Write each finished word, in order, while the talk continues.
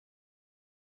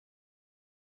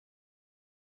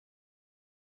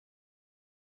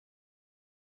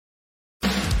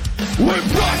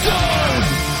Impacted!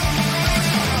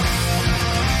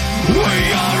 We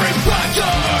are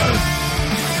impacted!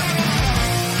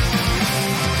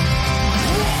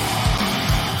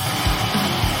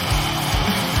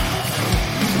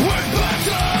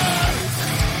 Impacted!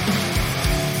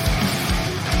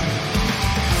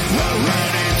 We're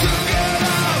ready to get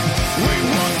up! We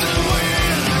want to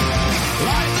win!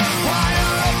 Light the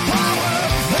fire of power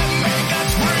and make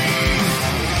us free!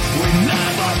 We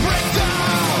never break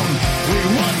down! We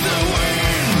want to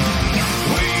win!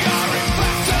 We are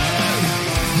impacted!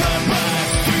 The best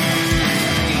team!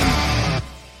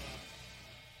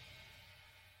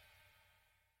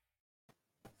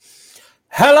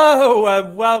 Hello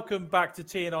and welcome back to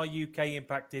TNR UK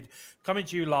Impacted, coming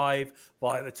to you live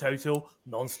via the Total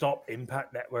Non-Stop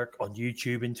Impact Network on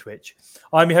YouTube and Twitch.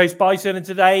 I'm your host Bison, and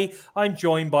today I'm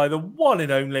joined by the one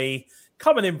and only,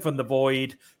 coming in from the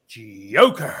void,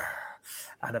 Joker,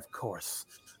 and of course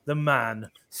the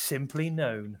man simply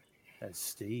known as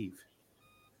Steve.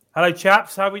 Hello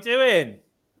chaps, how we doing?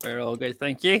 We're all good,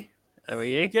 thank you. How are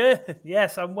you? Good.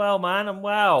 Yes, I'm well, man. I'm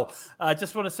well. I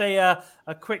just want to say a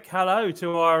quick hello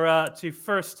to our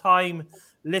first time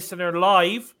listener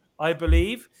live, I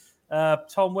believe.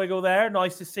 Tom Wiggle there.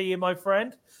 Nice to see you, my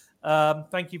friend.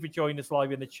 Thank you for joining us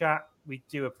live in the chat. We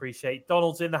do appreciate.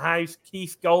 Donald's in the house.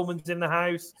 Keith Goldman's in the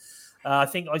house. I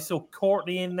think I saw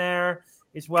Courtney in there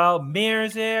as well.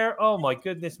 Mir's here. Oh my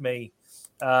goodness me.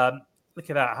 Look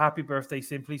at that. Happy birthday,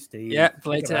 Simply Steve. Yeah,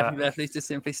 belated happy birthday to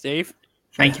Simply Steve.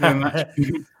 Thank you very much.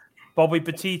 Bobby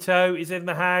Petito is in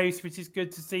the house, which is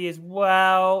good to see as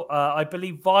well. I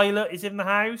believe Violet is in the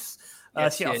house.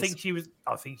 Yes, I think she was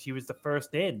the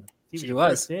first in. She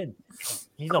was. First in.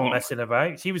 He's not messing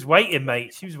about. She was waiting,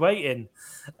 mate. She was waiting.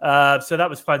 So that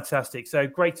was fantastic. So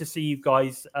great to see you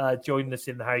guys joining us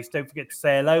in the house. Don't forget to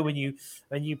say hello when you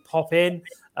pop in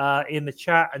the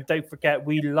chat, and don't forget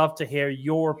we love to hear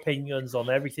your opinions on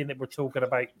everything that we're talking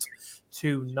about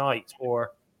tonight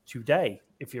or today,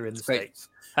 if you're in the States.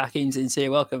 Hakeem's in here.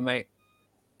 Welcome, mate.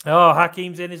 Oh,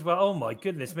 Hakeem's in as well. Oh my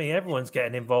goodness me, everyone's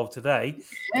getting involved today.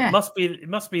 Yeah. It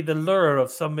must be the lure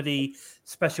of somebody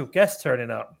special guest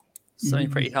turning up. Something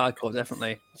pretty hardcore,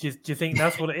 definitely. Do you think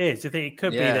that's what it is? Do you think it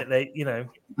could be Yeah. that they, that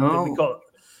Oh.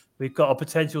 we've got a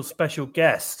potential special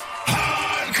guest?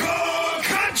 Hardcore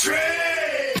country!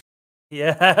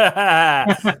 Yeah.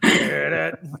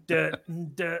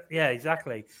 Yeah,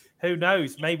 exactly. Who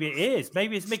knows? Maybe it is.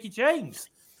 Maybe it's Mickey James.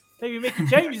 Maybe Mickey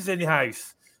James is in the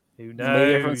house. Who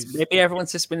knows? Maybe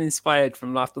everyone's just been inspired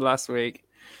from after last week.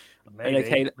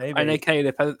 Maybe. I know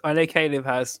Caleb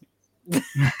has.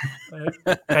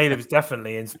 Caleb's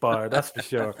definitely inspired, that's for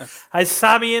sure. Is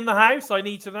Sammy in the house? I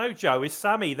need to know, Joe. Is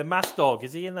Sammy the mass dog?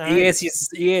 Is he in the house?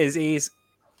 He is. He's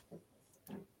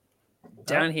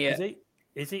down here.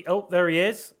 Is he? Oh, there he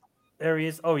is. There he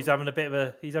is. Oh, he's having a bit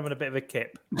of a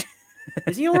kip.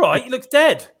 Is he all right? He looks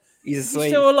dead. He's Is asleep.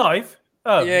 he still alive?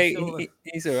 Oh, Yeah, he's still alive.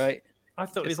 he's all right. I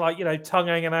thought he was like, tongue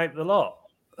hanging out the lot.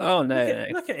 Oh, no.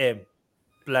 Look at him.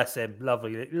 Bless him.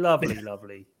 Lovely, lovely,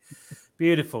 lovely.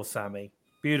 Beautiful Sammy.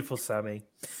 Beautiful Sammy.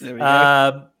 There we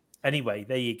go. Anyway,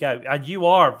 there you go. And you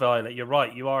are, Violet. You're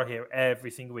right. You are here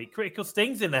every single week. Critical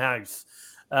Sting's in the house.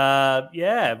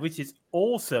 Yeah, which is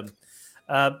awesome.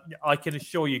 I can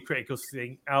assure you, Critical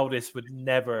Sting, Aldis would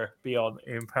never be on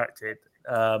Impacted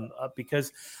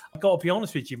because I've got to be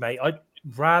honest with you, mate. I'd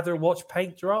rather watch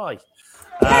paint dry.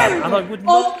 And I would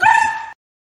not.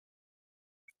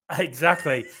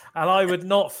 Exactly, and I would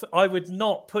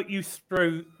not put you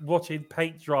through watching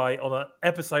paint dry on an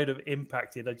episode of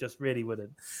Impacted. I just really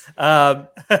wouldn't. So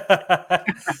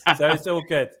it's all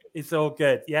good. It's all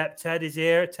good. Yeah, Ted is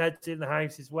here. Ted's in the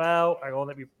house as well. Hang on,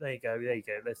 there you go.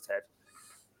 There's Ted.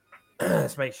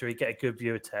 Let's make sure we get a good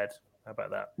view of Ted. How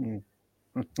about that?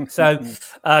 So,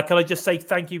 can I just say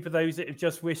thank you for those that have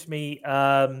just wished me,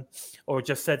 or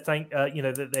just said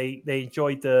that they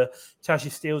enjoyed the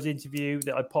Tasha Steele's interview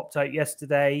that I popped out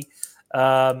yesterday.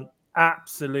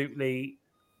 Absolutely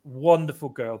wonderful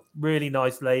girl, really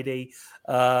nice lady.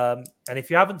 And if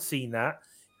you haven't seen that,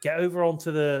 get over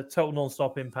onto the Total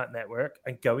Nonstop Impact Network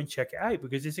and go and check it out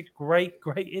because it's a great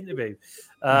interview.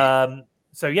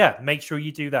 So yeah, make sure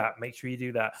you do that.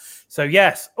 So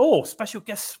yes. Oh, special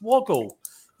guest Swoggle.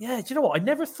 Yeah, do you know what? I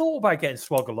never thought about getting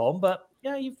Swoggle on, but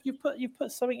yeah, you've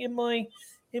put something in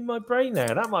my brain there.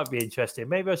 That might be interesting.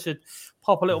 Maybe I should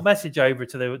pop a little message over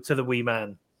to the wee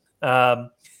man, and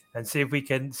see if we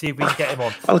can get him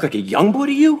on. I look like a young boy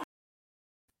to you?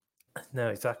 No,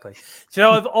 exactly. Do you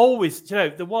know,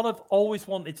 the one I've always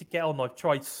wanted to get on, I've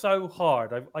tried so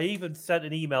hard. I even sent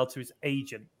an email to his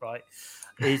agent, right?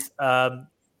 Is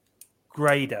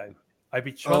Grado. I've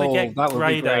been trying to get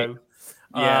Grado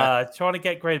trying to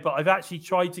get Grado, but I've actually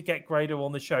tried to get Grado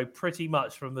on the show pretty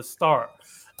much from the start.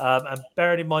 And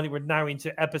bearing in mind that we're now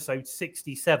into episode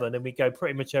 67 and we go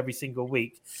pretty much every single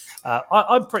week,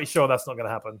 I'm pretty sure that's not going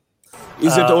to happen.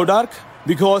 Is it Odark?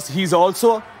 Because he's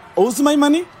also owes my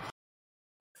money?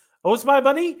 Owes my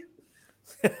money?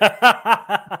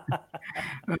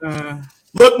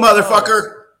 Look,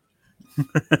 motherfucker.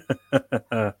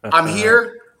 I'm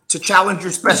here to challenge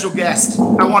your special guest.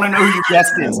 I want to know who your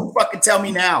guest is. Fucking tell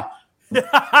me now. Tell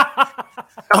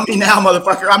me now,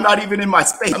 motherfucker. I'm not even in my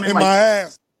space. I'm in my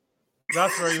ass.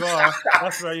 That's where you are.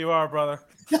 That's where you are, brother.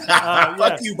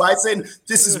 Fuck you, Bison.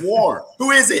 This is war.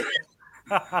 Who is it?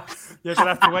 You're going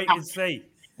to have to wait and see.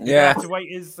 Yeah. Have to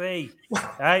wait and see.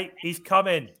 Hey, he's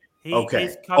coming. He Okay.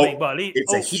 is coming. Oh, Well,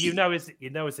 it's a he. you know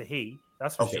it's a he.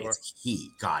 That's for Okay, sure. it's he.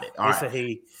 Got it. All It's right. a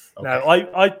he. Okay. No,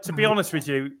 I to be honest with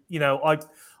you, I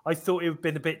thought it would have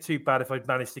been a bit too bad if I'd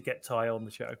managed to get Ty on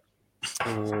the show.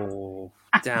 Oh,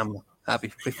 damn.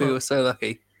 We feel so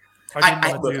lucky. I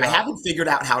didn't want to do I that. haven't figured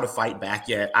out how to fight back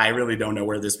yet. I really don't know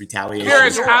where this retaliation There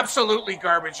is absolutely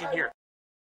garbage in here.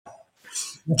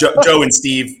 Joe and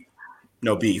Steve,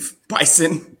 no beef.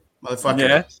 Bison, motherfucker.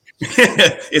 Yeah.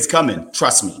 It's coming.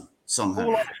 Trust me.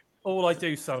 Somehow. All I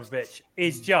do, son of a bitch,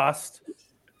 is just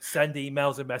send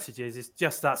emails and messages. It's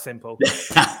just that simple.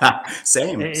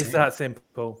 Same. It is same. that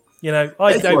simple. I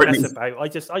Hey, don't Courtney. mess about. I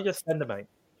just send them out.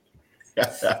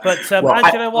 But Well,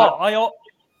 and you know what?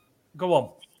 Go on.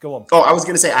 Oh, I was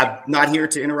going to say, I'm not here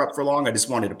to interrupt for long. I just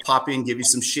wanted to pop in, give you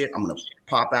some shit. I'm going to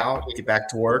pop out, get back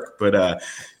to work. But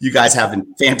you guys have a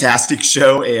fantastic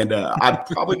show. And I'm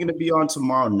probably going to be on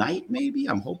tomorrow night, maybe.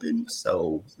 I'm hoping.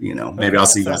 So, maybe I'll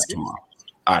see you guys tomorrow.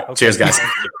 All right. Okay. Cheers, guys.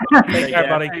 Take care,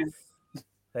 buddy.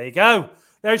 There you go.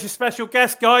 There's your special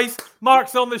guest, guys.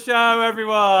 Mark's on the show,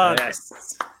 everyone.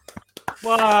 Yes.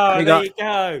 Wow, We there got- you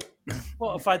go.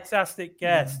 What a fantastic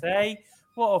guest, eh?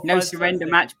 What a No fantastic- surrender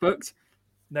match booked.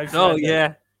 No Oh, surrender.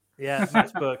 yeah. Yeah,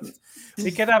 match booked.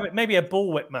 We could have it maybe a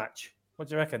bullwhip match. What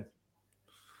do you reckon?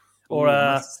 Or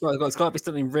it's got to be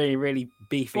something really, really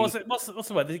beefy. what's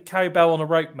the word? The cowbell on a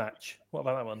rope match. What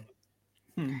about that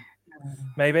one?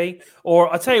 Maybe.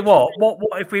 Or I tell you what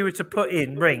if we were to put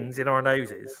in rings in our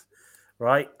noses,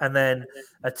 right, and then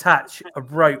attach a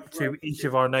rope to each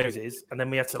of our noses, and then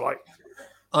we have to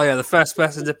Oh, yeah. The first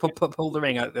person to pull the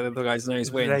ring out the other guy's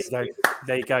nose wins. There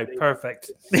you go.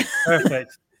 Perfect.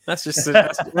 Perfect. That's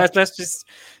just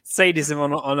sadism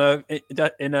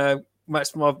in a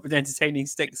much more entertaining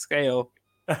stick scale.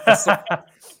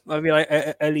 Might be like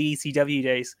early ECW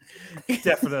days.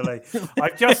 Definitely.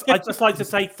 I'd just like to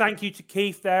say thank you to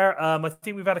Keith there. I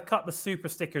think we've had a couple of super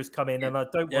stickers come in, and I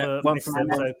don't Yeah, want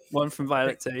to one from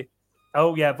Violet too.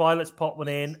 Oh yeah, Violet's popped one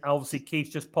in. Obviously, Keith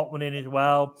just popped one in as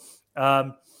well.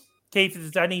 Keith, if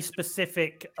there's any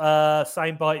specific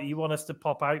soundbite that you want us to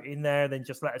pop out in there, then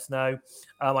just let us know.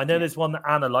 I know there's one that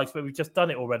Anna likes, but we've just done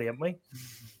it already, haven't we?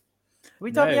 Have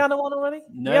we done No. the Anna one already?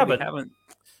 No, yeah, we but haven't.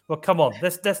 well, come on,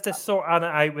 let's sort Anna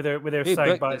out with her Who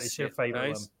soundbite. booked It's this your shit, favourite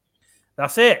guys? one.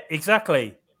 That's it,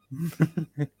 exactly.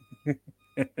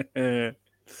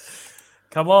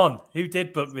 Come on, who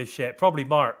did book this shit? Probably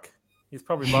Mark. It's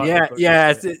probably Mark. that booked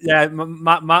this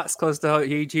shit. Mark's caused a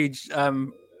huge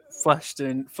flushed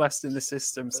in the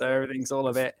system, so everything's all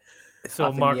a bit. It's all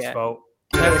up in the Mark's air. fault.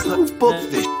 No, it's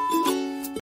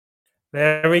not-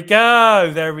 There we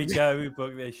go. There we go. Who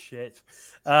booked this shit?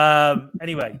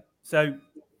 Anyway, so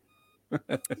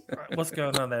what's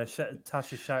going on there?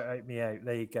 Tasha shout out me out.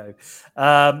 There you go.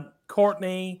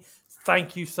 Courtney,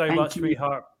 thank you so much,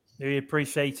 sweetheart. We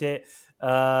appreciate it.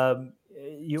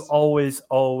 You always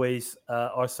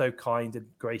are so kind and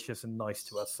gracious and nice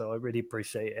to us. So I really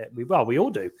appreciate it. We all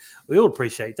do. We all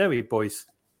appreciate it, don't we, boys?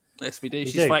 Yes, we do. We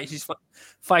She's do.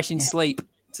 fighting sleep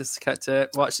to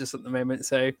watch this at the moment.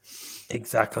 So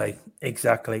Exactly.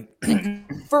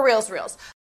 For reals.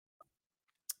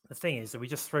 The thing is that we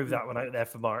just threw that one out there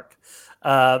for Mark.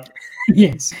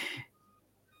 Yes.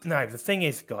 No, the thing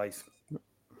is, guys,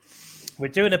 we're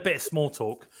doing a bit of small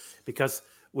talk because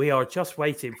we are just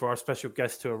waiting for our special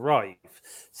guest to arrive.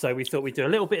 So we thought we'd do a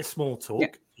little bit of small talk. Yeah.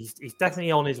 He's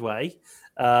definitely on his way.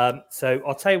 So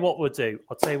I'll tell you what we'll do.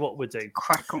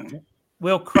 Crack on.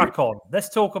 We'll crack on. Let's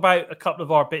talk about a couple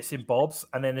of our bits and bobs.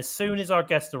 And then as soon as our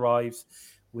guest arrives,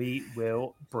 we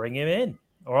will bring him in.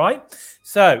 All right.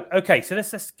 So, okay. So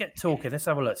let's get talking. Let's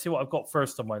have a look. See what I've got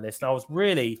first on my list. I was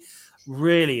really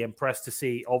impressed to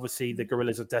see, obviously, the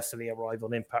Gorillas of Destiny arrive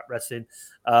on Impact Wrestling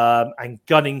and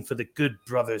gunning for the Good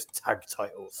Brothers tag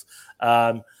titles.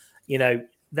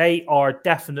 They are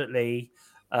definitely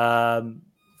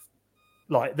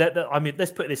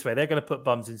let's put it this way. They're going to put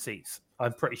bums in seats.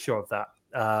 I'm pretty sure of that.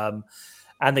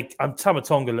 and Tama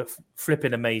Tonga look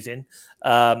flipping amazing.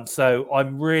 So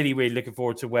I'm really, really looking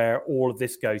forward to where all of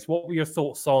this goes. What were your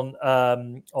thoughts on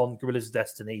Guerrillas of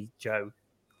Destiny, Joe?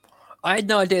 I had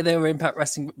no idea they were Impact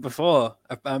Wrestling before.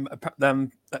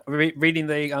 Reading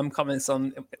the comments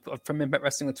from Impact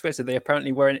Wrestling on Twitter, they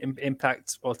apparently were in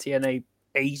Impact or TNA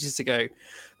ages ago.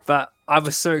 But I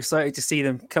was so excited to see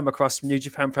them come across New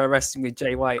Japan Pro Wrestling with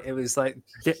Jay White. It was like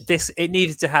this. It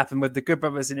needed to happen with the Good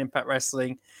Brothers in Impact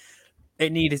Wrestling.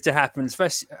 It needed to happen,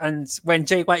 especially. And when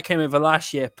Jay White came over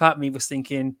last year, part of me was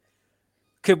thinking,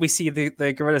 could we see the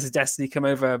Guerrillas of Destiny come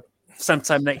over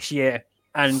sometime next year?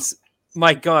 And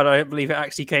my God, I don't believe it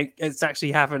actually came. It's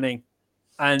actually happening,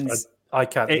 and I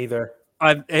can't either.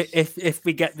 If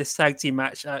we get this tag team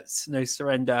match at No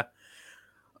Surrender,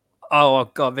 oh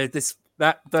God,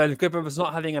 the Good Brothers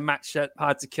not having a match at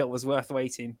Hard to Kill was worth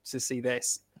waiting to see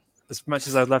this. As much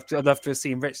as I'd love to have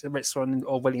seen Rich Swann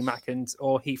or Willie Mack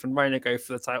or Heath and Rhino go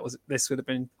for the titles, this would have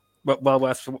been well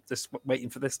worth waiting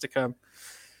for this to come.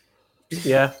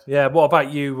 Yeah. What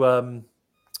about you?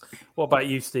 What about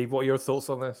you, Steve? What are your thoughts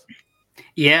on this?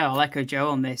 Yeah, I'll echo Joe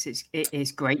on this. It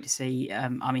is great to see.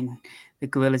 The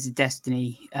Guerrillas of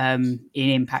Destiny in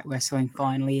Impact Wrestling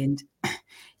finally, and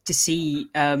to see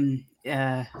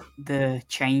the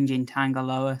change in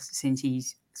Tangaloa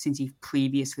since he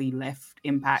previously left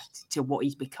Impact to what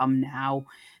he's become now.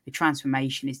 The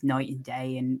transformation is night and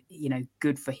day, and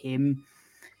good for him.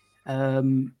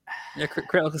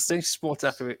 Critical Stage Sport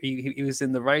after he was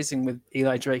in the Rising with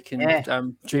Eli Drake and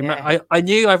Dream. Yeah. I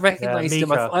knew I recognized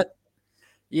him. I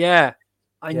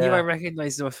knew I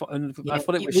recognized him. I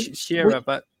thought it was Shearer,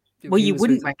 but you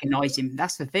wouldn't recognize him.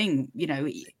 That's the thing.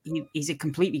 He's a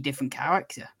completely different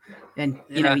character, and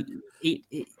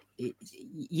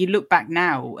you look back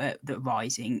now at the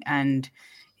Rising, and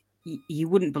you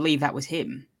wouldn't believe that was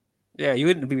him. Yeah, you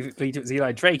wouldn't believe it was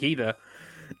Eli Drake either.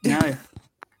 No.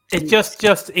 It's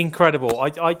just incredible.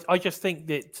 I just think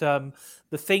that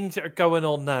the things that are going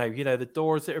on now, the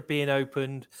doors that are being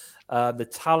opened, the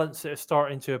talents that are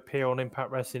starting to appear on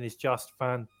Impact Wrestling is just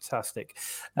fantastic.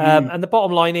 And the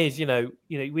bottom line is,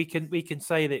 we can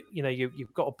say that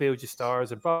you've got to build your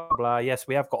stars and blah blah blah. Yes,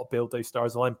 we have got to build those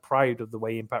stars, and I'm proud of the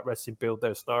way Impact Wrestling build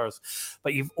those stars.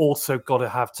 But you've also got to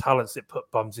have talents that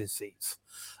put bums in seats.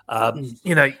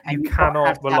 You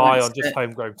cannot rely on just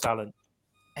homegrown talent.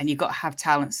 And you've got to have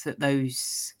talents that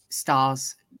those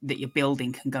stars that you're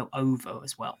building can go over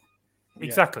as well.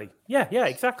 Exactly. Yeah,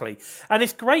 exactly. And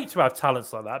it's great to have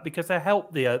talents like that because they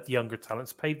help the younger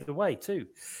talents pave the way too.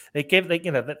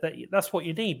 That's what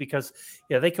you need because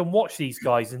they can watch these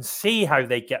guys and see how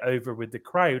they get over with the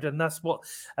crowd, and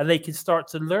and they can start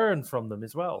to learn from them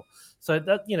as well. So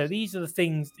that these are the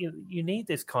things you need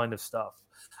this kind of stuff.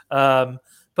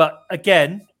 But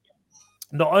again,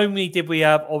 not only did we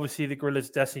have, obviously, the Guerrillas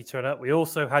of Destiny turn up, we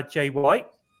also had Jay White,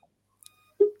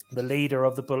 the leader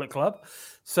of the Bullet Club.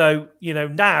 So,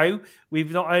 now we've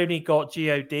not only got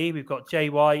G.O.D., we've got Jay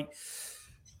White,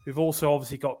 we've also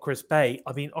obviously got Chris Bay.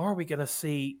 I mean, are we going to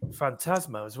see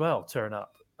Phantasmo as well turn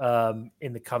up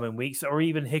in the coming weeks, or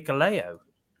even Hikuleo?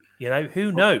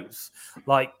 Who knows?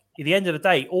 Like, at the end of the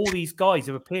day, all these guys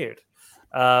have appeared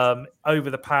over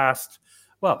the past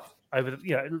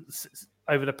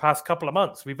couple of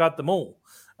months. We've had them all.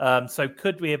 So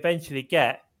could we eventually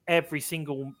get every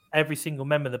single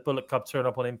member of the Bullet Club turn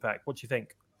up on Impact? What do you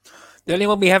think? The only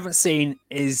one we haven't seen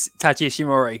is Taji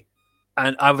Ishimori,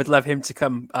 and I would love him to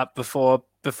come up before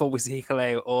we see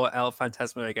Hikuleo or El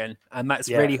Phantasmo again. And that's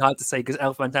really hard to say because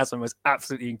El Phantasmo was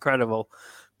absolutely incredible.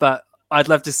 But I'd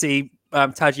love to see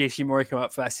Taji Ishimori come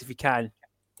up first if he can.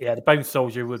 Yeah, the Bone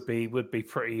Soldier would be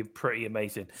pretty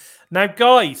amazing. Now,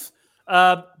 guys,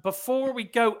 before we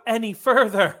go any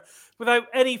further, without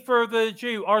any further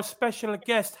ado, our special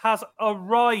guest has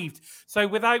arrived. So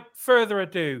without further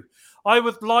ado, I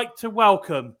would like to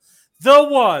welcome the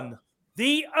one,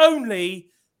 the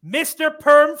only Mr.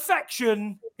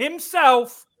 Perfection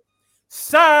himself,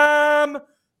 Sam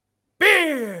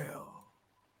Beal.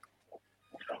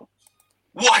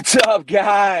 What's up,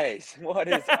 guys? What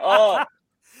is up?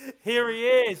 Here he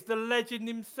is, the legend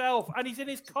himself, and he's in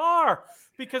his car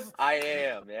because I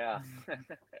am, yeah.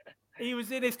 He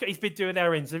was in his car. He's been doing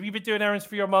errands. Have you been doing errands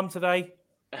for your mom today?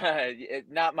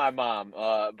 Not my mom,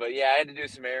 but yeah, I had to do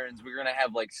some errands. We're gonna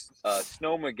have like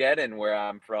Snowmageddon where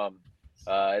I'm from.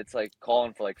 It's like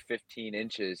calling for like 15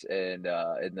 inches in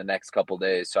the next couple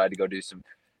days, so I had to go do some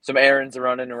errands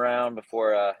running around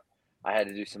before I had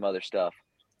to do some other stuff.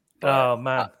 But, oh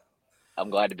man, I'm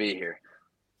glad to be here.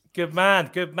 Good man,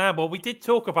 good man. Well, we did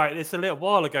talk about this a little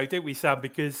while ago, didn't we, Sam?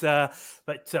 Because,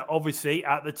 obviously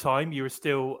at the time you were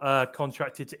still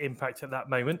contracted to Impact at that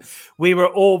moment. We were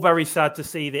all very sad to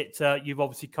see that you've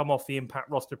obviously come off the Impact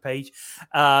roster page,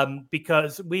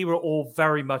 because we were all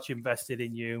very much invested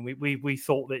in you, and we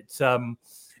thought that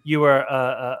you were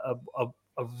a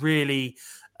really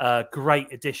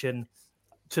great addition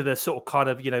to the sort of kind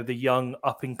of, the young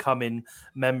up and coming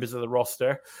members of the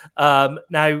roster.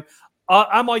 Now,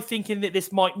 am I thinking that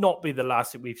this might not be the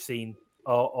last that we've seen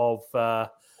of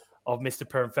Mr.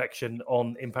 Perfection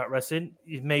on Impact Wrestling?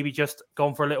 He's maybe just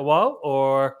gone for a little while,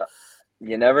 or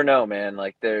you never know, man.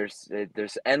 Like there's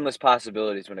endless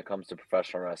possibilities when it comes to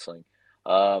professional wrestling.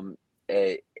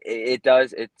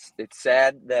 It's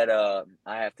sad that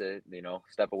I have to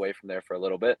step away from there for a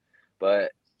little bit,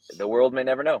 but the world may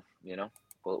never know.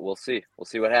 We'll see. We'll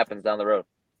see what happens down the road.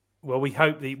 Well, we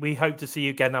hope to see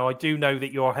you again. Now, I do know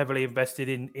that you're heavily invested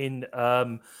in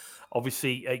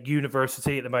obviously a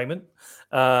university at the moment.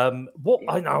 I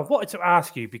wanted to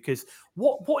ask you, because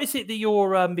what is it that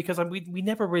you're because we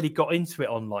never really got into it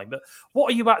online, but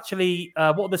what are you actually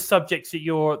what are the subjects that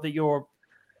you're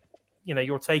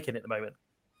taking at the moment?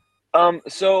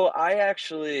 So I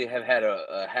actually have had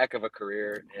a heck of a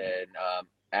career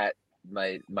at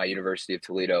my University of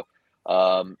Toledo.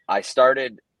 I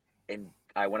started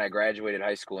when I graduated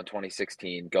high school in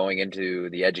 2016, going into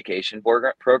the education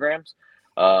programs.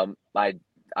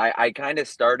 I kind of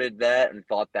started that and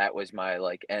thought that was my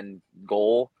end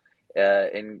goal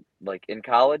in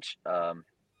college,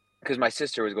 because my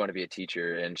sister was going to be a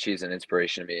teacher and she's an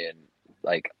inspiration to me and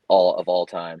all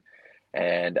time.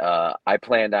 And I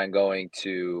planned on going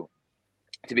to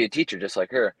be a teacher just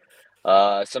like her.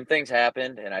 Some things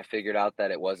happened and I figured out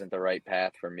that it wasn't the right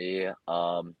path for me.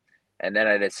 And then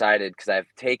I decided, because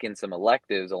I've taken some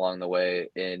electives along the way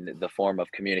in the form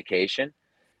of communication,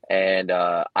 and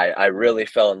I really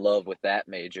fell in love with that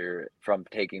major from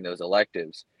taking those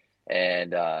electives.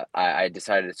 And I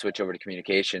decided to switch over to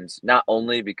communications, not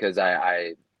only because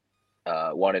I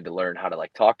wanted to learn how to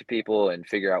talk to people and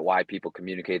figure out why people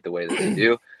communicate the way that they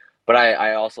do, but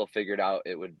I also figured out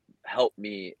it would help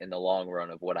me in the long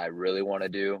run of what I really want to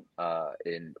do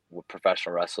in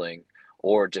professional wrestling,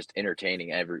 or just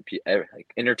entertaining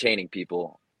entertaining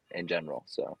people in general.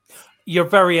 So you're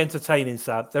very entertaining,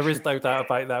 Sam. There is no doubt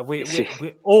about that. We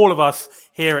all of us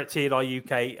here at TNI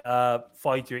UK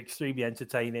find you extremely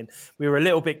entertaining. We were a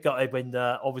little bit gutted when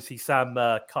obviously Sam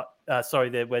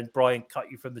when Brian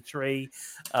cut you from the tree.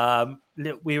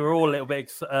 We were all a little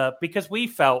bit because we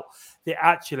felt that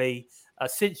actually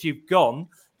since you've gone,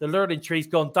 the learning tree's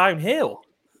gone downhill.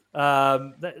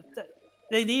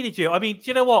 They needed you. I mean, do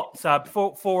you know what, Sam?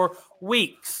 For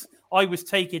weeks, I was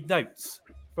taking notes.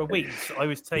 For weeks, I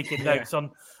was taking notes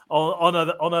on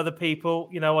other people.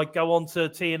 I'd go on to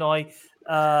TNI,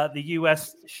 the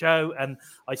US show, and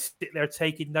I sit there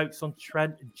taking notes on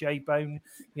Trent and J-Bone.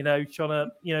 Trying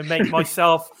to make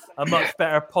myself a much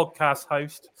better podcast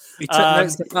host. You took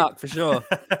notes to Mark for sure.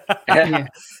 Yeah.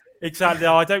 Exactly.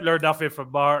 No, I don't learn nothing from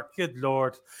Mark. Good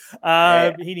Lord.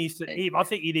 He needs to. I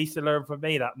think he needs to learn from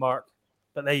me, that Mark.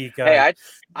 But there you go. Hey,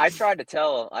 I tried to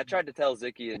tell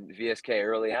Zicky and VSK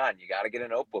early on, you got to get a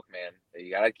notebook, man.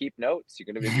 You got to keep notes.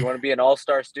 If you want to be an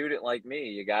all-star student like me,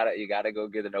 you got to go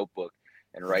get a notebook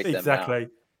and write them down.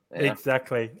 Yeah.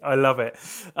 Exactly. I love it.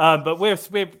 But we're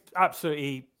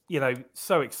absolutely,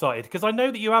 so excited, because I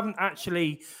know that you haven't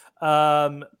actually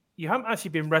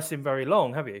been wrestling very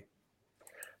long, have you?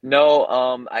 No,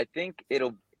 I think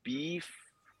it'll be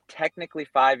technically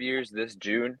 5 years this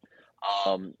June.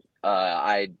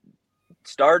 I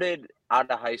started out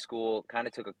of high school, kind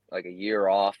of took a year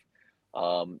off.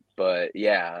 But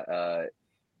yeah,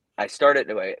 I started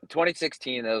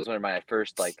 2016. That was when my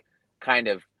first kind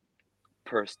of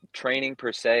training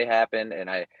per se happened. And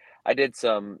I did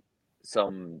some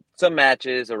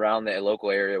matches around the local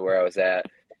area where I was at.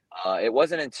 It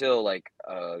wasn't until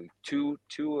 2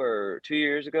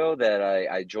 years ago that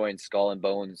I joined Skull and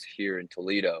Bones here in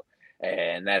Toledo.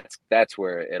 And that's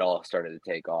where it all started to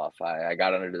take off. I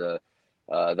got under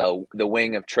the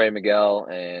wing of Trey Miguel,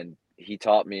 and he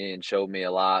taught me and showed me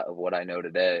a lot of what I know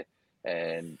today.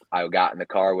 And I got in the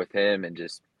car with him, and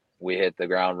we hit the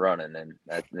ground running. And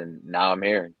now I'm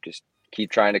here, just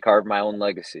keep trying to carve my own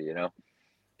legacy.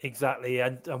 Exactly,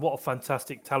 and what a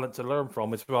fantastic talent to learn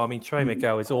from as well. I mean, Trey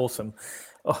Miguel is awesome,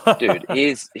 dude.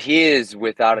 He is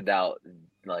without a doubt.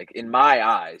 In my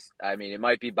eyes, I mean, it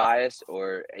might be biased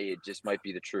or it just might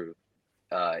be the truth.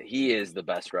 He is the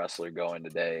best wrestler going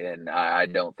today, and I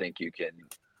don't think you can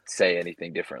say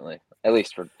anything differently. At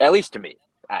least to me.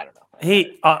 I don't know.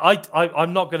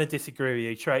 I'm not going to disagree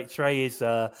with you. Trey is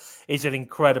an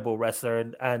incredible wrestler,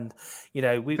 and you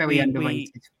know Very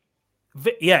underrated.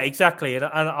 Yeah, exactly, and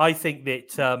I think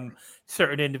that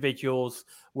certain individuals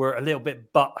were a little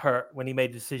bit butthurt when he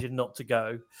made the decision not to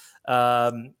go,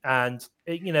 and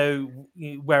you know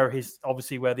where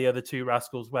the other two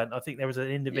rascals went. I think there was an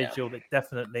individual that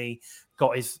definitely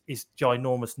got his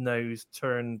ginormous nose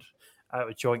turned out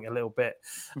of joint a little bit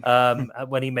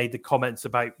when he made the comments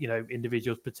about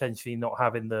individuals potentially not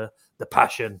having the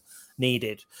passion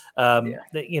needed.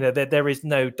 There is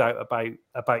no doubt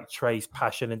about Trey's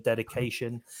passion and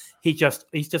dedication. He's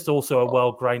just also a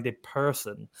well-grounded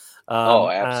person.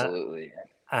 Absolutely.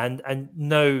 And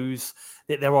knows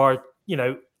that there are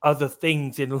other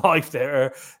things in life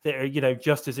that are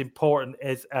just as important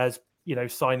as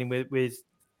signing with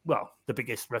the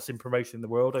biggest wrestling promotion in the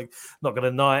world. I'm not going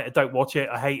to deny it. I don't watch it.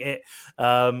 I hate it.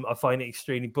 I find it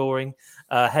extremely boring.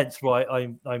 Hence why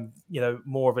I'm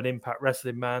more of an Impact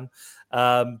Wrestling man.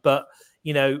 But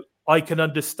I can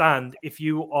understand if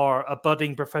you are a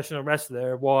budding professional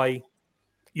wrestler, why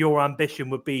your ambition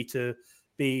would be to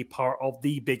be part of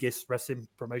the biggest wrestling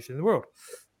promotion in the world.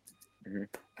 Mm-hmm.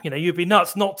 You'd be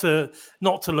nuts not to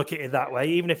look at it that way,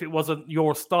 even if it wasn't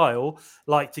your style.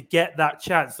 Like, to get that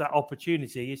chance, that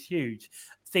opportunity is huge.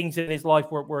 Things in his life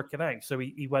weren't working out, so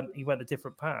he went a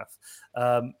different path.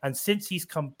 And since he's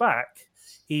come back,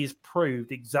 he's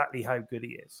proved exactly how good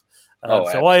he is.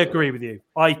 So I agree with you.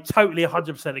 I totally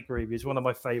 100% agree with you. He's one of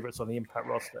my favorites on the Impact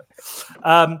roster.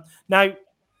 Now,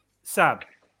 Sam,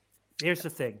 here's the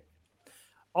thing.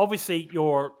 Obviously,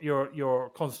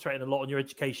 you're concentrating a lot on your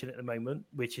education at the moment,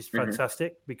 which is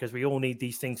fantastic because we all need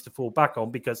these things to fall back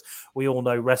on, because we all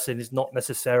know wrestling is not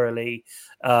necessarily,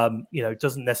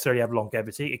 doesn't necessarily have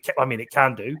longevity. It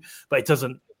can do, but it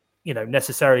doesn't,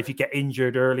 necessarily. If you get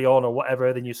injured early on or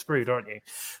whatever, then you're screwed, aren't you?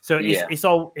 So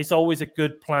it's always a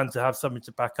good plan to have something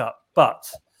to back up. But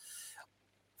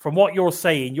from what you're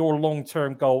saying, your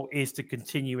long-term goal is to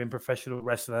continue in professional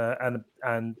wrestling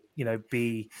and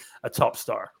be a top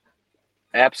star.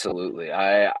 Absolutely.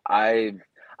 I'm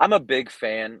a big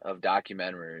fan of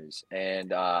documentaries,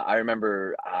 and I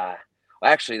remember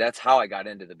actually that's how I got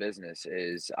into the business.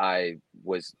 Is I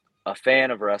was a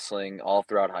fan of wrestling all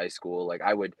throughout high school. Like,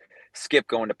 I would skip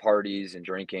going to parties and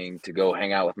drinking to go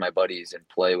hang out with my buddies and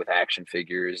play with action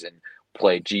figures and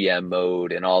play GM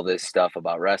mode and all this stuff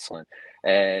about wrestling.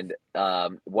 And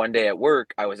one day at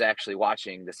work, I was actually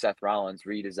watching the Seth Rollins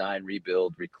Redesign,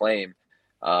 Rebuild, Reclaim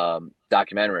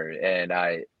documentary.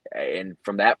 And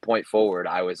from that point forward,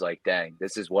 I was like, dang,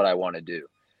 this is what I want to do.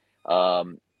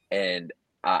 And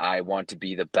I want to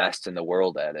be the best in the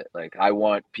world at it. Like, I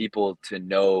want people to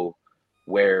know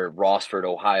where Rossford,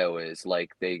 Ohio is,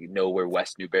 like they know where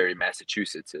West Newbury,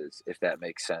 Massachusetts is, if that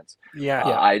makes sense.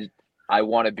 I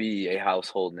want to be a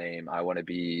household name. I want to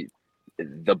be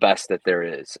the best that there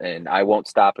is, and I won't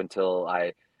stop until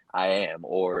I am,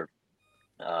 or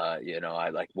I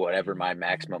like whatever my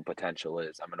maximum potential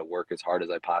is. I'm going to work as hard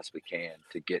as I possibly can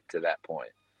to get to that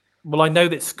point. Well, I know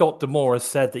that Scott D'Amore has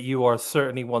said that you are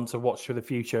certainly one to watch for the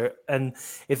future, and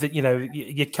if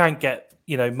you can't get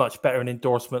much better an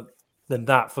endorsement than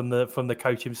that from the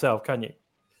coach himself, can you?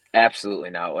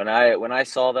 Absolutely not. When I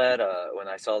saw that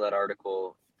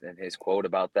article and his quote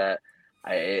about that,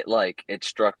 it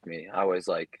struck me. I was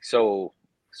like so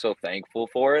thankful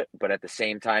for it, but at the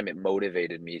same time, it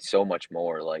motivated me so much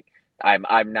more. Like, I'm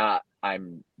not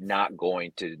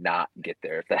going to not get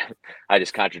there. If that, I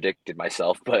just contradicted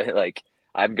myself, but like,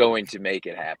 I'm going to make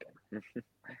it happen.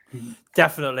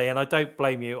 Definitely, and I don't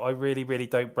blame you. I really, really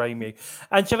don't blame you.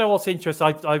 And you know what's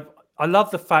interesting? I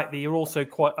love the fact that you're also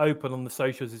quite open on the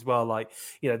socials as well. Like,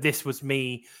 this was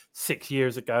me 6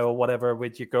 years ago or whatever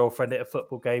with your girlfriend at a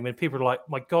football game, and people are like,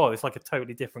 "My God, it's like a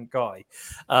totally different guy."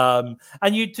 And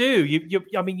you do.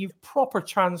 You've proper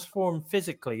transformed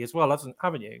physically as well,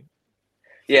 haven't you?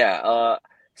 Yeah.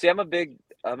 See, I'm a big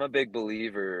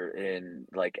believer in,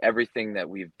 like, everything that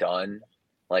we've done,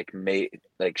 like,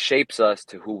 shapes us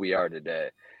to who we are today.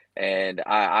 And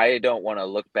I don't want to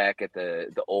look back at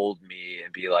the old me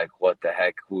and be like, what the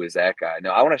heck, who is that guy?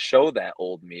 No, I want to show that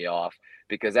old me off,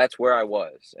 because that's where I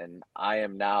was. And I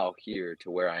am now here to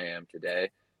where I am today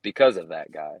because of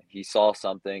that guy. He saw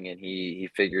something and he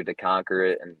figured to conquer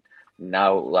it. And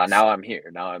now I'm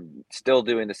here. Now I'm still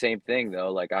doing the same thing,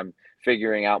 though. Like, I'm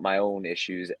figuring out my own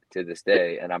issues to this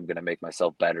day, and I'm going to make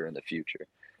myself better in the future.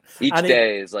 Each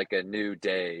day is like a new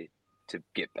day to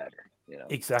get better.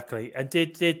 Exactly. And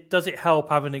does it help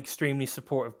having an extremely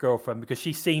supportive girlfriend, because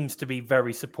she seems to be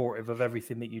very supportive of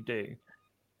everything that you do?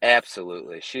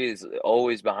 Absolutely. She's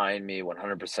always behind me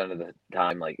 100% of the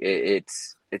time. Like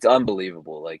it's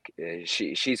unbelievable. Like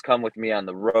she's come with me on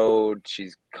the road.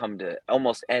 She's come to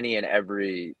almost any and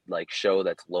every like show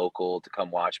that's local to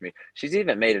come watch me. She's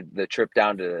even made the trip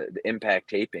down to the Impact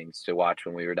tapings to watch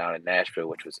when we were down in Nashville,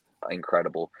 which was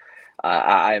incredible.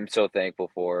 I am so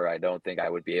thankful for her. I don't think I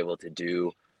would be able to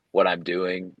do what I'm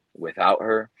doing without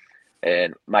her.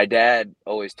 And my dad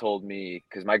always told me,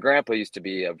 because my grandpa used to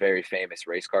be a very famous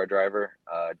race car driver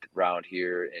around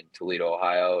here in Toledo,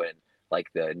 Ohio, and like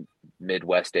the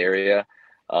Midwest area.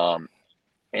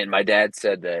 And my dad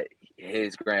said that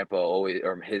his grandpa always,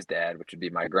 or his dad, which would be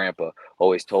my grandpa,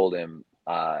 always told him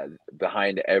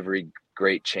behind every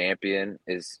great champion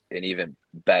is an even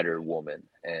better woman.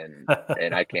 And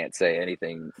I can't say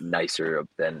anything nicer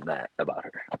than that about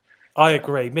her. I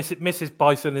agree. Mrs.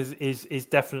 Bison is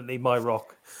definitely my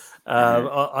rock.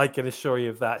 I can assure you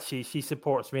of that. She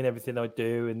supports me in everything I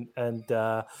do, and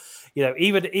you know,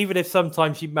 even if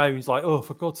sometimes she moans like, "Oh,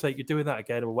 for God's sake, you're doing that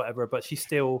again" or whatever, but she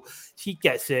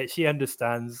gets it. She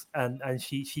understands, and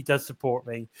she does support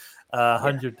me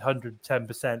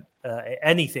 110%.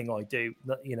 Anything I do,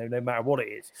 you know, no matter what it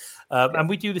is, and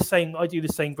we do the same. I do the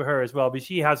same for her as well, but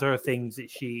she has her things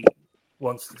that she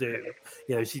wants to do.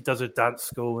 You know, she does her dance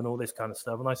school and all this kind of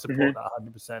stuff, and I support that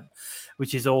 100%,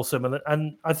 which is awesome.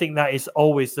 And I think that is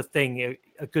always the thing.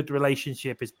 A good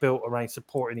relationship is built around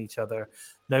supporting each other,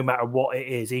 no matter what it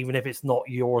is, even if it's not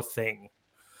your thing.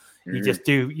 You just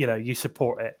do, you know, you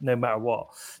support it no matter what.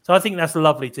 So I think that's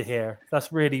lovely to hear.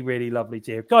 That's really, really lovely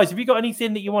to hear. Guys, have you got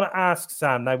anything that you want to ask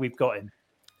Sam now we've got him?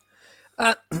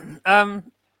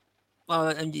 Well,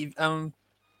 and you have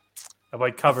I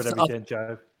covered everything,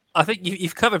 Joe? I think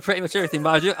you've covered pretty much everything,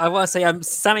 but I want to say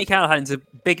Sami Callihan's a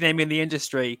big name in the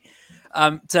industry.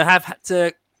 What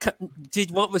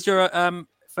was your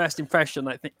first impression?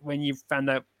 I think when you found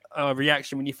out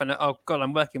reaction when you found out, oh God,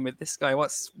 I'm working with this guy.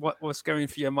 What was going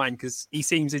through your mind? Because he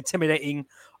seems intimidating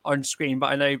on screen,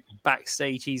 but I know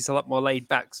backstage he's a lot more laid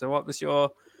back. So what was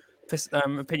your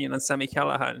opinion on Sami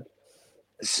Callihan?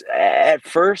 At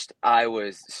first, I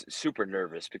was super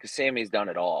nervous because Sammy's done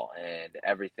it all and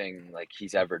everything like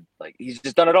he's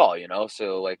just done it all, you know?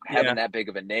 So like having that big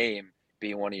of a name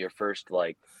being one of your first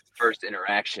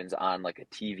interactions on like a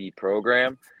TV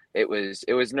program, it was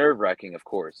nerve-wracking, of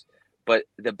course. But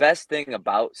the best thing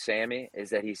about Sammy is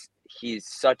that he's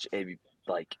such a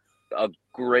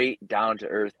great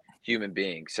down-to-earth human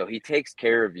being. So he takes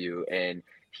care of you and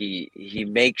he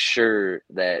makes sure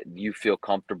that you feel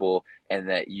comfortable and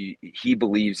that he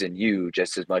believes in you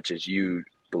just as much as you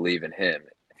believe in him.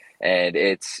 And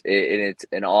it's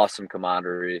an awesome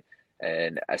camaraderie.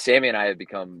 And Sammy and I have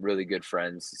become really good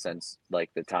friends since like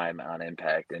the time on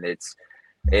Impact, and it's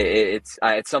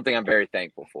something I'm very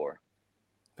thankful for.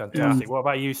 Fantastic. What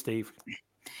about you, Steve?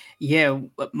 Yeah,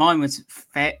 mine was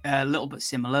a little bit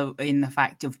similar in the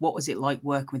fact of what was it like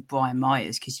working with Brian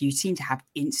Myers, because you seem to have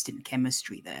instant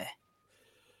chemistry there.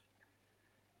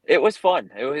 It was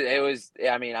fun. It was.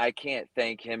 I mean, I can't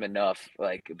thank him enough.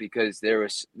 Like because there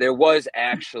was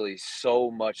actually so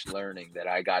much learning that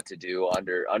I got to do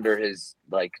under his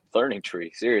like learning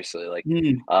tree. Seriously, like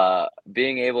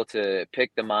being able to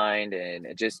pick the mind and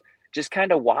just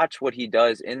kind of watch what he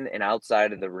does in and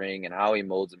outside of the ring and how he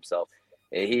molds himself.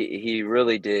 He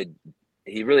really did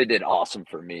awesome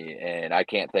for me, and I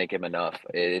can't thank him enough.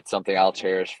 It's something I'll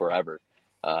cherish forever.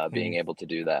 Being able to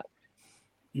do that.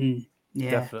 Yeah,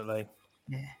 definitely.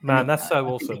 Yeah, man, that's so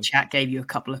awesome. The chat gave you a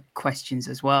couple of questions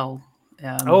as well.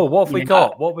 What have we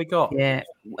got? What have we got? Yeah,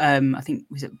 I think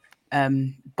was it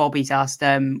Bobby's asked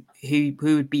who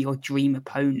would be your dream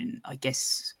opponent? I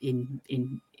guess in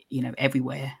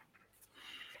everywhere.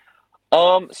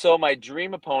 So my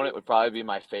dream opponent would probably be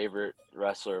my favorite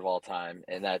wrestler of all time,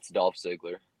 and that's Dolph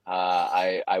Ziggler.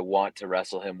 I want to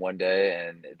wrestle him one day,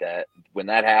 and that when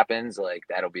that happens, like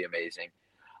that'll be amazing.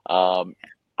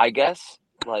 I guess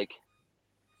like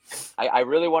I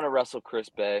really want to wrestle Chris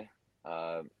Bay.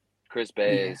 Chris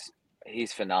Bay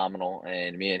he's phenomenal,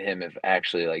 and me and him have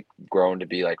actually like grown to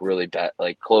be like really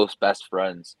close best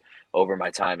friends over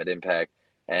my time at Impact,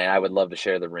 and I would love to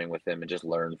share the ring with him and just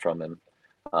learn from him.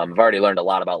 I've already learned a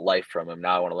lot about life from him.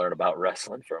 Now I want to learn about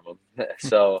wrestling from him.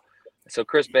 So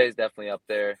Chris Bay is definitely up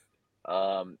there.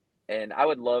 And I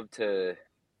would love to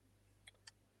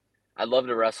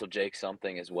wrestle Jake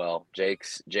something as well.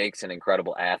 Jake's an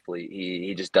incredible athlete.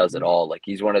 He just does it all. Like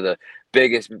he's one of the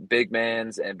biggest big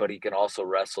mans, but he can also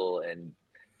wrestle and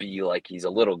be like he's a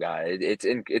little guy.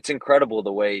 It's incredible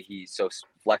the way he's so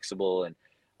flexible and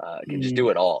can just do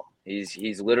it all.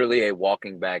 He's literally a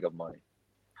walking bag of money.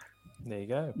 There you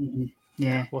go.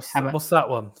 Yeah. What's that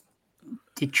one?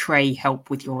 did Trey help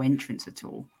with your entrance at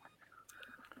all?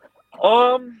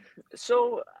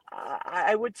 So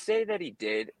I would say that he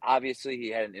did. Obviously, he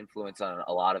had an influence on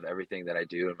a lot of everything that I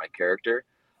do in my character.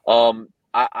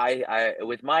 I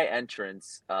with my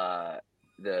entrance,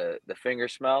 the finger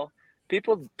smell,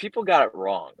 people got it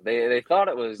wrong. They thought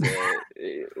it was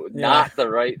not the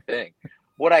right thing.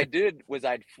 What I did was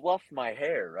I'd fluff my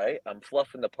hair, right? I'm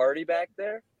fluffing the party back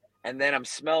there, and then I'm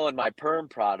smelling my perm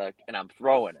product and I'm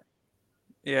throwing it.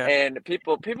 Yeah. And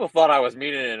people thought I was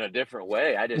meaning it in a different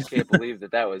way. I just can't believe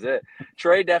that was it.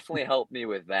 Trey definitely helped me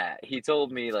with that. He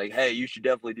told me like, "Hey, you should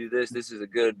definitely do this. This is a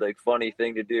good like funny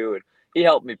thing to do." And he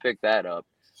helped me pick that up.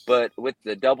 But with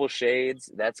the double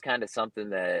shades, that's kind of something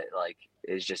that like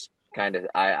is just kind of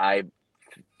I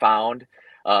found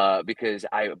because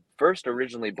I first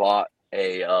originally bought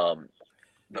a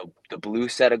the blue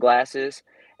set of glasses,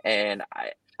 and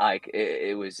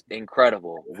it was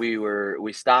incredible.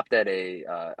 We stopped at a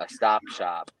stop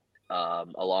shop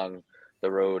along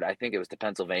the road. I think it was to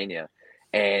Pennsylvania,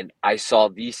 and I saw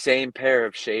the same pair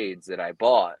of shades that I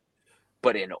bought,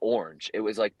 but in orange. It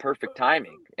was like perfect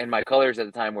timing, and my colors at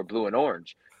the time were blue and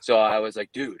orange. So I was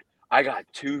like, dude, I got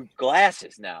 2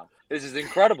 glasses now. This is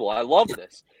incredible. I love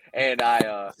this. And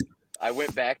I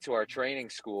went back to our training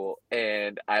school,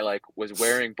 and I like was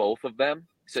wearing both of them.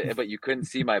 So, but you couldn't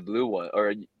see my blue one,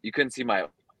 or you couldn't see my.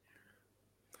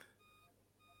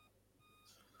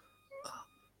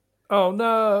 Oh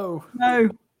no! No.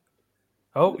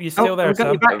 Oh, you're still there,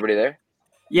 Sam? Everybody there?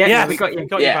 Yeah, we got you.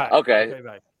 Got you back.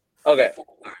 Okay.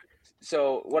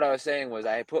 So what I was saying was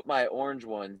I put my orange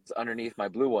ones underneath my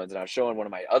blue ones, and I was showing one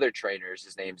of my other trainers.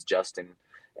 His name's Justin,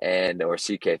 or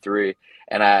CK3,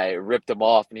 and I ripped him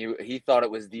off, and he thought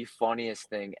it was the funniest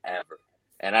thing ever.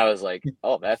 And I was like,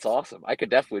 "Oh, that's awesome! I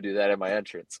could definitely do that at my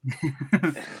entrance."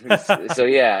 So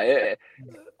yeah,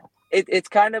 it's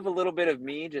kind of a little bit of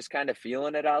me just kind of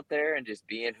feeling it out there and just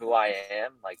being who I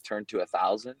am, like turned to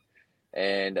 1,000,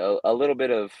 and a little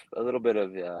bit of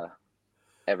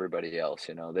everybody else.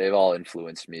 You know, they've all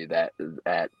influenced me that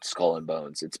at Skull and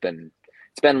Bones. It's been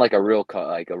like a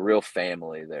real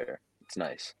family there. It's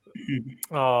nice.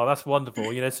 Oh, that's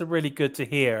wonderful. You know, it's really good to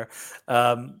hear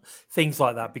things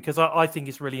like that, because I think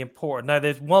it's really important. Now,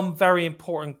 there's one very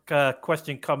important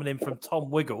question coming in from Tom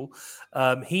Wiggle.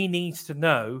 He needs to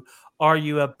know, are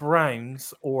you a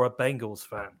Browns or a Bengals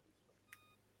fan?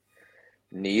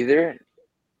 Neither.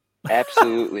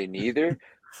 Absolutely neither.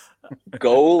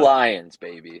 Go Lions,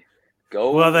 baby.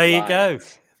 Go. Well, there Lions. you go.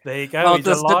 There you go. Well, He's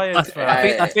a Lions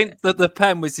fan. I think that the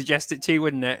pen would suggest it too,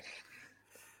 wouldn't it?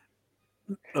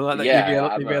 Like that,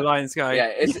 Yeah, you'd be a Lions guy.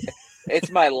 Yeah,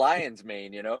 it's my Lions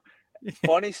main, you know.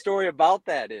 Funny story about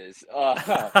that is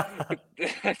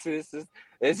this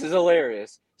is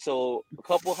hilarious. So a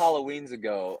couple Halloweens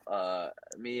ago,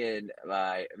 me and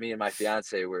my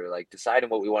fiance were like deciding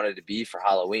what we wanted to be for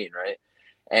Halloween, right?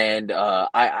 And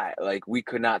I like we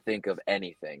could not think of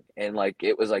anything, and like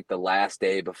it was like the last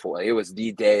day before, it was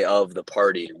the day of the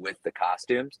party with the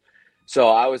costumes. So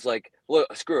I was like,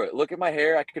 look, screw it. Look at my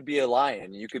hair. I could be a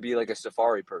lion. You could be like a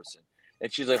safari person.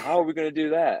 And she's like, how are we going to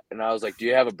do that? And I was like, do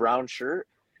you have a brown shirt?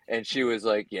 And she was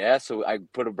like, yeah. So I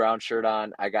put a brown shirt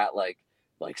on. I got like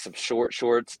some short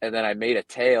shorts. And then I made a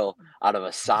tail out of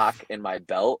a sock in my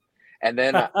belt. And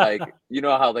then like, you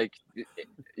know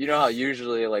how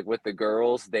usually like with the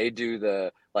girls, they do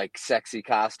the like sexy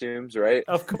costumes, right?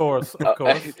 Of course.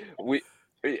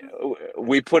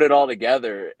 We put it all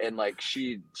together, and like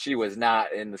she was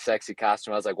not in the sexy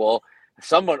costume. I was like, well,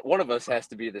 one of us has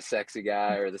to be the sexy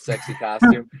guy or the sexy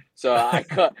costume. So I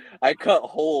cut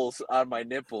holes on my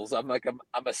nipples. I'm like, I'm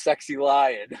a sexy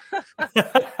lion.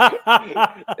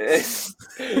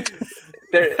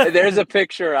 There's a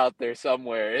picture out there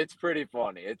somewhere. It's pretty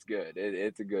funny. It's good.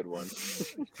 It's a good one.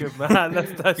 Good man.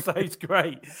 That sounds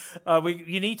great.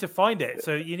 You need to find it.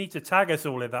 So you need to tag us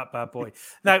all in that bad boy.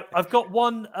 Now I've got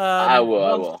one. I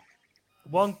will.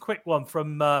 One quick one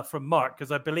from Mark,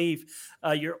 because I believe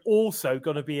you're also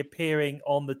going to be appearing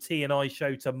on the T&I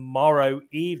show tomorrow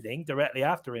evening, directly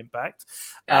after Impact.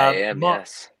 I am.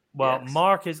 Yes. Well, yes.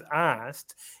 Mark has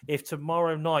asked if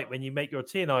tomorrow night, when you make your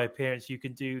T&I appearance, you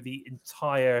can do the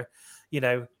entire,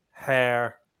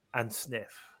 hair and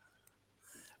sniff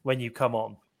when you come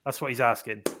on. That's what he's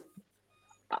asking.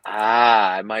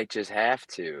 I might just have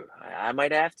to. I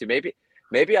might have to.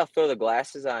 Maybe I'll throw the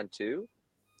glasses on too.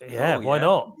 Yeah, why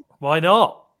not? Why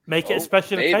not? Make it a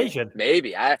special occasion.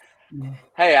 Maybe. I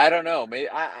don't know. Maybe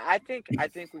I think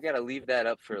we got to leave that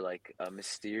up for like a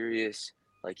mysterious.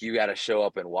 Like you got to show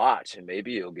up and watch, and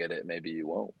maybe you'll get it, maybe you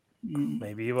won't.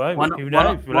 Maybe you won't. Why not, Who why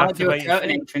knows? not, We'll why have not to do a wait and curtain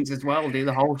see. entrance as well? Do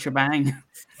the whole shebang.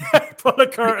 Pull a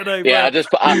curtain over. Yeah, just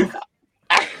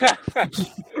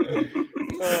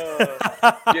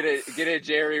get a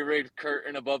jerry rigged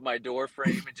curtain above my door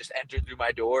frame and just enter through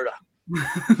my door.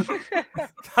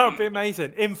 That would be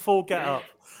amazing. In full get up.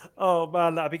 Oh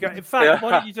man, that'd be great. In fact, why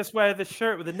don't you just wear the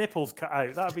shirt with the nipples cut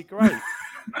out? That'd be great.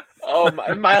 Oh,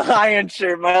 my lion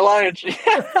shirt,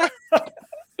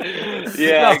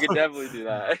 Yeah, I could definitely do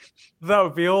that. That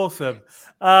would be awesome.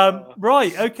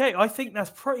 Right, okay. I think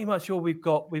that's pretty much all we've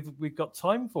got. We've got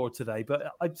time for today.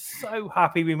 But I'm so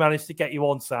happy we managed to get you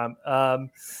on, Sam.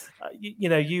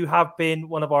 You have been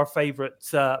one of our favourite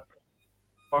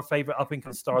up and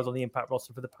coming stars on the Impact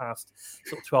roster for the past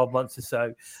sort of 12 months or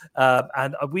so.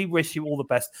 And we wish you all the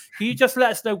best. Can you just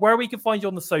let us know where we can find you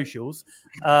on the socials?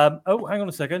 Oh, hang on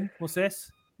a second. What's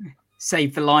this?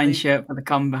 Save the Lion shirt for the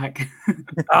comeback.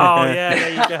 Oh yeah,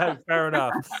 there you go. Fair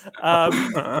enough.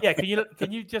 Yeah,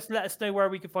 can you just let us know where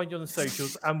we can find you on the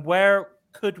socials and where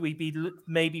could we be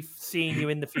maybe seeing you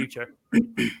in the future?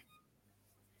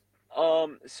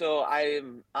 So I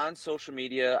am on social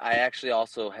media. I actually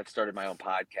also have started my own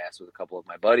podcast with a couple of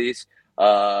my buddies.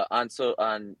 On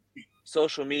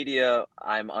social media,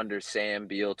 I'm under Sam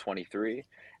Beal 23,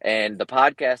 and the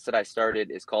podcast that I started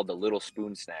is called The Little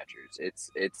Spoon Snatchers.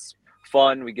 It's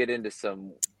fun. We get into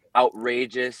some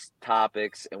outrageous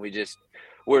topics, and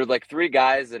we're like three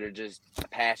guys that are just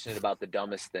passionate about the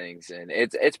dumbest things, and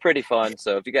it's pretty fun.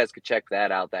 So if you guys could check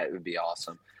that out, that would be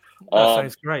awesome. That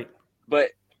sounds great.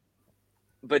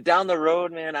 But down the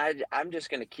road, man, I'm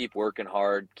just gonna keep working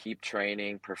hard, keep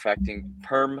training, perfecting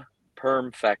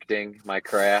my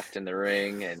craft in the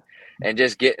ring, and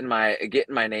just getting my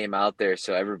name out there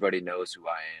so everybody knows who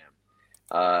I am.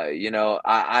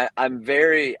 I'm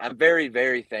very,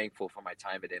 very thankful for my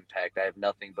time at Impact. I have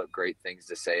nothing but great things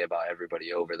to say about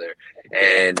everybody over there,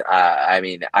 and I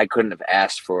mean, I couldn't have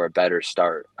asked for a better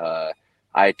start.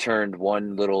 I turned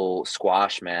one little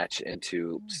squash match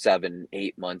into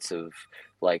 7-8 months of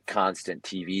like constant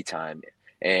TV time,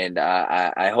 and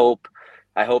I hope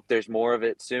there's more of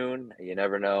it soon. You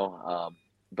never know.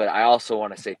 But I also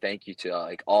want to say thank you to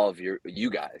like all of you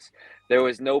guys. There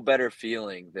was no better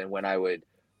feeling than when I would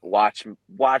watch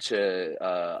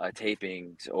a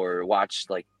taping or watch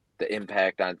like the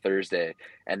Impact on Thursday,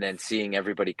 and then seeing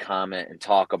everybody comment and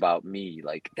talk about me.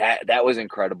 Like that was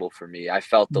incredible for me. I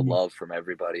felt the love from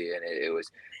everybody, and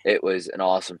it was an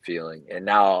awesome feeling. And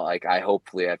now like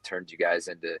hopefully I've turned you guys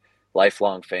into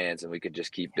lifelong fans, and we could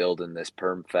just keep building this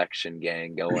Perfection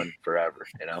gang going forever,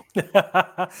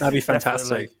 That'd be fantastic.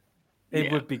 Definitely. It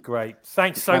would be great.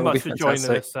 Thanks so much for joining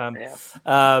us, Sam. Yeah.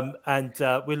 And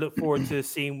we look forward to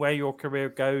seeing where your career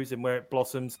goes and where it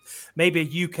blossoms. Maybe a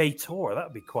UK tour. That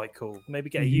would be quite cool. Maybe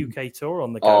get a UK tour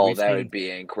on the go. Oh, that would be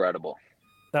incredible.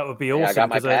 That would be awesome. I got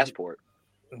my passport.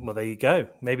 Well, there you go.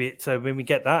 Maybe when we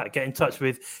get that, get in touch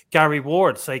with Gary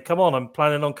Ward. Say, come on, I'm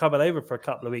planning on coming over for a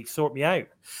couple of weeks. Sort me out.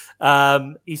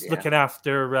 He's looking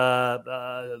after EY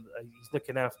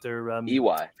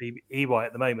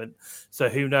at the moment. So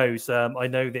who knows? I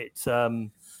know that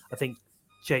I think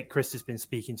Jake Christ has been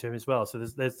speaking to him as well. So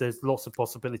there's lots of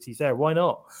possibilities there. Why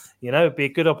not? It'd be a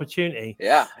good opportunity.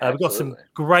 Yeah, we've got some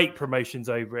great promotions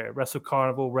over here. Wrestle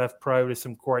Carnival, Rev Pro. There's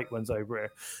some great ones over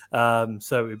here.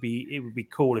 So it would be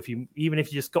cool if you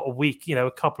just got a week, a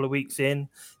couple of weeks in,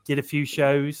 did a few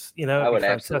shows. I would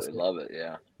absolutely love it.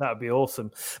 Yeah, that would be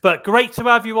awesome. But great to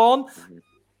have you on.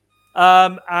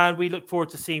 And we look forward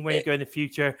to seeing where you go in the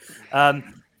future.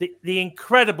 The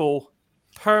incredible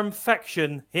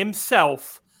Perfection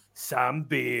himself, Sam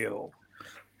Beal.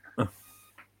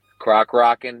 Croc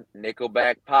rocking,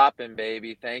 Nickelback popping,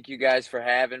 baby. Thank you guys for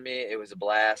having me. It was a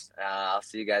blast. I'll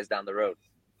see you guys down the road.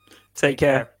 Take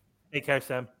care. Take care,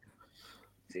 Sam.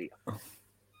 See you.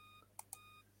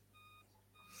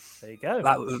 There you go.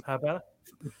 How about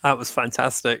that? Was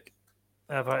fantastic.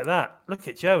 How about that? Look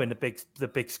at Joe in the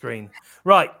big screen.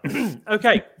 Right.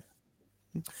 Okay.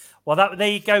 Well, there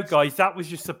you go, guys. That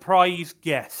was your surprise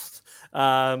guest,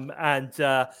 and like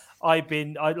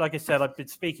I said, I've been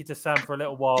speaking to Sam for a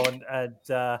little while, and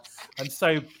I'm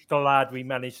so glad we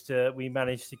managed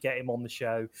to get him on the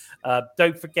show.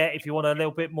 Don't forget, if you want a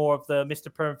little bit more of the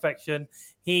Mr. Perfection,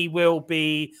 he will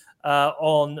be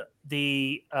on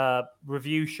the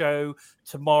review show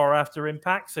tomorrow after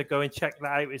Impact. So go and check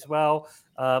that out as well.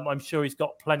 I'm sure he's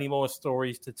got plenty more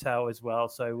stories to tell as well.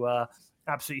 So.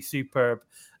 Absolutely superb.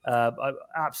 I'm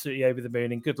absolutely over the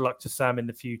moon, and good luck to Sam in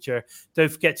the future.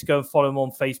 Don't forget to go and follow him on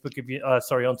Facebook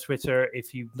on Twitter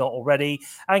if you've not already,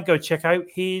 and go check out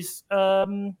his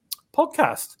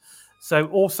podcast. So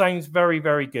all sounds very,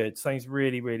 very good. Sounds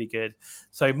really, really good.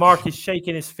 So Mark is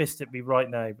shaking his fist at me right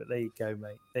now, but there you go,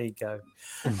 mate. There you go.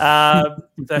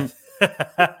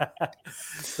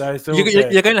 So it's all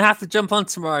good. You're going to have to jump on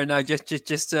tomorrow now, just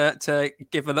to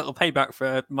give a little payback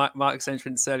for Mark's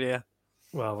entrance earlier.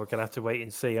 Well, we're going to have to wait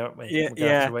and see, aren't we? Yeah, we're going to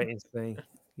have to wait and see.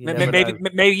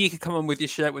 Maybe you could come on with your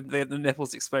shirt with the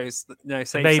nipples exposed. No,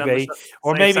 maybe,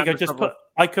 or maybe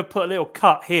I could put a little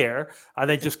cut here and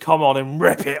then just come on and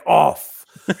rip it off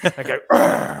and go.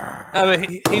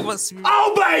 He wants to.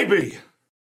 Oh baby!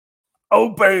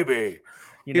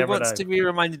 He wants to be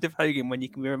reminded of Hogan when you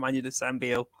can be reminded of Sam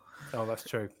Beale. Oh, that's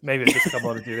true. Maybe I'll just come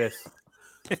on and do this.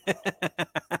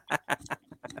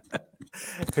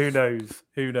 Who knows?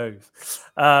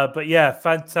 But yeah,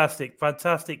 fantastic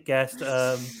guest.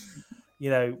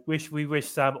 We wish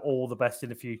Sam all the best in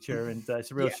the future, and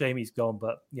it's a real shame he's gone.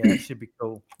 But yeah, it should be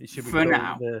cool. It should be for cool.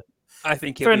 now. I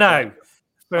think for now.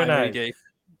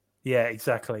 Yeah,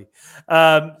 exactly.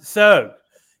 So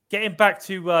getting back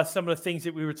to some of the things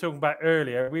that we were talking about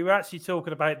earlier, we were actually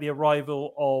talking about the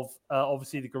arrival of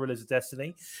obviously the Gorillas of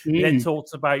Destiny. We then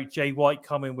talked about Jay White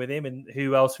coming with him and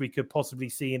who else we could possibly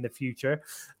see in the future.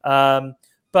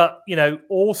 But,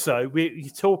 also we're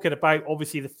talking about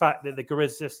obviously the fact that the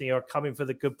Gorillas of Destiny are coming for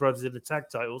the Good Brothers in the tag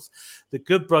titles. The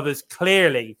Good Brothers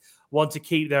clearly want to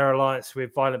keep their alliance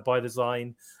with Violent by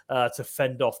Design to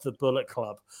fend off the Bullet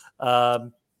Club.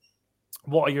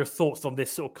 What are your thoughts on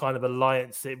this sort of kind of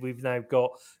alliance that we've now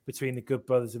got between the Good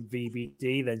Brothers and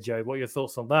VBD? Then, Joe, what are your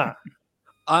thoughts on that?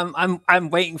 I'm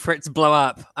waiting for it to blow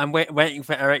up. I'm waiting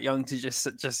for Eric Young to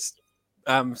just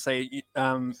say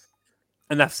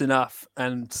enough's enough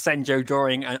and send Joe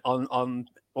Doring on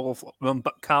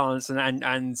Buck Collins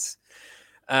and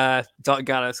Doc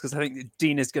Gallows, because I think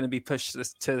Dean is going to be pushed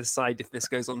to the side if this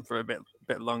goes on for a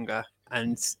bit longer.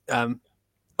 And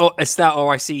it's that,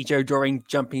 or I see Joe Doring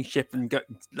jumping ship and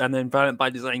then Violent by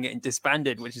Design getting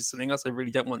disbanded, which is something else I really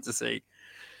don't want to see.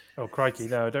 Oh crikey,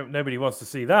 no! Nobody wants to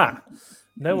see that.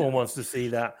 No one wants to see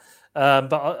that.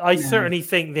 But I certainly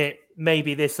think that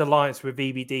maybe this alliance with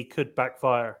VBD could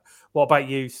backfire. What about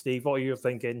you, Steve? What are you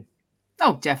thinking?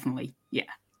 Oh, definitely, yeah.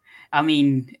 I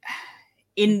mean,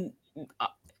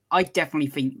 I definitely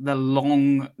think the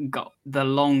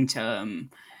long-term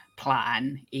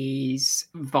plan is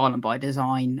Violent by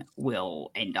Design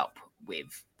will end up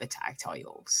with the tag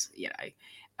titles. EY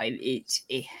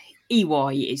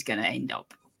is going to end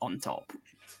up on top.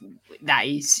 That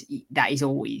is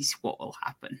always what will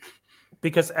happen.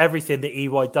 Because everything that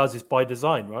EY does is by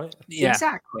design, right? Yeah.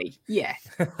 Exactly. Yeah.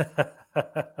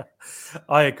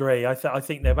 I agree. I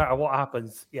think no matter what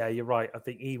happens, yeah, you're right. I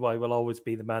think EY will always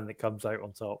be the man that comes out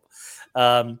on top.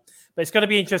 But it's going to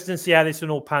be interesting to see how this one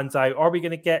all pans out. Are we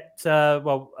going to get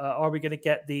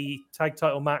the tag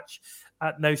title match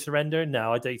at No Surrender?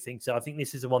 No, I don't think so. I think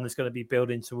this is the one that's going to be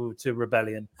building to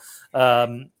Rebellion.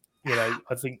 I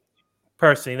think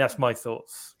personally, that's my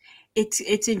thoughts.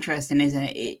 It's interesting,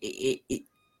 isn't it?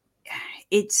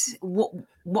 It's what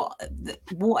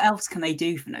else can they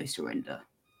do for No Surrender?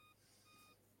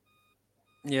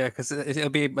 Yeah, because it'll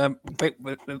be we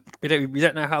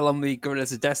don't know how long the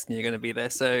Gorillas of Destiny are going to be there.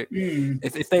 So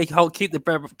if they keep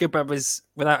the Good Brothers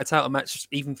without a title match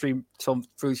even through till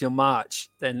March,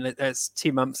 then that's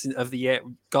 2 months of the year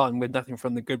gone with nothing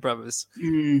from the Good Brothers.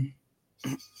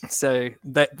 So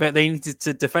they needed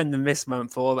to defend them this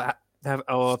month or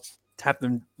have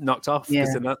them knocked off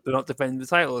because they're not defending the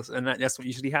titles, and that's what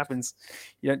usually happens.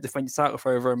 You don't defend your title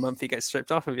for over a month, it gets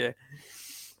stripped off of you.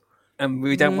 And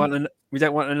we don't want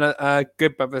a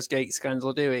Good Brothers Gate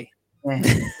scandal, do we?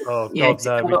 Oh God,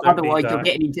 no! Otherwise,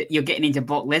 you're getting into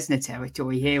Brock Lesnar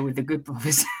territory here with the Good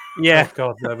Brothers. Yeah, oh,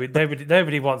 God, no!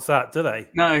 Nobody wants that, do they?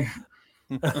 No.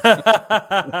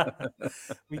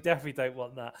 We definitely don't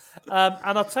want that.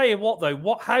 And I'll tell you what,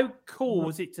 though, how cool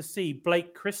was it to see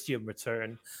Blake Christian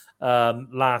return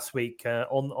last week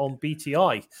on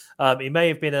BTI? It may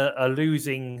have been a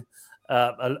losing,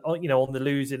 on the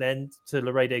losing end to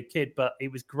Laredo Kid, but it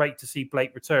was great to see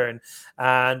Blake return.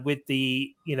 And with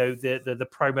the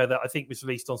promo that I think was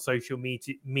released on social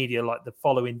media like the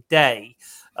following day,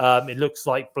 it looks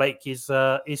like Blake is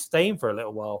staying for a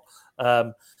little while.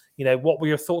 What were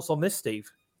your thoughts on this,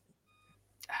 Steve?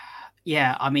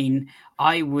 Yeah, I mean,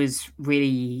 I was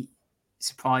really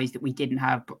surprised that we didn't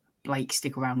have Blake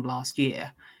stick around last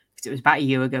year, because it was about a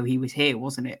year ago he was here,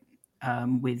 wasn't it,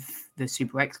 with the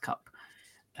Super X Cup.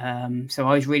 So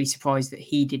I was really surprised that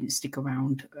he didn't stick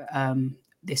around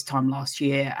this time last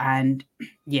year. And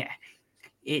yeah,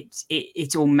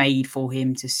 it's all made for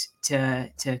him to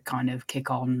kind of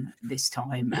kick on this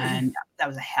time. And that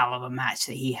was a hell of a match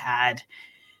that he had.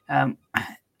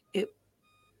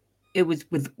 it was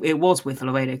with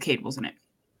Laredo Kid, wasn't it?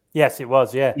 Yes, it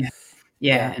was. Yeah.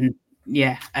 He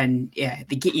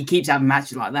keeps having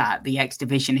matches like that. The X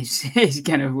division is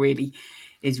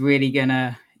really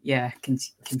gonna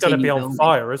it's going to be on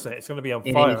fire, isn't it? It's going to be on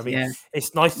fire. I mean,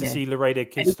 it's nice to see Laredo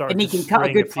Kid starting and he can cut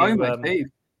a good promo too.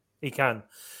 He can,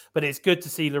 but it's good to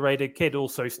see Laredo Kid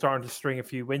also starting to string a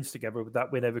few wins together with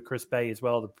that win over Chris Bay as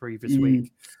well the previous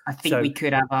week. I think we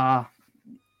could have our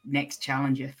next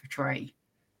challenger for Trey.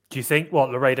 Do you think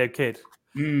Laredo Kid?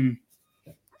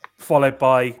 Followed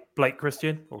by Blake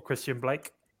Christian or Christian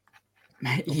Blake?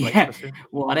 Christian?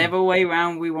 Whatever way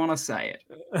round we want to say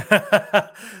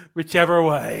it. Whichever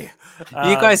way.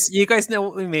 You guys know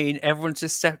what we mean. Everyone's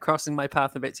just crossing my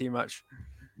path a bit too much.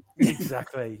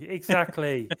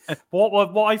 Exactly.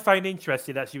 What I found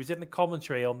interesting actually was in the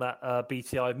commentary on that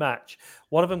BTI match.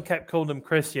 One of them kept calling him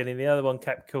Christian, and the other one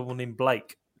kept calling him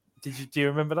Blake. Do you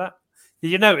remember that? Did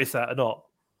you notice that or not?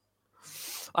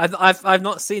 I've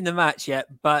not seen the match yet,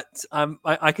 but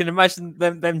I can imagine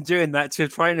them doing that to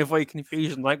try and avoid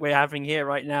confusion, like we're having here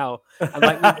right now, and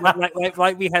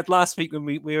like we had last week when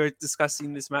we were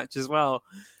discussing this match as well.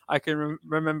 I can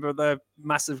remember the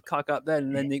massive cock up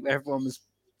then, and then everyone was.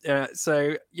 I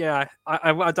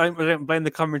don't blame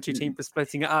the commentary team for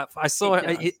splitting it up. I saw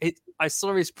I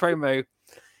saw his promo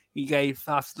he gave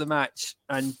after the match,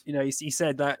 and he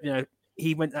said that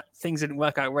things didn't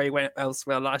work out where he went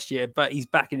elsewhere last year, but he's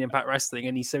back in Impact Wrestling,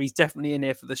 and he's definitely in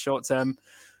here for the short term.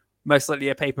 Most likely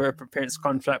a paper appearance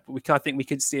contract, but I think we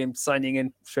could see him signing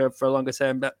in for a longer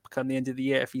term, but come the end of the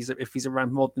year if he's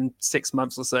around more than 6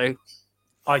 months or so.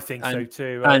 I think so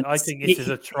too. I think this is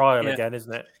a trial again,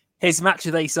 isn't it? His match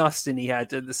with Ace Austin he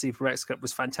had at the Super X Cup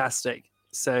was fantastic.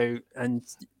 So, and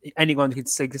anyone who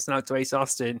could listen out to Ace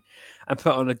Austin and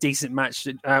put on a decent match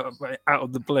out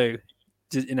of the blue,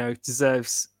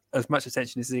 deserves as much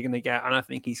attention as he's going to get. And I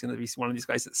think he's going to be one of these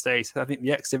guys that stays. I think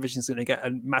the X division is going to get a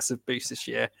massive boost this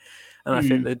year. And I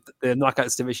think the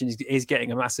Knockouts division is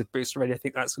getting a massive boost already. I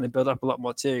think that's going to build up a lot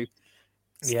more too.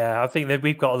 Yeah, I think that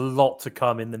we've got a lot to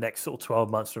come in the next sort of 12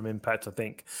 months from Impact. I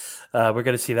think we're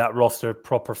going to see that roster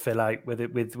proper fill out with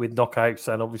knockouts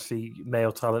and obviously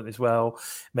male talent as well.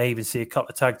 May even see a couple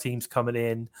of tag teams coming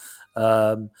in.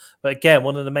 But again,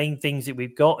 one of the main things that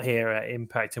we've got here at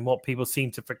Impact and what people seem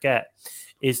to forget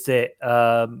is that,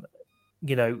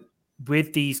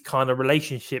 with these kind of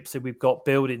relationships that we've got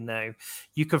building now,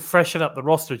 you can freshen up the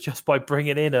roster just by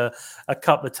bringing in a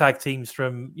couple of tag teams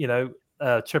from,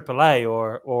 AAA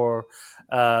or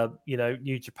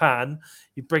New Japan.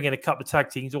 You bring in a couple of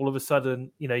tag teams, all of a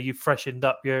sudden, you've freshened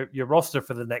up your roster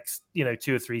for the next,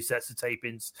 2 or 3 sets of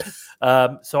tapings.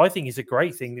 So I think it's a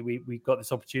great thing that we've got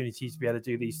this opportunity to be able to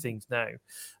do these things now.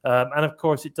 And of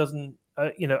course, it doesn't,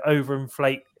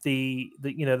 overinflate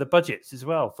the budgets as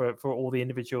well for all the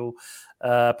individual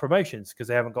promotions because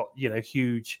they haven't got,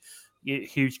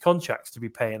 huge contracts to be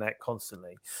paying out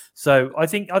constantly. So I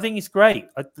think it's great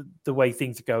the way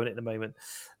things are going at the moment.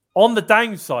 On the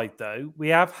downside, though, we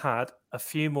have had a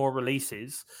few more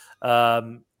releases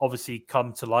obviously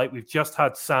come to light. We've just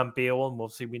had Sam Beal on.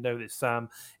 Obviously, we know that Sam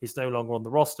is no longer on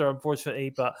the roster,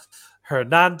 unfortunately, but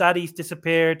Hernan Daddy's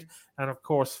disappeared. And of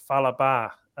course, Falaba,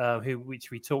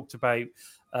 which we talked about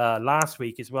last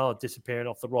week as well, disappearing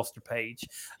off the roster page.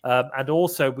 And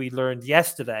also we learned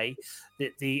yesterday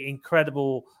that the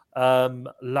incredible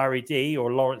Larry D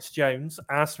or Lawrence Jones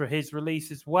asked for his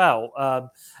release as well.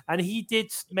 And he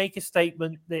did make a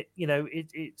statement that,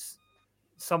 it's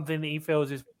something that he feels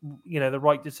is, the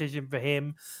right decision for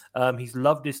him. He's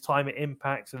loved his time at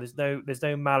Impact, so there's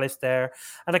no malice there.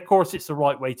 And of course, it's the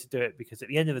right way to do it because at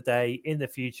the end of the day, in the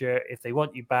future, if they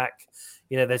want you back,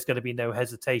 there's going to be no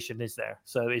hesitation, is there?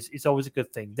 So it's always a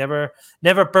good thing.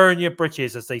 Never burn your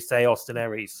britches, as they say, Austin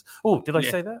Aries. Oh, did I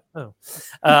say that? Oh,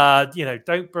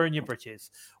 don't burn your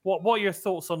britches. What are your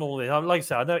thoughts on all this? Like I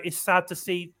said, I know it's sad to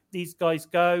see these guys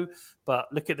go, but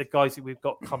look at the guys that we've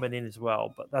got coming in as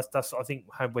well. But that's I think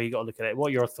how you got to look at it. What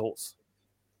are your thoughts?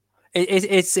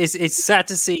 It's sad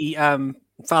to see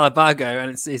Falaba go,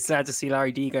 and it's sad to see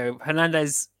Larry D go.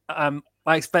 Hernandez, I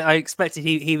expected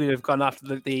he would have gone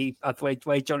after the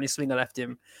way Johnny Swinger left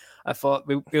him. I thought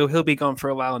he'll be gone for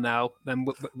a while now. Then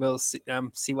we'll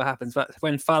see what happens. But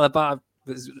when Falaba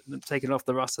was taken off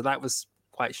the roster, that was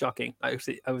quite shocking. I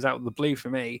was out of the blue for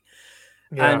me.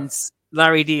 Yeah. And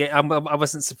Larry D, I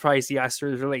wasn't surprised he asked for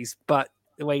his release, but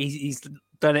the way he's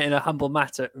done it in a humble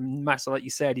matter, like you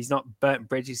said, he's not burnt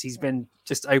bridges. He's been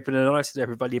just open and honest with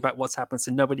everybody about what's happened,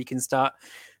 so nobody can start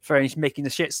making the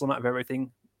shitstorm out of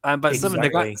everything. But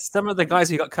exactly. some of the guys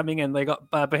who got coming in, they got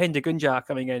Bahinder Gunjar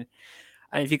coming in,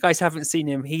 and if you guys haven't seen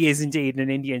him, he is indeed an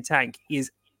Indian tank. He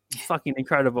is fucking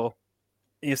incredible.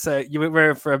 So you're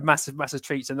in for a massive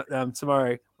treat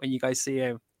tomorrow when you guys see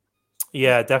him.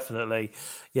 Yeah, definitely.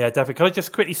 Can I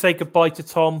just quickly say goodbye to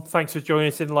Tom? Thanks for joining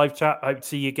us in live chat. I hope to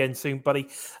see you again soon, buddy.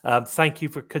 Thank you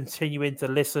for continuing to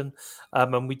listen.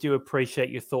 And we do appreciate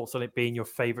your thoughts on it being your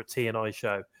favorite TNI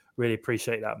show. Really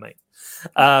appreciate that, mate.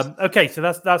 Okay, so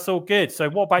that's all good. So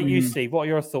what about you, Steve? What are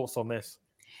your thoughts on this?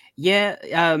 Yeah,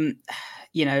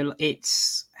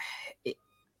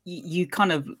 you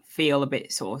kind of feel a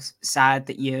bit sort of sad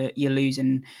that you're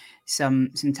losing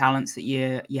some talents that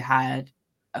you had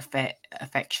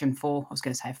affection for. I was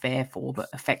going to say affair for, but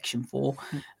affection for.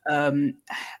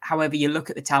 However, you look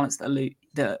at the talents that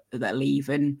leave,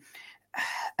 and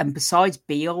besides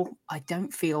Beal, I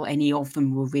don't feel any of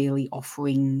them were really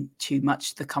offering too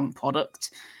much to the current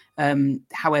product.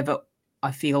 However,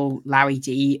 I feel Larry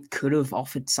D could have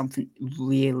offered something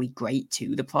really great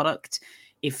to the product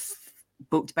if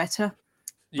booked better.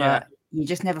 But you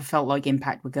just never felt like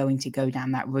Impact were going to go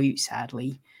down that route,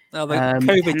 sadly. No,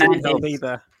 COVID didn't help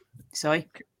either. Sorry?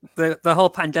 The whole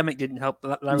pandemic didn't help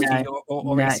Larry D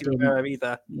or AC Rivera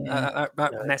either.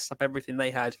 That messed up everything they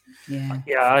had. Yeah,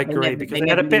 I agree, because they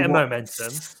had a bit of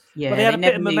momentum. Yeah, they had a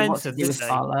bit of momentum, momentum, didn't they?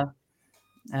 Fowler.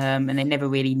 And they never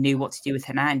really knew what to do with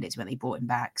Hernandez when they brought him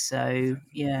back. So,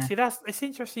 yeah. See, it's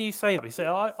interesting you say that.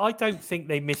 So I don't think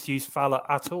they misused Fowler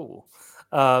at all.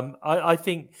 I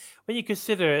think when you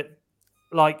consider it,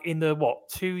 like in the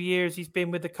 2 years he's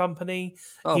been with the company,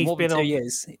 he's more been than 2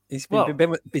 years. He's been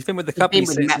with the company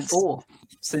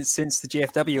since the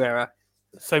GFW era.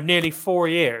 So nearly 4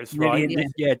 years, right?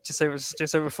 Just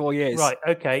over 4 years. Right.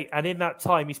 Okay. And in that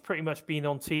time, he's pretty much been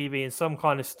on TV in some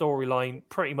kind of storyline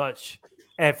pretty much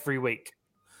every week.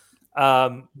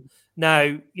 Now,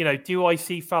 do I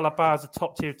see Falaba as a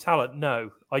top tier talent?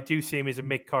 No, I do see him as a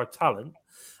mid card talent.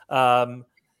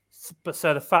 But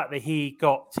so the fact that he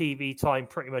got TV time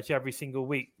pretty much every single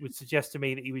week would suggest to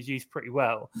me that he was used pretty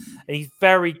well. And he's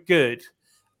very good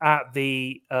at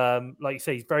the, like you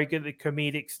say, he's very good at the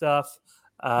comedic stuff.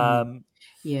 And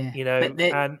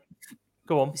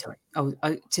go on. Sorry.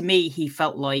 To me, he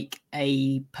felt like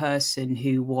a person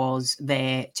who was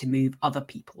there to move other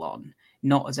people on,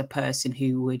 not as a person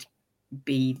who would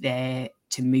be there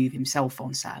to move himself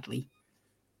on, sadly.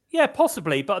 Yeah,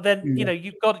 possibly, but then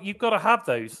you've got to have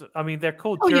those. I mean, they're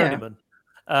called journeymen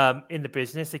in the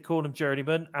business. They call them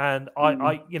journeymen, and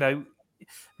I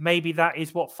maybe that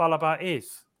is what Falaba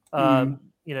is.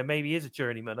 Maybe he is a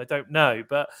journeyman. I don't know,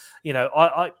 but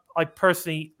I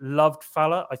personally loved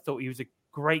Fowler. I thought he was a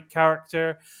great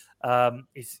character.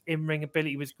 His in-ring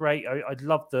ability was great. I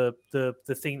loved the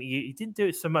thing that he didn't do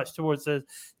it so much towards the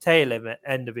tail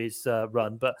end of his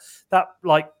run, but that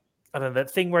I don't know,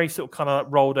 that thing where he sort of kind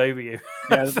of rolled over you.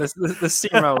 Yeah, the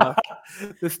steamroller.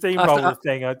 The steamroller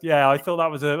thing. I thought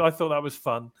that was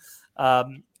fun.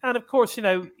 And of course,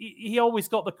 he always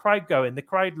got the crowd going. The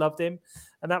crowd loved him,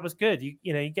 and that was good.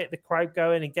 You get the crowd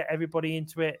going and get everybody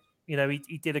into it.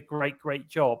 He did a great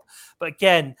job. But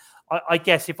again, I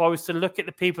guess if I was to look at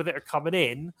the people that are coming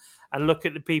in and look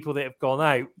at the people that have gone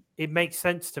out, it makes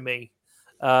sense to me.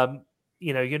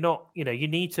 You're not. You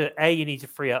need to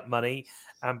free up money.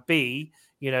 And B,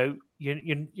 you're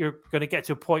going to get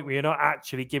to a point where you're not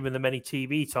actually giving them any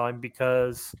TV time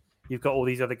because you've got all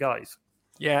these other guys.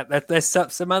 Yeah, there's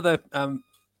some other.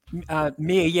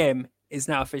 Mia Yim is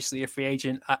now officially a free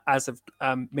agent as of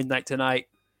midnight tonight.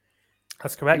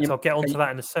 That's correct. I'll get onto that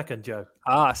in a second, Joe.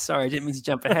 Sorry, I didn't mean to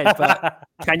jump ahead. But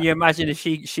can you imagine if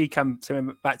she come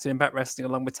back to Impact Wrestling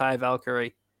along with Taya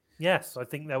Valkyrie? Yes, I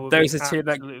think that would those be are two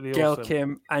that Gail awesome.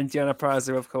 Kim and Deonna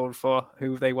Purrazzo have called for,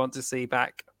 who they want to see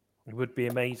back. It would be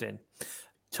amazing.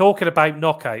 Talking about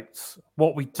knockouts,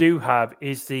 what we do have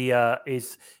is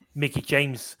is Mickie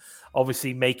James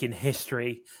obviously making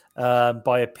history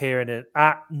by appearing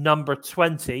at number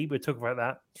 20. We're talking about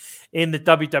that in the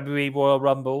WWE Royal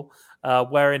Rumble,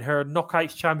 wearing her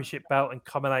Knockouts Championship belt and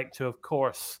coming out to, of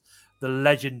course, the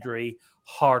legendary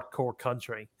Hardcore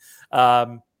Country.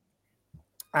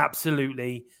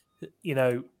 Absolutely,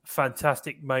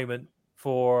 fantastic moment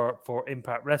for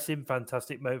Impact Wrestling.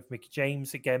 Fantastic moment for Mickie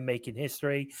James, again making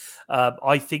history.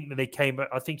 I think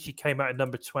she came out at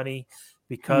number 20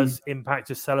 because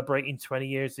Impact is celebrating 20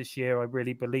 years this year. I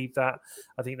really believe that.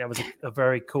 I think that was a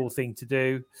very cool thing to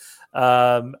do.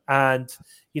 And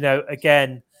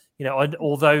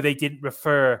although they didn't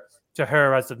refer to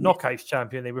her as the Knockouts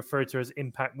champion, they referred to her as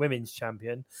Impact Women's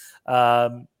Champion.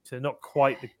 So not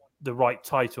quite the right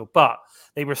title, but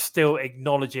they were still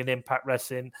acknowledging Impact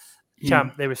Wrestling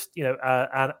champ. They were,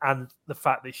 and the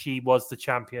fact that she was the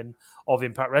champion of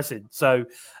Impact Wrestling. So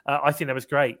I think that was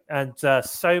great, and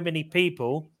so many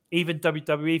people even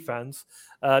WWE fans,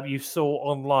 you saw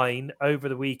online over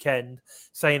the weekend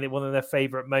saying that one of their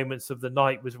favorite moments of the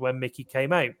night was when Mickey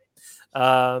came out,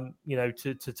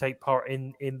 to take part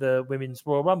in the Women's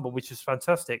Royal Rumble, which is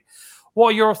fantastic. What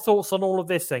are your thoughts on all of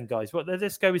this then, guys?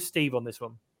 Let's go with Steve on this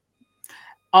one.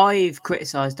 I've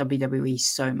criticised WWE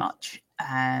so much,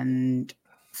 and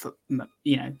for,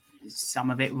 some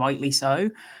of it rightly so.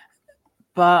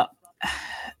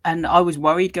 And I was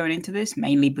worried going into this,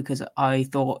 mainly because I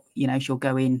thought, she'll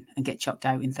go in and get chucked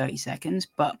out in 30 seconds.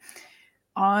 But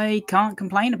I can't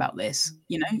complain about this.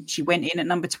 She went in at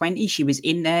number 20. She was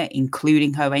in there,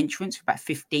 including her entrance, for about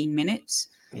 15 minutes.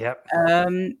 Yep.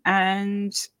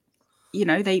 And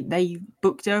they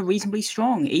booked her reasonably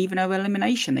strong. Even her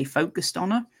elimination, they focused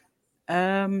on her.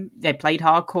 They played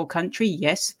hardcore country.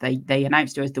 Yes, they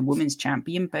announced her as the women's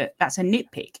champion, but that's a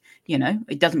nitpick.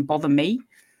 It doesn't bother me.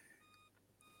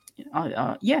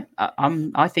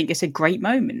 I think it's a great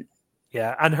moment.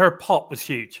 Yeah, and her pop was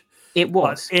huge. It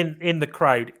was in the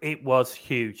crowd. It was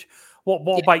huge.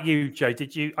 What about you, Joe?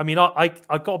 Did you? I mean, I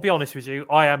got to be honest with you.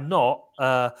 I am not.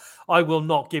 I will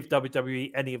not give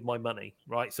WWE any of my money.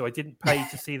 Right. So I didn't pay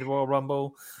to see the Royal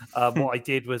Rumble. What I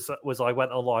did was I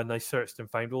went online and I searched and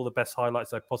found all the best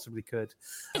highlights I possibly could.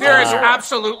 There is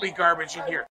absolutely garbage in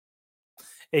here.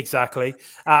 Exactly,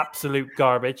 absolute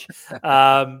garbage.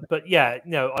 But yeah,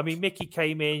 no, I mean, Mickey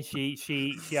came in.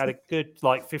 She had a good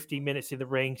 15 minutes in the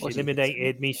ring. She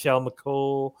eliminated Michelle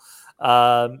McCool.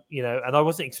 And I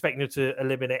wasn't expecting her to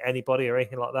eliminate anybody or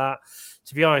anything like that.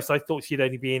 To be honest, I thought she'd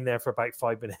only be in there for about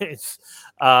 5 minutes.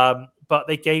 But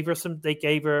they gave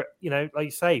her, like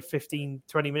you say, 15,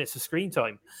 20 minutes of screen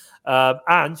time.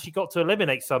 And she got to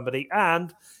eliminate somebody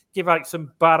and give out some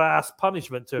badass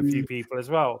punishment to a few people as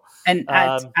well. And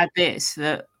add this,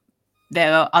 that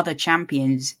there are other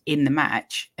champions in the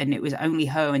match, and it was only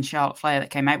her and Charlotte Flair that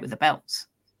came out with the belts.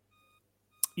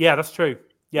 Yeah, that's true.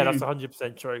 Yeah, that's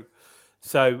 100% true.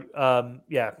 So,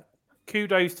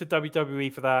 kudos to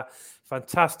WWE for that.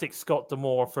 Fantastic Scott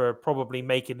D'Amore for probably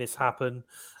making this happen.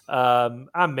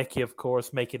 And Mickey, of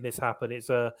course, making this happen. It's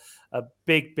a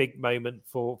big, big moment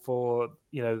for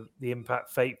the Impact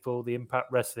faithful, the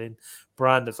Impact Wrestling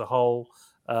brand as a whole.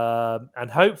 And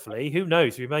hopefully, who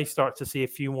knows, we may start to see a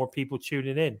few more people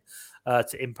tuning in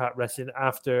to Impact Wrestling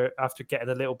after getting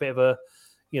a little bit of a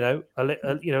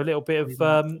little bit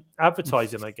of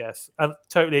advertising, I guess. I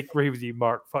totally agree with you,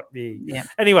 Mark. Fuck me. Yeah.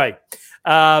 Anyway,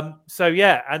 and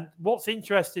what's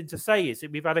interesting to say is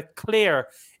that we've had a clear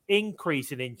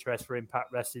increase in interest for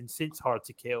Impact Wrestling since Hard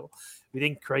to Kill. With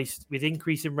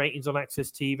increasing ratings on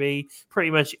Access TV pretty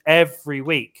much every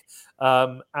week.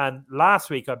 And last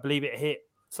week, I believe it hit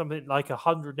something like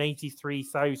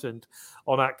 183,000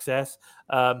 on Access.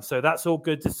 So that's all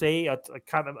good to see. I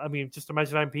mean, just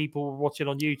imagine how many people were watching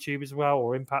on YouTube as well,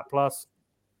 or Impact Plus.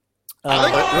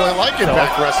 I really like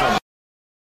Impact Wrestling.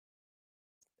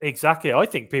 Exactly. I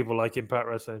think people like Impact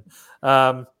Wrestling.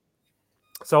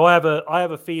 So I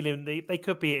have a feeling they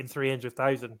could be hitting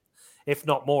 300,000, if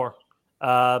not more,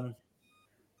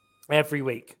 every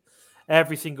week.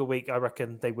 Every single week, I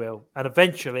reckon they will. And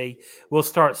eventually, we'll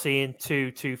start seeing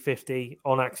 250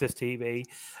 on Access TV.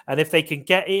 And if they can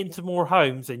get into more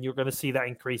homes, then you're going to see that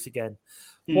increase again.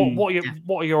 What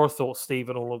are your thoughts, Steve,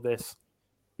 on all of this?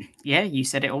 Yeah, you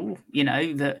said it all.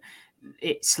 That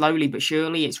it's slowly but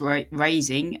surely it's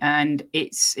raising. And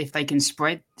it's if they can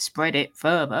spread it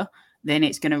further, then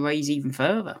it's going to raise even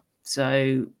further.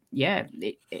 So, yeah,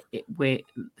 we're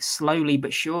slowly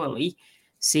but surely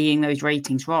seeing those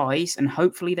ratings rise, and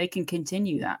hopefully they can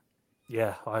continue that.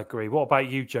 Yeah, I agree. What about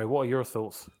you, Joe? What are your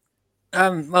thoughts?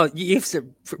 Well, you've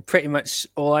said pretty much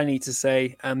all I need to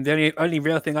say. The only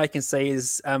real thing I can say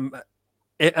is,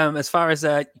 as far as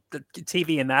the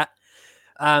TV and that,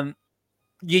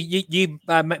 you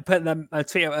put them a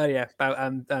tweet out earlier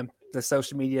about the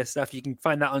social media stuff. You can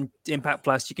find that on Impact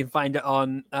Plus. You can find it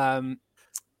on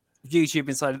YouTube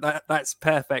inside. That's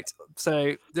perfect.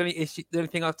 So the only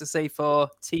thing I have to say for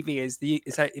TV is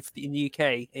that if in the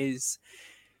UK is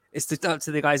up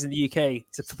to the guys in the UK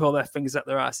to pull their fingers up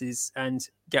their asses and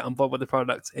get on board with the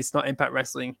product. It's not Impact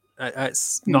Wrestling.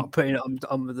 It's not putting it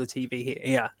on the TV here.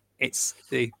 Yeah, it's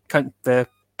the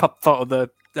pop fault of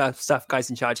the staff guys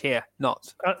in charge here,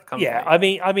 not. Yeah, I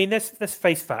mean, let's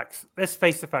face facts. Let's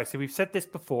face the facts. So we've said this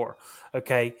before.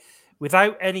 Okay,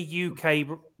 without any UK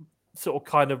sort of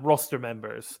kind of roster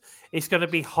members, it's going to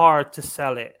be hard to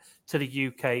sell it to the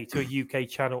UK, to a UK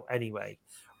channel anyway,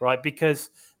 right? Because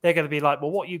they're going to be like,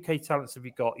 well, what UK talents have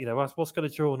you got? What's going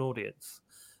to draw an audience?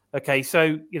 Okay,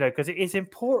 so because it is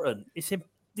important.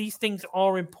 these things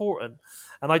are important,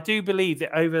 and I do believe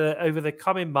that over the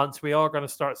coming months we are going to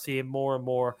start seeing more and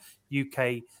more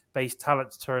UK-based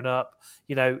talents turn up.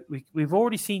 You know, we've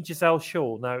already seen Giselle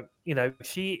Shaw. Now, you know,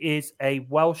 she is a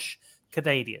Welsh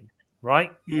Canadian,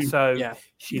 right? So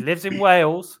she lives in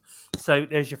Wales. So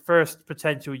there's your first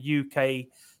potential UK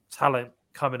talent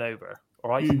coming over. All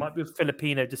right, she might be of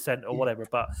Filipino descent or whatever,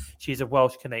 but she's a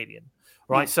Welsh Canadian,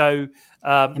 right? So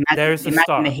there's a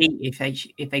start. The Heat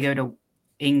if they go to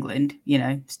England, you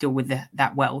know, still with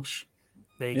that Welsh.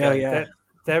 There you go. Yeah.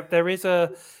 There is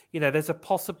a, you know, there's a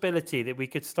possibility that we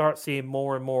could start seeing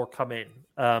more and more come in.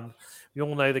 We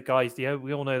all know the guys. We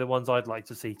all know the ones I'd like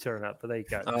to see turn up. But there you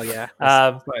go. Oh yeah,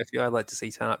 quite a few I'd like to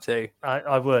see turn up too.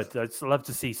 I would. I'd love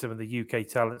to see some of the UK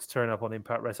talents turn up on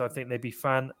Impact Wrestling. I think they'd be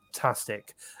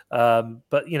fantastic.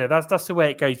 But you know, that's the way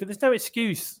it goes. But there's no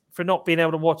excuse for not being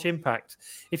able to watch Impact.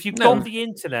 If you've got the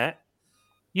internet,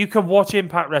 you can watch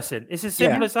Impact Wrestling. It's as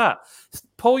simple as that.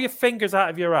 Pull your fingers out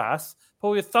of your ass,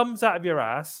 pull your thumbs out of your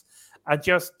ass, and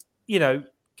just, you know,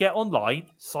 get online,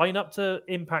 sign up to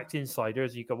Impact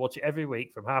Insiders. You can watch it every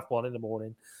week from 1:30 in the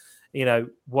morning, you know,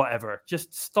 whatever.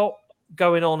 Just stop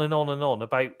going on and on and on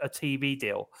about a TV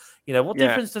deal. You know, what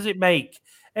difference does it make?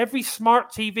 Every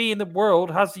smart TV in the world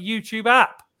has the YouTube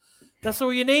app. That's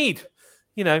all you need.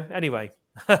 You know, anyway,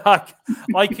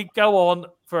 I could go on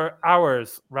for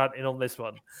hours ranting on this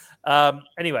one.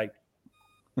 Anyway,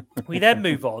 we then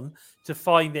move on to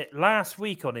find that last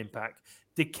week on Impact,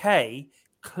 Decay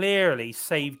clearly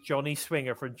saved Johnny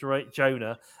Swinger from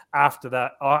Jonah after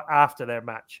their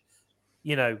match.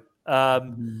 You know,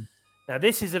 now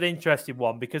this is an interesting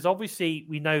one because obviously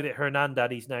we know that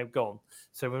Hernandaddy's now gone,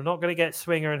 so we're not going to get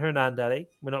Swinger and Hernandaddy.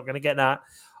 We're not going to get that.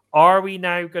 Are we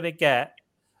now going to get?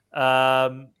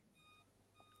 A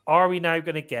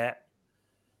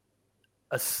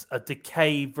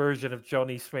Decay version of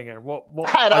Johnny Swinger? What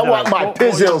I want my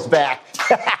pizzles back.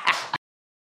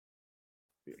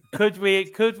 Could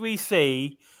we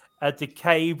see a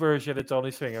Decay version of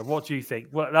Johnny Swinger? What do you think?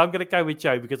 Well, I'm going to go with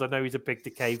Joe because I know he's a big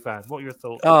Decay fan. What are your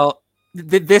thoughts? Oh,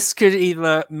 this could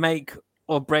either make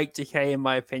or break Decay, in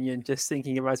my opinion. Just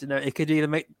thinking about it now, it could either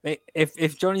make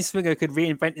if Johnny Swinger could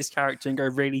reinvent his character and go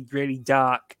really, really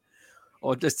dark,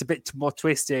 or just a bit more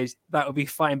twisted, that would be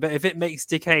fine. But if it makes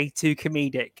Decay too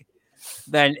comedic,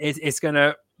 then it's going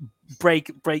to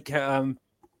break that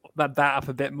up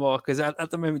a bit more. Because at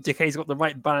the moment, Decay's got the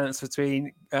right balance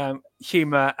between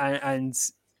humor and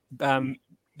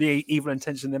the evil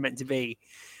intention they're meant to be.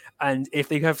 And if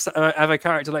they have a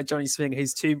character like Johnny Swinger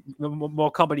who's too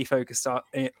more comedy focused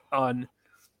on,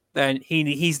 then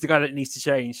he's the guy that needs to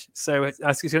change. So it's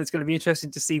going to be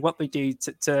interesting to see what they do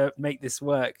to make this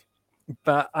work.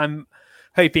 But I'm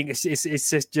hoping it's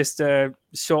just a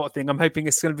short thing. I'm hoping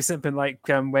it's going to be something like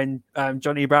when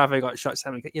Johnny Bravo got shot. That's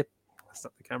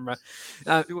not the camera.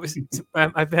 I'm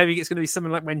hoping it's going to be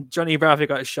something like when Johnny Bravo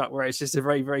got shot, where it's just a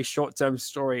very, very short-term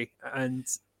story. And,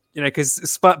 you know,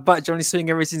 because but Johnny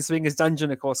Swinger is in Swinger's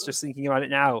dungeon, of course, just thinking about it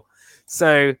now.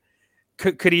 So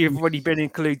could he have already been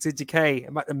included to Decay?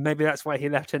 And maybe that's why he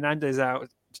left Hernandez out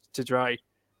to dry.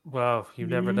 Well, you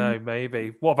never know,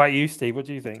 maybe. What about you, Steve? What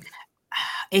do you think?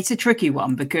 It's a tricky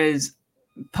one because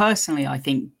personally, I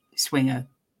think Swinger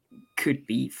could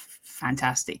be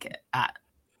fantastic at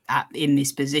in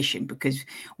this position because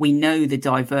we know the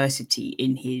diversity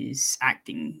in his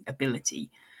acting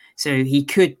ability. So he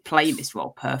could play this role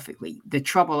perfectly. The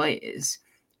trouble is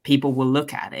people will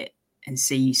look at it and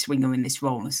see Swinger in this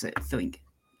role and think,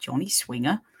 Johnny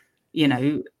Swinger? You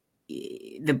know,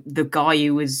 the guy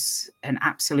who was an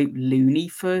absolute loony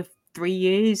for 3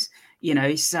 years, you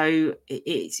know, so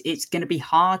it's going to be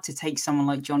hard to take someone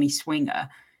like Johnny Swinger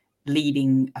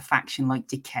leading a faction like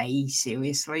Decay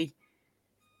seriously.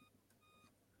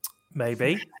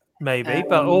 Maybe,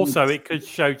 but also it could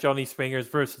show Johnny Swinger's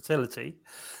versatility.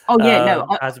 Oh yeah,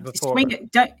 no, as a performer. Swinger,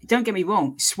 don't get me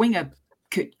wrong, Swinger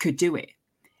could do it,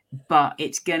 but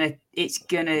it's gonna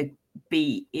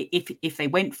be, if they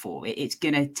went for it, it's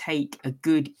gonna take a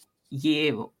good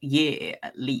year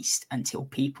at least until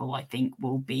people, I think,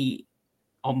 will be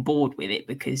on board with it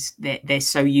because they're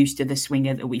so used to the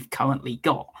Swinger that we've currently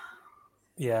got.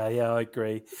 Yeah, I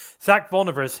agree. Zach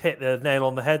Boniver's hit the nail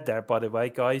on the head there, by the way,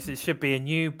 guys. It should be a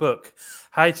new book,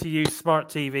 How to Use Smart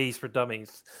TVs for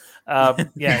Dummies. Yeah,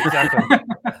 exactly.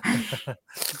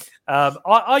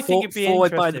 I think it'd be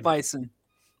forward interesting. by the Bison.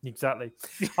 Exactly.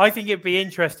 I think it'd be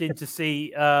interesting to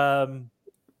see. I'd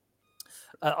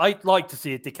like to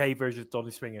see a Decay version of Johnny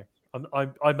Swinger.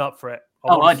 I'm up for it.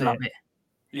 I'd love it.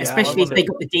 Yeah, especially if they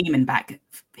got the demon back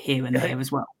here and there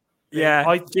as well. Yeah,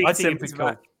 I think it'd be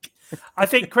cool. I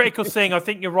think Critical Sing, I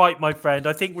think you're right, my friend.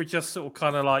 I think we're just sort of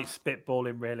kind of like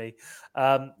spitballing, really.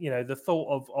 The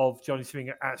thought of Johnny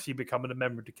Swinger actually becoming a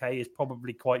member of Decay is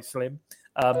probably quite slim.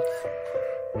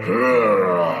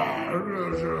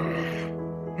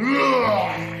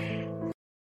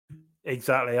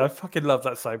 Exactly. I fucking love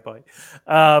that soundbite.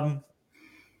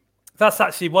 That's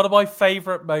actually one of my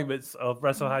favorite moments of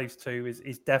Wrestle House 2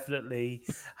 is definitely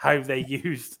how they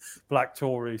used Black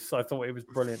Taurus. I thought it was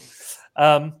brilliant.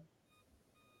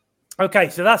 Okay,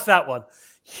 so that's that one.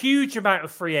 Huge amount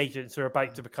of free agents are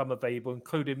about to become available,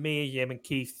 including Mia Yim and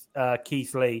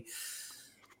Keith Lee.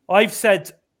 I've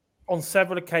said on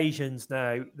several occasions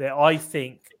now that I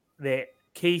think that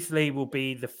Keith Lee will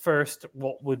be the first,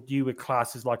 what you would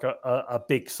class as like a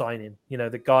big signing.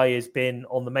 The guy has been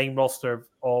on the main roster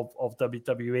of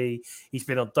WWE. He's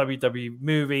been on WWE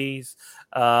movies.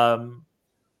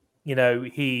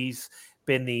 He's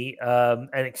been the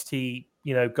NXT,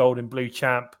 Gold and Blue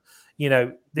champ.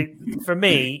 For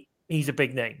me, he's a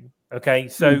big name. Okay,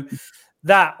 so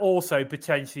that also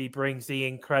potentially brings the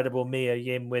incredible Mia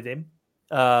Yim with him.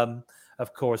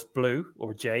 Of course, Blue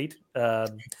or Jade.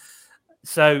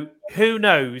 So who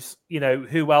knows,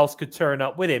 who else could turn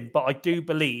up with him? But I do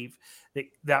believe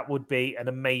that would be an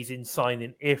amazing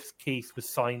signing if Keith was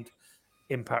signed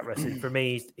Impact Wrestling. For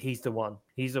me, he's the one.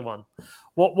 He's the one.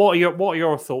 What are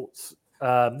your thoughts?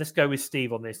 Let's go with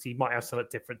Steve on this. He might have something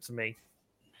different to me.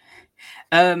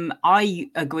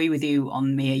 I agree with you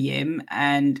on Mia Yim,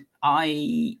 and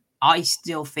I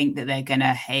still think that they're going to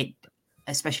head,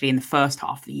 especially in the first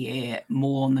half of the year,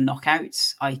 more on the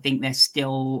knockouts. I think they're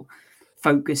still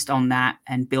focused on that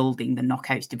and building the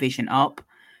knockouts division up.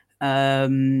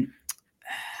 And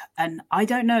I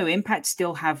don't know, Impact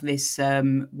still have this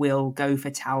will go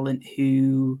for talent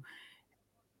who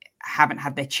haven't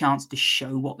had their chance to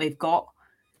show what they've got.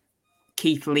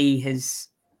 Keith Lee has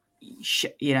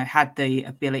had the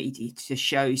ability to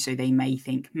show, so they may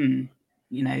think,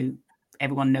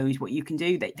 everyone knows what you can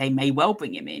do. They may well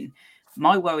bring him in.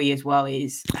 My worry as well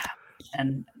is,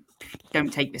 and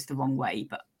don't take this the wrong way,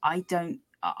 but I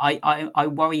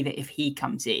worry that if he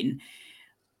comes in,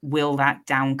 will that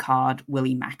down card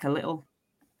Willie Mack a little?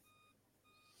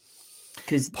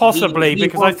 Because possibly,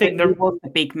 because I think he was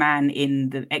the big man in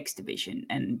the X division,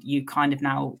 and you kind of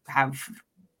now have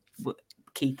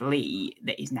Keith Lee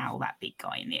that is now that big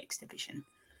guy in the X division.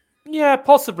 Yeah,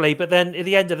 possibly, but then at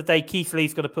the end of the day, Keith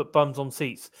Lee's going to put bums on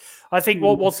seats. I think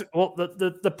what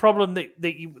the problem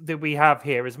that we have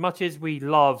here, as much as we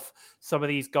love some of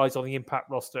these guys on the Impact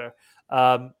roster,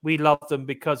 we love them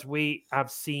because we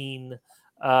have seen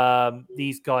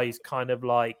these guys kind of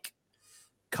like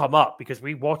come up because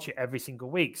we watch it every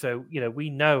single week. So we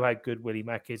know how good Willie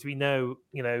Mack is. We know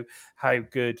how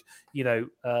good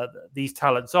these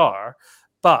talents are,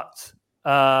 but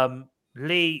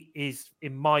Lee is,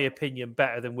 in my opinion,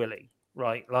 better than Willie,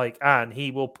 right? And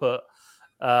he will put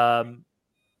bums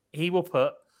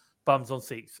on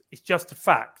seats. It's just a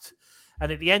fact. And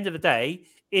at the end of the day,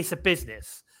 it's a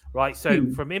business, right?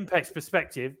 So from Impact's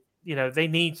perspective, they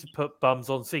need to put bums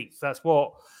on seats. That's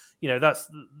what, that's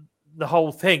the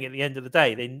whole thing at the end of the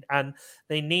day.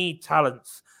 They need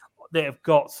talents that have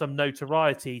got some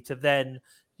notoriety to then,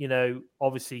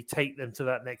 obviously take them to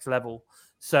that next level.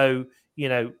 So,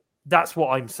 that's what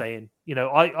I'm saying.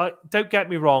 I don't get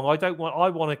me wrong. I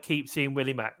want to keep seeing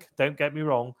Willie Mack. Don't get me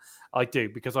wrong. I do,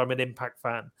 because I'm an Impact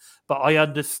fan. But I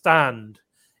understand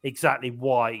exactly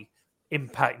why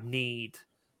Impact need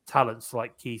talents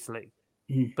like Keith Lee.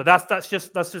 But that's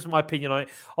just my opinion.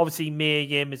 Obviously Mia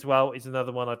Yim as well is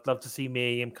another one. I'd love to see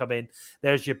Mia Yim come in.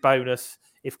 There's your bonus.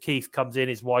 If Keith comes in,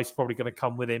 his wife's probably going to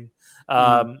come with him.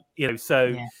 And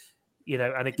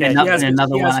again,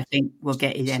 another one I think we'll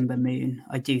get is Ember Moon.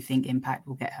 I do think Impact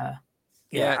will get her.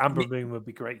 Yeah, Amber Moon would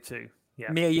be great too.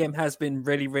 Yeah, Mia Yim has been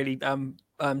really, really bulking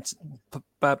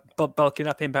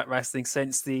up Impact Wrestling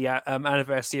since the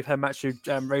anniversary of her match with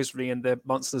Rosemary and the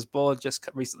Monsters Ball just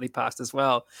recently passed as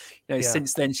well.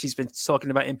 Since then she's been talking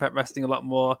about Impact Wrestling a lot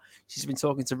more. She's been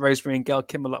talking to Rosemary and Gail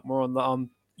Kim a lot more on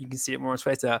you can see it more on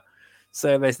Twitter.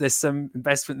 So there's some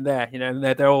investment there, and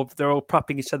they're all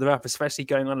propping each other up, especially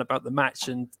going on about the match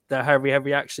and her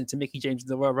reaction to Mickie James in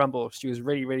the Royal Rumble. She was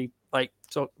really, really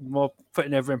more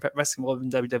putting over Impact Wrestling more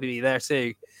than WWE there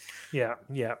too. Yeah,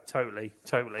 totally.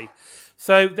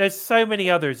 So there's so many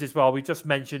others as well. We just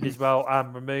mentioned as well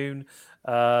Amber Moon,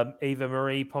 Eva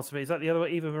Marie, possibly. Is that the other one?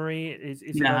 Eva Marie is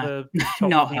another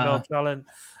top female talent.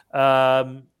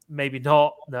 Maybe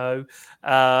not. No.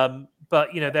 But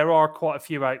there are quite a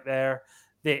few out there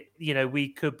that we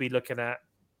could be looking at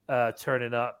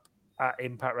turning up at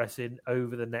Impact Wrestling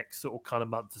over the next sort of kind of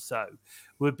month or so.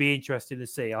 Would be interesting to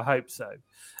see. I hope so.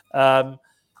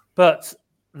 But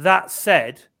that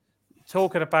said,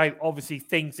 talking about obviously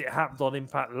things that happened on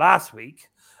Impact last week,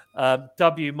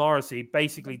 W. Morrissey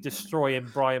basically destroying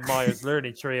Brian Myers'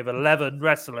 learning tree of 11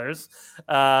 wrestlers.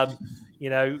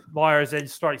 Myers then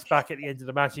strikes back at the end of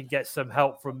the match and gets some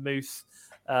help from Moose,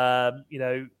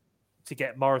 to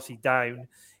get Morrissey down.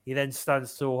 He then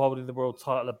stands tall, holding the world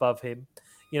title above him.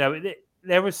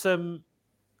 There was some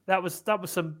that was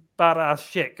some badass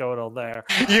shit going on there.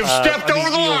 You've stepped over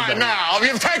the line now.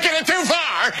 You've taken it too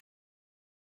far.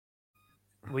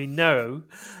 We know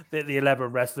that the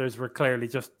 11 wrestlers were clearly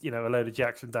just, a load of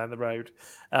Jackson down the road.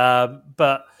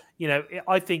 But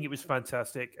I think it was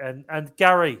fantastic. And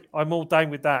Gary, I'm all down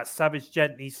with that. Savage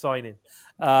Gently signing.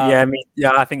 I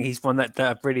think he's one that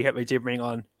I really hope they do bring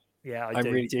on. Yeah, I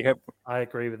really do hope. I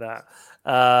agree with that.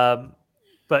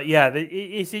 But yeah,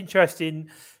 it's interesting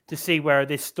to see where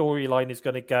this storyline is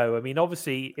going to go. I mean,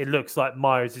 obviously, it looks like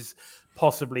Myers is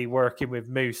possibly working with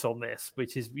Moose on this,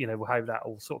 which is, how that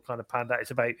all sort of kind of panned out.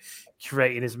 It's about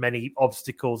creating as many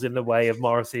obstacles in the way of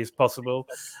Morrissey as possible.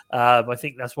 I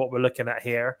think that's what we're looking at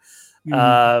here.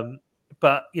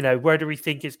 But, where do we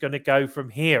think it's going to go from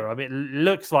here? I mean, it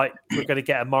looks like we're going to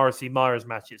get a Morrissey-Myers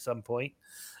match at some point.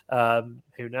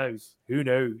 Who knows?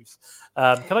 Can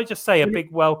I just say a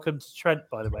big welcome to Trent,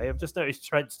 by the way? I've just noticed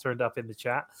Trent's turned up in the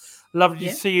chat. Lovely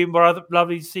to see you, brother.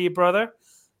 Lovely to see you, brother.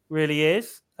 Really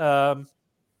is. So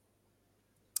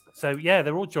yeah,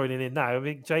 they're all joining in now. I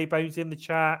think J Bone's in the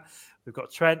chat. We've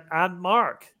got Trent and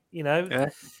Mark.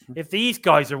 If these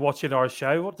guys are watching our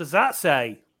show, what does that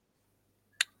say?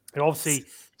 They're obviously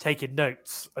taking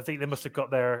notes. I think they must have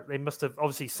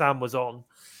obviously Sam was on,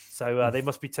 so they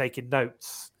must be taking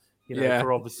notes.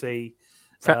 For obviously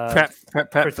prep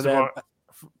for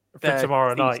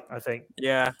tomorrow night, I think.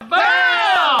 Yeah.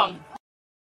 Bam!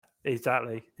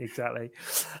 Exactly.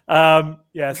 So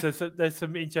there's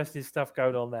some interesting stuff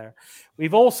going on there.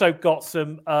 We've also got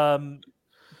some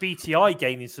BTI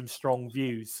gaining some strong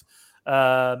views.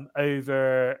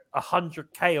 Over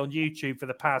 100K on YouTube for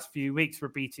the past few weeks for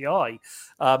BTI.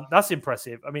 That's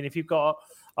impressive. I mean, if you've got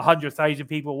 100,000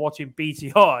 people watching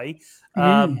BTI,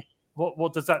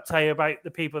 what does that tell you about the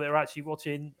people that are actually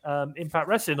watching Impact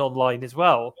Wrestling online as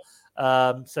well?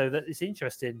 So that it's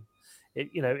interesting.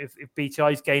 If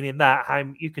BTI is gaining that, how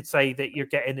you could say that you're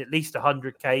getting at least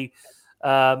 100K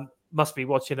must be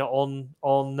watching it on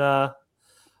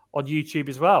YouTube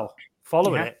as well,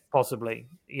 following it possibly.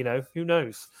 Who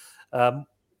knows? But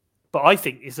I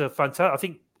think it's a fantastic. I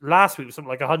think last week was something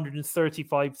like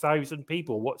 135,000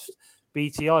 people watched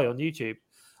BTI on YouTube.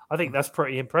 I think that's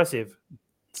pretty impressive.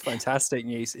 It's fantastic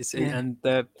news. And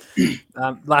the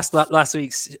last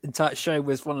week's entire show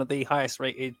was one of the highest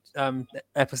rated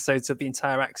episodes of the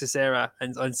entire Axis era,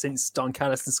 and since Don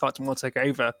Callis and Scott D'Amore took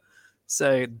over.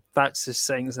 So that's just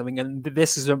saying something. And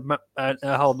this is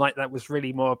a whole night that was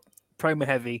really more promo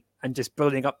heavy and just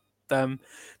building up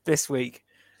this week.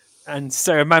 And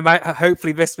so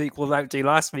hopefully this week will outdo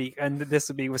last week, and this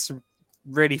will be with some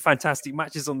really fantastic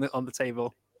matches on the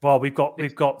table. Well, we've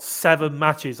got 7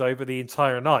 matches over the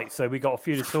entire night, so we got a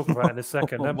few to talk about in a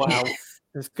second. Wow,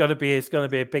 it's gonna be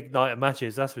a big night of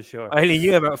matches, that's for sure. I only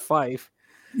knew about 5.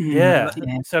 Yeah.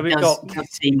 So we've got. It does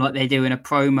seem like they're doing a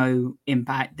promo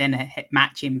Impact, then a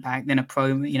match Impact, then a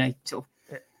promo. Sort of.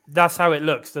 That's how it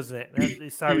looks, doesn't it?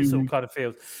 It's how it sort of kind of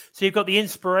feels. So you've got the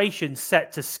Inspiration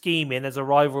set to scheming as a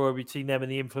rivalry between them,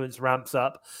 and the Influence ramps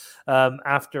up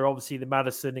after obviously the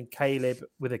Madison and Caleb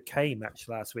with a K match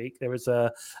last week. There was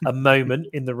a moment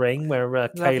in the ring where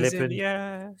Caleb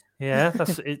and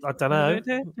that's it. I don't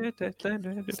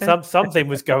know. Something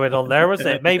was going on there, wasn't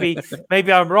it?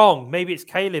 Maybe I'm wrong. Maybe it's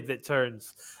Caleb that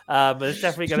turns, but there's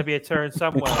definitely going to be a turn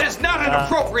somewhere. That's not an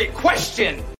appropriate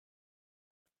question.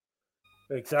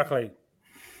 Exactly.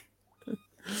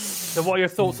 So, what are your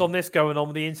thoughts on this going on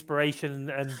with the Inspiration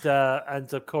and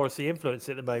of course the Influence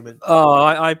at the moment? Oh,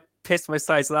 I pissed my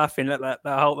sides laughing at that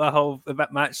whole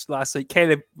match last week.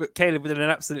 Caleb did an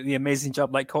absolutely amazing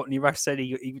job, like Courtney Rush said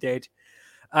he did.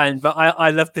 But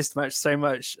I love this match so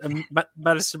much.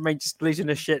 Madison Rain just losing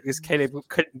her shit because Caleb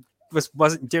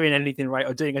wasn't doing anything right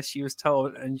or doing as she was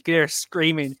told, and you can hear her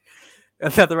screaming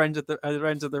at the other end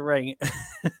of the ring.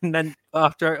 And then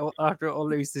after it all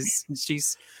loses,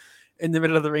 she's in the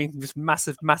middle of the ring, this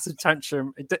massive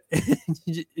tantrum.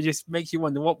 It just makes you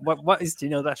wonder what is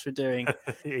Janelle Dasher doing?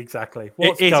 Exactly.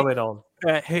 What's going on?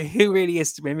 Who really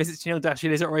is to win? Is it Janelle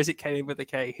Dasher? Or is it Caleb with a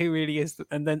K? Who really is?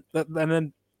 And then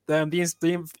the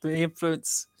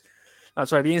Influence.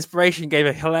 The Inspiration gave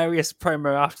a hilarious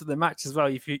promo after the match as well.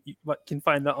 If you can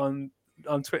find that on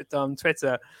Twitter. Funny.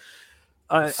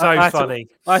 I had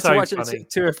to So watch funny. it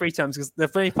 2 or 3 times because the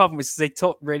funny problem is they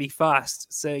talk really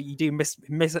fast, so you do miss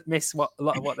what a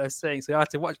lot of what they're saying. So I had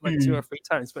to watch like 2 or 3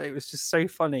 times, but it was just so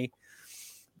funny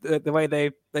the way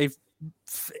they've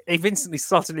instantly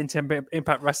slotted into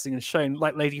Impact Wrestling and shown,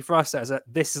 like Lady Frost says, that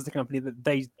this is the company that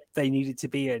they needed to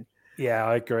be in. Yeah,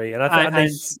 I agree, and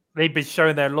they've been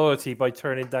showing their loyalty by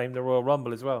turning down the Royal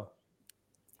Rumble as well.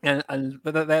 But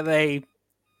their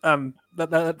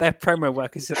promo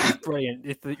work is brilliant.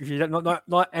 If you're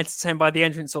not entertained by the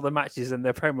entrance or the matches, then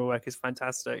their promo work is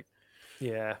fantastic.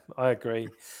 Yeah, I agree.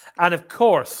 And of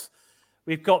course,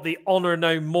 we've got the Honor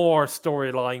No More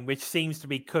storyline, which seems to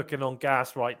be cooking on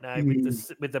gas right now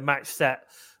with the match set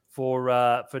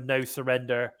for No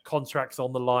Surrender, contracts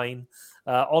on the line.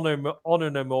 Honor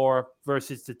No More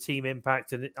versus the Team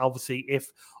Impact, and obviously,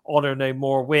 if Honor No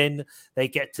More win, they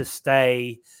get to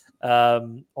stay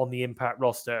on the Impact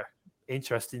roster.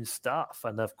 Interesting stuff,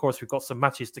 and of course, we've got some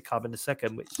matches to come in a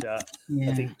second, which I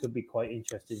think could be quite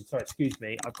interesting. Sorry, excuse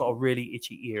me, I've got a really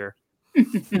itchy ear.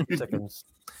 Seconds.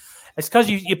 It's because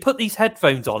you put these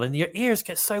headphones on and your ears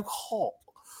get so hot.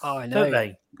 Oh, I know. Don't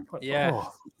they? Yeah.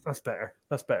 Oh, that's better.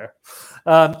 That's better.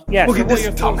 Yeah. Look so at this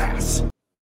dumbass.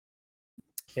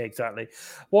 Yeah, exactly.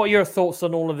 What are your thoughts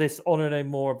on all of this Honor No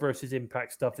More versus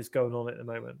Impact stuff that's going on at the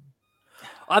moment?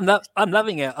 I'm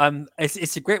loving it.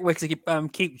 It's a great way to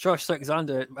keep Josh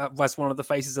Alexander as one of the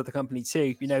faces of the company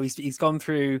too. You know, he's gone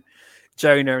through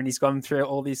Jonah and he's gone through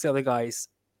all these other guys,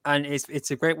 and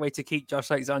it's a great way to keep Josh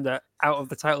Alexander out of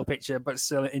the title picture, but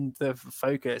still in the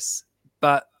focus.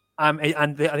 But I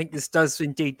think this does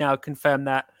indeed now confirm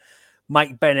that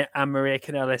Mike Bennett and Maria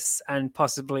Kanellis and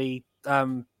possibly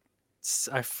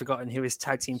I've forgotten who his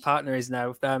tag team partner is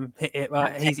now.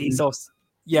 He's also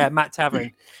Matt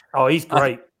Tavern. Oh, he's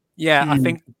great. I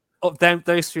think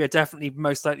those 3 are definitely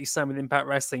most likely signed with Impact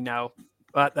Wrestling now.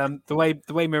 But the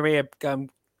way Maria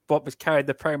was carried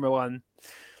the promo on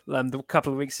a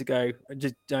couple of weeks ago,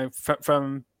 just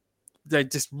from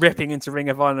just ripping into Ring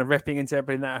of Honor, ripping into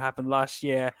everything that happened last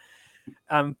year.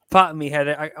 Part of me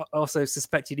I also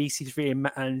suspected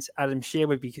EC3 and Adam Shear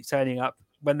would be turning up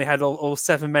when they had all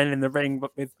 7 men in the ring,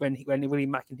 but when Willie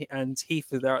Mack and Heath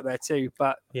were there out there too.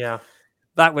 But yeah,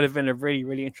 that would have been a really,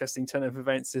 really interesting turn of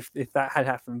events if that had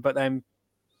happened. But then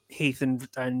Heath and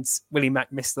Willie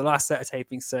Mack missed the last set of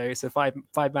tapings, so it's a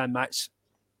five-man match.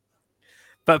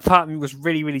 But part of me was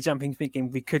really, really jumping,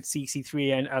 thinking we could see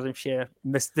C3 and Adam Shear.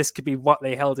 This could be what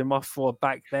they held him off for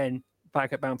back then,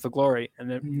 back at Bound for Glory.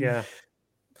 And then,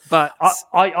 but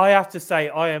I have to say,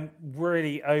 I am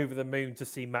really over the moon to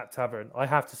see Matt Tavern. I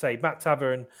have to say, Matt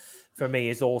Tavern for me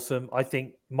is awesome. I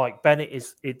think Mike Bennett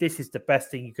this is the best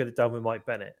thing you could have done with Mike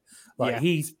Bennett.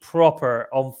 He's proper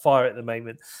on fire at the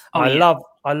moment. I love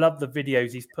the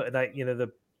videos he's putting out.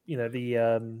 The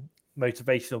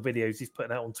motivational videos he's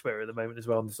putting out on Twitter at the moment as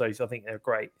well. So I think they're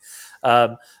great.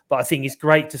 But I think it's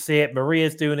great to see it.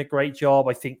 Maria's doing a great job.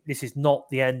 I think this is not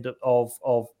the end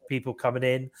of people coming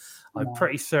in. I'm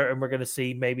pretty certain we're going to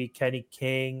see maybe Kenny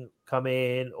King come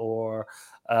in, or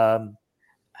the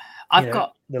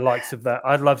likes of that.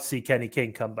 I'd love to see Kenny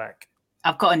King come back.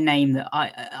 I've got a name that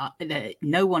that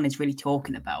no one is really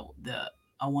talking about, that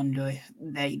I wonder if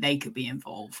they could be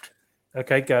involved.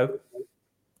 Okay, go.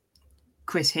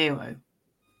 Chris Hero.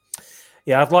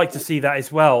 Yeah, I'd like to see that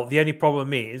as well. The only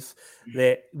problem is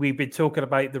that we've been talking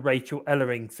about the Rachel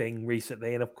Ellering thing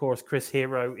recently, and of course, Chris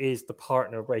Hero is the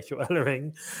partner of Rachel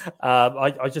Ellering.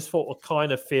 I just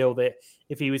feel that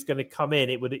if he was going to come in,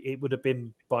 it would have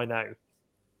been by now,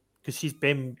 because she's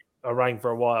been around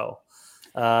for a while.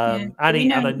 And I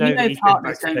know that he's been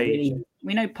backstage.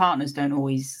 We know partners don't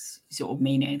always sort of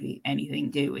mean anything,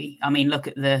 do we? I mean, look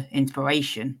at the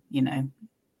Inspiration.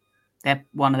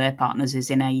 One of their partners is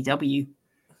in AEW.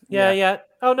 Yeah.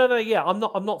 Oh no. Yeah, I'm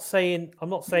not saying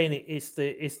it's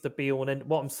the be all and end.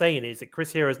 What I'm saying is that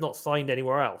Chris Hero is not signed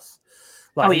anywhere else.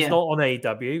 He's not on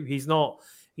AEW. He's not.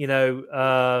 He's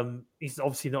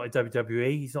obviously not at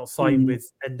WWE. He's not signed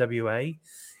with NWA.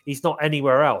 He's not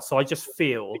anywhere else. So I just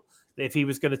feel that if he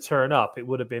was going to turn up, it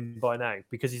would have been by now,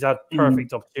 because he's had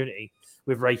perfect opportunity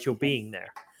with Rachel being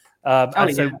there.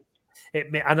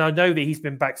 And I know that he's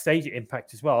been backstage at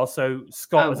Impact as well. So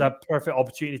Scott has had perfect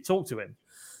opportunity to talk to him.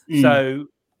 So,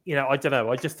 I don't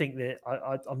know. I just think that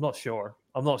I'm not sure.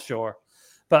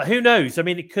 But who knows? I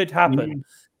mean, it could happen.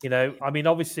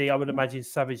 Obviously, I would imagine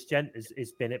Savage Gent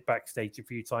has been at backstage a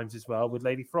few times as well with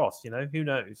Lady Frost. Who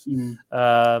knows?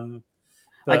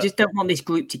 I just don't want this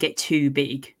group to get too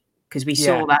big, because we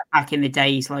saw that back in the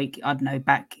days,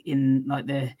 back in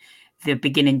the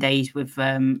beginning days with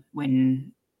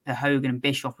when Hogan and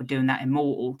Bischoff were doing that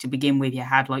Immortal. To begin with, you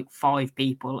had like 5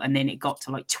 people, and then it got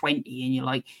to like 20, and you're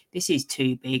like, this is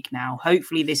too big now.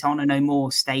 Hopefully, this Honor No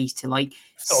More stays to like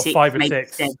Sort of 6, 5 or maybe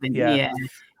 6. 7. Yeah.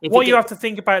 If What it you gets- have to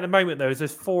think about at the moment, though, is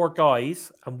there's 4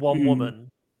 guys and 1 woman,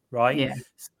 right? Yeah.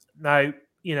 Now,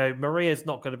 Maria's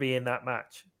not going to be in that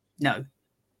match. No.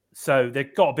 So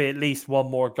there's got to be at least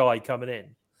 1 more guy coming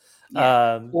in.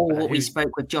 Yeah. Or what we who's-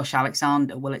 spoke with Josh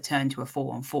Alexander, will it turn to a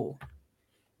 4-on-4?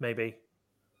 Maybe.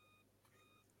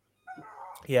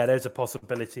 Yeah, there's a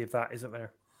possibility of that, isn't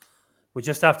there? We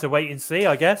just have to wait and see,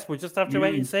 I guess. We'll just have to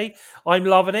wait and see. I'm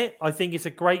loving it. I think it's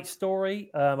a great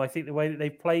story. I think the way that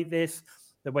they've played this,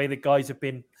 the way the guys have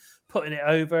been putting it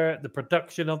over, the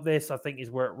production of this, I think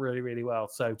has worked really, really well.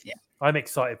 So I'm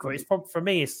excited for it. For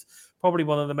me, it's probably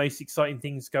one of the most exciting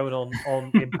things going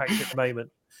on Impact at the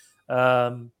moment.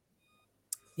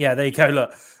 There you go.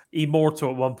 Look,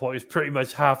 Immortal at one point was pretty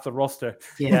much half the roster.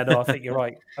 Yeah, no, I think you're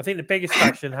right. I think the biggest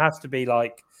faction had to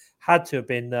have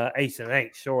been Ace and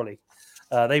H, surely.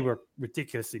 They were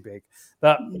ridiculously big.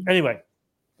 But anyway,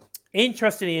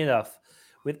 interestingly enough,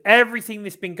 with everything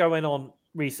that's been going on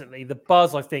recently, the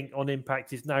buzz, I think, on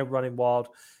Impact is now running wild.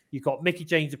 You've got Mickie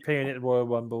James appearing at the Royal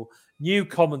Rumble, new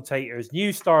commentators,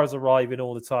 new stars arriving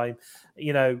all the time,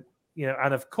 and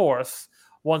of course,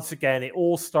 once again, it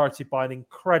all started by an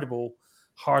incredible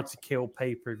hard to kill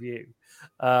pay-per-view.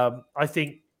 I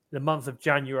think the month of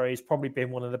January has probably been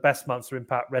one of the best months for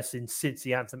Impact Wrestling since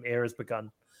the Anthem era has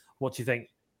begun. What do you think?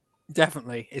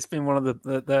 Definitely, it's been one of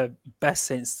the best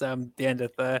since the end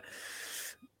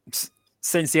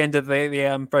of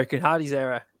the Broken Hardys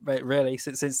era. But really,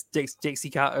 since Dixie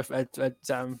Carter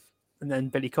and then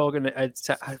Billy Corgan had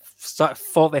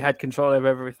thought they had control over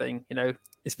everything.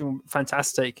 It's been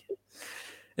fantastic.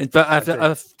 But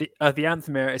of the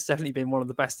Anthem era, it's definitely been one of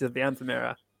the best of the Anthem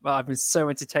era. But I've been so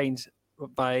entertained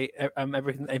by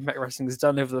everything that Impact Wrestling has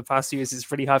done over the past few years.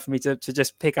 It's really hard for me to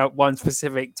just pick out one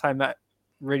specific time that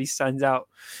really stands out.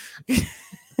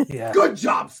 Yeah. Good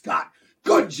job, Scott.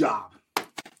 Good job.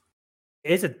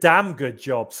 It is a damn good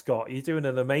job, Scott. You're doing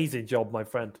an amazing job, my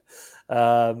friend.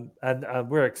 And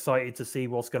we're excited to see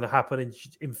what's going to happen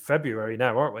in February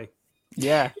now, aren't we?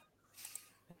 Yeah.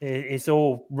 It's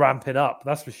all ramping up,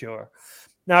 that's for sure.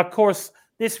 Now, of course,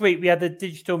 this week we had the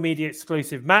digital media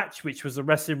exclusive match, which was a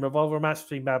Wrestling Revolver match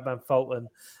between Madman Fulton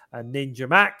and Ninja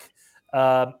Mac.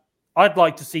 I'd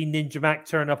like to see Ninja Mac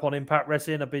turn up on Impact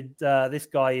Wrestling. This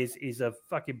guy is a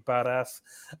fucking badass.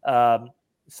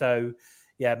 So,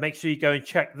 yeah, make sure you go and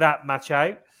check that match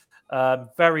out.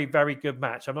 Very, very good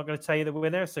match. I'm not going to tell you the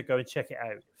winner, so go and check it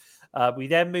out. We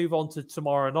then move on to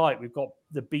tomorrow night. We've got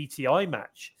the BTI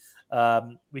match.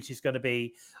 Which is going to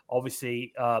be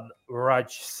obviously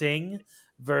Raj Singh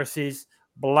versus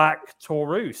Black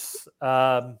Taurus.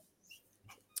 What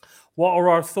are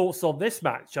our thoughts on this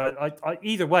match?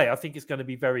 Either way, I think it's going to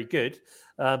be very good.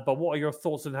 But what are your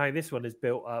thoughts on how this one is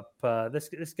built up?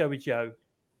 Let's go with Joe.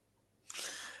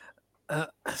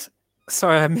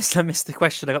 Sorry, I missed the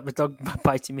question. I got the dog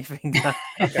biting me finger.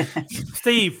 Okay.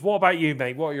 Steve, what about you,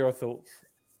 mate? What are your thoughts?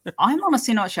 I'm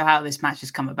honestly not sure how this match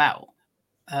has come about.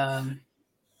 I'm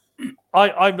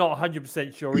not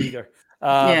 100% sure either.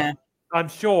 Yeah. I'm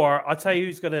sure. I'll tell you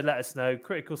who's going to let us know.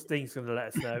 Critical Sting's going to let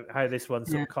us know how this one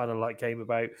sort of kind of came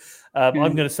about. I'm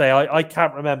going to say I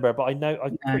can't remember, but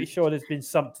I'm pretty sure there's been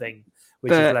something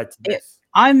which has led to this.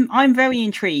 I'm very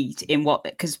intrigued in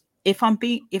because if I'm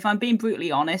being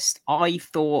brutally honest, I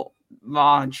thought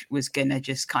Raj was going to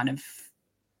just kind of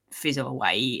fizzle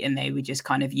away and they would just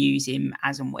kind of use him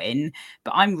as and when.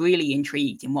 But I'm really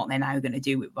intrigued in what they're now going to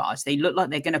do with Raj. They look like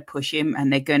they're going to push him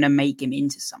and they're going to make him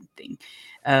into something.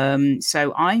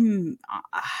 So I'm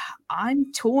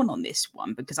torn on this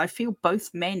one because I feel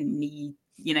both men need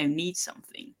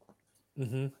something.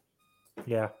 Mm-hmm.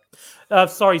 Yeah.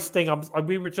 Sorry, Sting.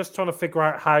 We were just trying to figure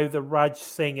out how the Raj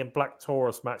Singh and Black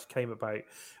Taurus match came about.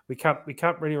 We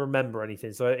can't really remember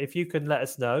anything. So if you can let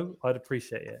us know, I'd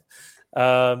appreciate it.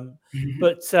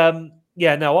 But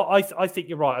yeah, no, I think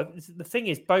you're right. The thing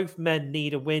is, both men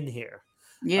need a win here.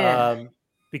 Yeah.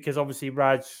 Because obviously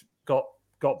Raj got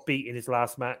beat in his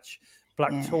last match.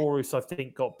 Black Taurus, I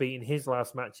think, got beaten his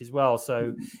last match as well.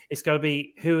 So it's going to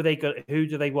be who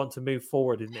do they want to move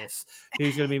forward in this?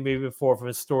 Who's going to be moving forward from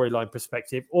a storyline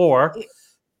perspective? Or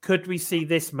could we see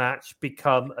this match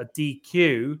become a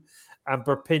DQ and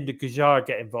Burpinder Gujar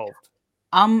get involved?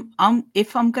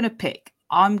 If I'm going to pick,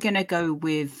 I'm going to go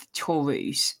with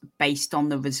Taurus based on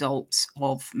the results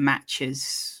of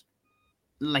matches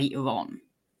later on.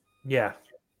 Yeah.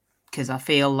 Because I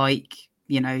feel like,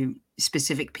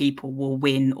 specific people will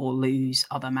win or lose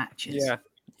other matches.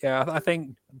 Yeah, I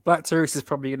think Black Taurus is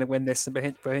probably going to win this, and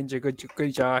Mahendra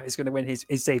Gujar is going to win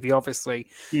his debut, obviously.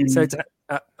 So,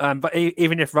 but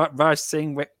even if Raj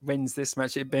Singh wins this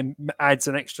match, it adds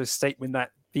an extra statement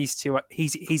that these two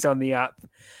he's on the up,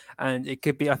 and it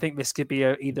could be. I think this could be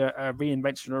either a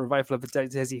reinvention or a revival of the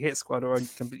Desi Hit Squad or a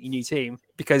completely new team,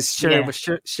 because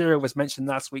Shira was mentioned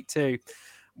last week too.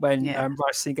 When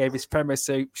Raj Singh gave his promo,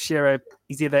 so Shira,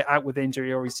 he's either out with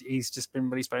injury or he's just been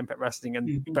released by Impact Wrestling,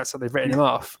 and that's how they've written him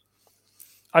off.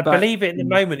 I believe at the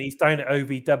moment he's down at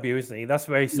OVW, isn't he? That's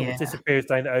where he sort of disappears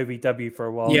down at OVW for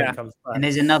a while. And comes back. And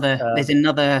there's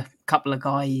another couple of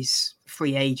guys,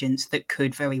 free agents that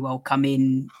could very well come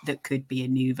in. That could be a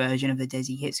new version of the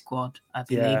Desi Hit Squad. I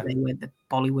believe they were the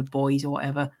Bollywood Boys or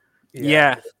whatever.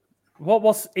 Yeah.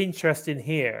 What's interesting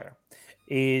here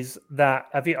is that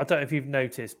I don't know if you've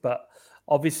noticed, but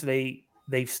obviously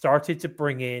they've started to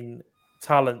bring in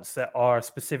talents that are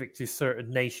specific to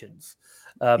certain nations.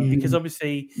 Because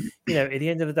obviously, at the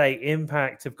end of the day,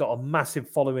 Impact have got a massive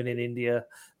following in India.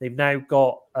 They've now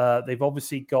got, they've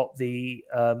obviously got the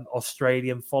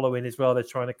Australian following as well. They're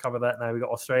trying to cover that now. We've got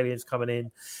Australians coming in.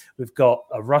 We've got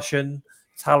a Russian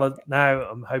talent now.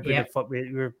 I'm hoping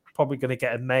we're probably going to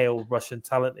get a male Russian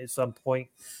talent at some point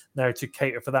now to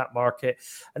cater for that market.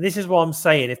 And this is what I'm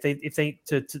saying. If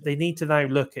they need to now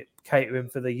look at catering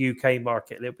for the UK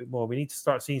market a little bit more. We need to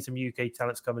start seeing some UK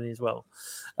talents coming in as well.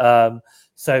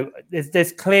 So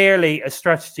there's clearly a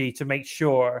strategy to make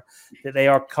sure that they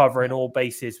are covering all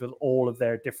bases with all of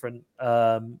their different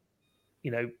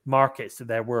markets that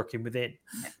they're working within.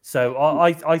 So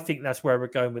I think that's where we're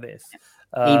going with this.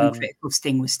 Even Critical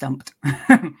Sting was stumped.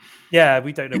 Yeah,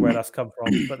 we don't know where that's come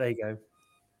from, but there you go.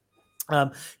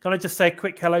 Can I just say a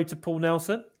quick hello to Paul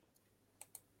Nelson?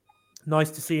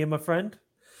 Nice to see you, my friend.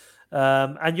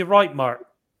 And you're right, Mark.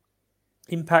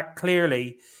 Impact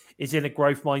clearly is in a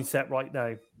growth mindset right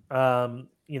now.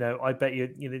 I bet you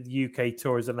the UK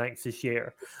tour is announced this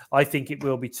year. I think it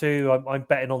will be too. I'm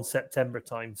betting on September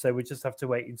time, so we just have to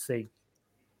wait and see.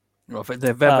 Well, for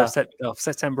November,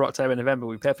 September, October, November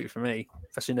will be perfect for me,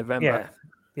 especially November.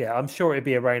 Yeah, I'm sure it'll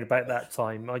be around about that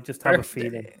time. I just have a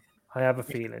feeling.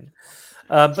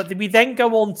 But we then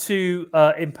go on to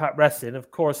Impact Wrestling.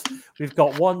 Of course, we've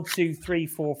got 1, 2, 3,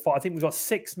 4, 5. I think we've got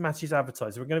 6 matches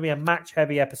advertised. We're going to be a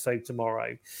match-heavy episode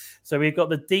tomorrow. So we've got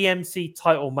the DMC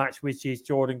title match, which is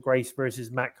Jordan Grace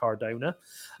versus Matt Cardona.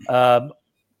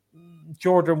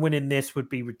 Jordan winning this would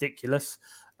be ridiculous.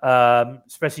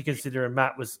 Especially considering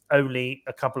Matt was only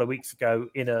a couple of weeks ago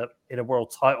in a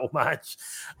world title match.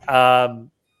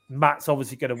 Matt's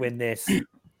obviously going to win this and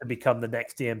become the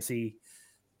next DMC,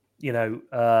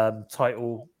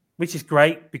 title, which is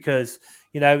great because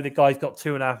the guy's got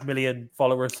 2.5 million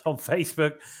followers on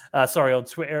Facebook. On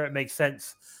Twitter. It makes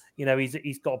sense.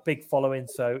 He's got a big following,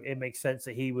 so it makes sense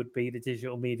that he would be the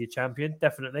digital media champion.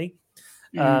 Definitely.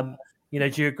 Do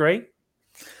you agree?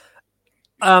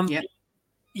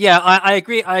 Yeah, I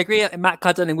agree. I agree. Matt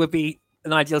Cardona would be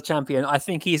an ideal champion. I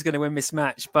think he's going to win this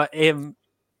match. But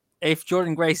if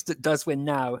Jordan Grace does win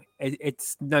now,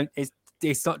 it's not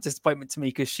disappointment to me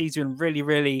because she's been really,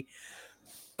 really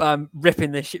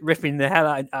ripping the hell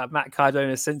out of Matt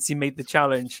Cardona since he made the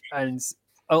challenge, and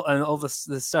all the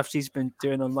stuff she's been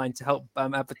doing online to help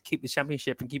keep the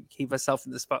championship and keep herself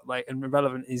in the spotlight and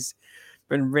relevant has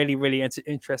been really, really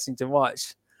interesting to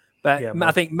watch. But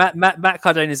I think Matt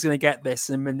Cardona is going to get this,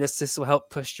 and this will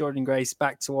help push Jordan Grace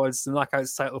back towards the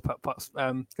Knockouts title pops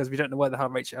because we don't know where the hell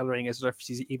Rachel Ellering is or if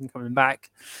she's even coming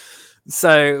back.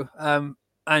 So,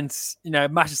 Masha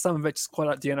Slamovich is quite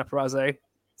like Deonna Purrazzo,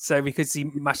 so we could see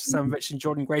Masha Slamovich and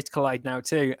Jordan Grace collide now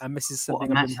too, and this is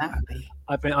something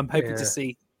I'm hoping to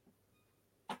see.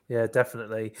 Yeah,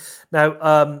 definitely.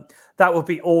 Now, that would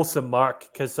be awesome, Mark,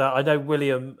 because I know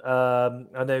William,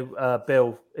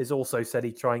 Bill has also said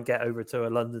he'd try and get over to a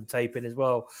London taping as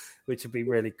well, which would be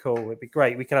really cool. It'd be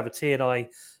great. We could have a TNI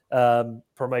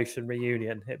promotion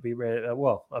reunion. It'd be really,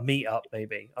 a meet-up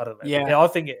maybe. I don't know. Yeah, I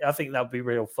think that would be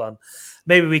real fun.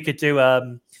 Maybe we could do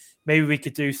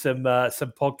some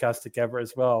podcasts together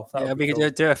as well. We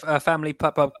could do a family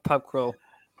pub crawl.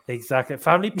 Exactly.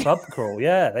 Family pub crawl.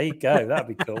 Yeah, there you go. That'd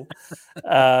be cool.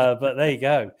 But there you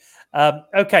go.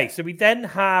 Okay, so we then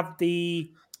have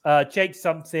the Jake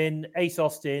Something, Ace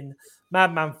Austin,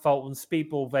 Madman Fulton,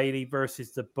 Speedball Bailey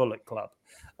versus the Bullet Club.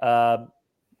 Now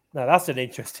that's an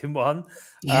interesting one.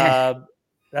 Yeah.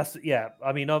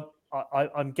 I mean,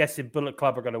 I'm guessing Bullet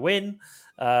Club are going to win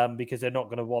because they're not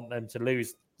going to want them to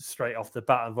lose straight off the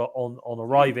bat on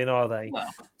arriving, are they?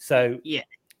 Well, so yeah.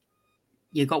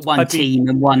 You've got one team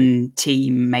and one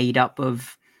team made up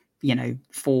of,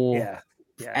 4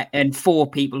 and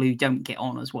 4 people who don't get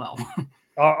on as well.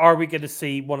 Are we going to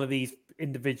see one of these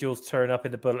individuals turn up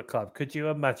in the Bullet Club? Could you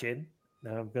imagine?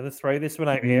 Now I'm going to throw this one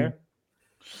out here.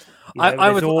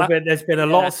 There's been a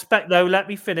lot of No, let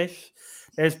me finish.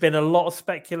 There's been a lot of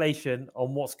speculation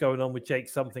on what's going on with Jake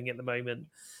Something at the moment.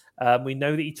 We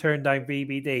know that he turned down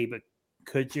VBD, but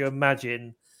could you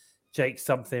imagine Jake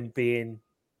Something being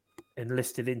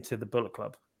enlisted into the Bullet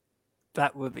Club?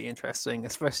 That would be interesting,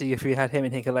 especially if we had him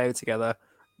and Hikuleo together.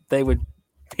 They would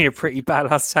be a pretty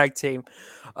badass tag team.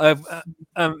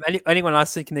 Anyone I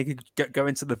was thinking they could go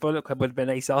into the Bullet Club would have been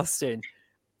Ace Austin,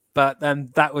 but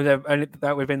that would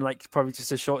have been like probably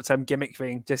just a short term gimmick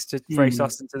thing, just to for Ace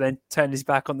Austin to then turn his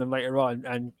back on them later on,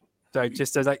 and so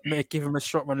just to like give him a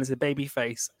short run as a baby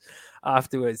face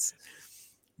afterwards.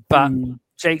 But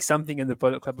Jake Something in the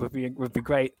Bullet Club would be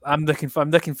great. I'm looking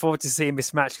forward to seeing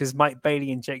this match because Mike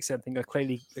Bailey and Jake Something are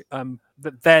clearly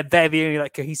they're the only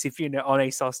like cohesive unit on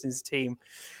Ace Austin's team.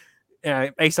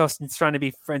 Ace Austin's trying to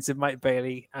be friends with Mike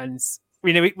Bailey, and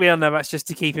we all know that's just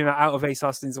to keep him out of Ace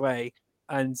Austin's way.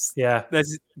 And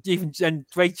there's even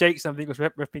Jake Something was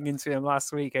ripping into him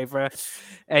last week over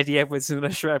Eddie Edwards and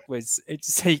Usher Edwards.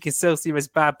 So you can still see there's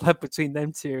bad blood between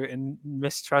them two and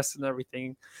mistrust and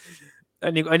everything.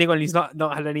 Anyone who's not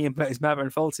had any input is Matt Van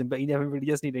Fulton, but he never really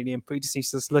does need any input. He just needs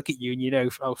to just look at you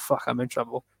and oh fuck, I'm in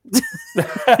trouble.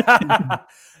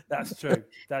 That's true.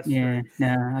 That's true.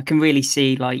 No, I can really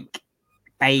see like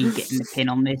Bay getting the pin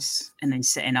on this and then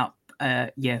setting up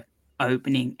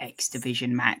opening X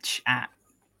Division match at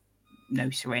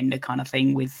No Surrender kind of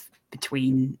thing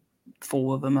between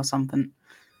 4 of them or something.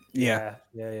 Yeah,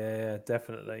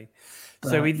 definitely.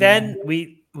 So we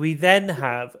then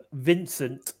have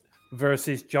Vincent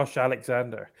versus Josh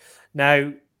Alexander.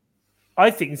 Now, I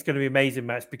think it's going to be an amazing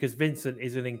match because Vincent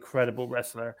is an incredible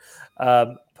wrestler.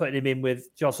 Putting him in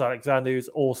with Josh Alexander, who's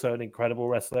also an incredible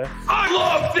wrestler. I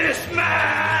love this match!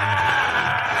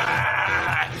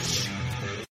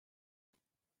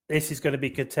 This is going to be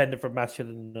contender for match of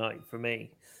the night for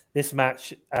me. This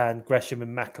match and Gresham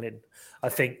and Macklin, I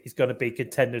think, is going to be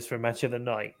contenders for match of the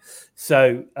night.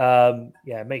 So,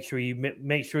 make sure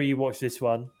you watch this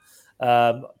one.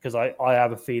 Because I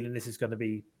have a feeling this is going to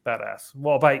be badass.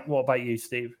 What about you,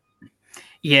 Steve?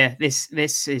 Yeah,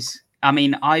 this is. I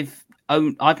mean, I've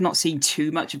not seen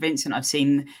too much of Vincent. I've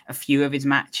seen a few of his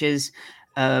matches,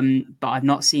 but I've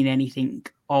not seen anything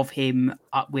of him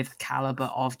up with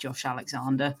caliber of Josh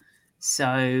Alexander.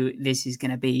 So this is going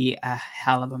to be a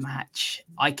hell of a match.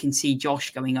 I can see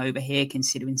Josh going over here,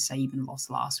 considering Saban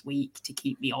lost last week to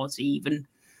keep the odds even.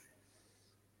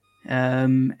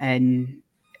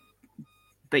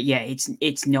 But yeah,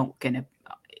 it's not going to,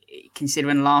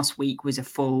 considering last week was a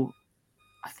full,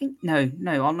 I think, no,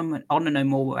 Honor No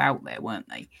More were out there, weren't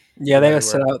they? Yeah, they were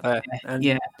still out there.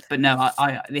 Yeah, but no,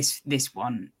 this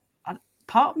one,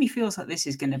 part of me feels like this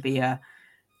is going to be a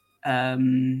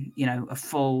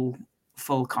full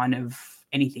kind of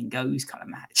anything goes kind of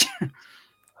match.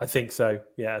 I think so.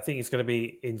 Yeah, I think it's going to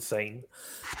be insane.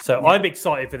 So I'm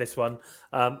excited for this one.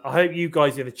 I hope you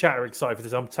guys in the chat are excited for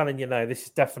this. I'm telling you now, this is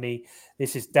definitely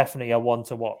a one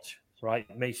to watch. Right?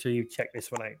 Make sure you check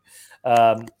this one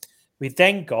out. We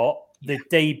then got the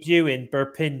debuting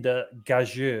Burpinder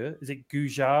Gajur. Is it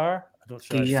Gujar? I'm not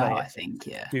sure. Gujar, I think.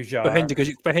 Yeah. Gujar.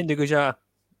 Burpinder Gujar.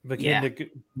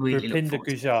 Burpinder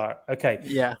Gujar. Okay.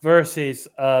 Yeah. Versus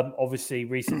obviously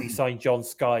recently signed John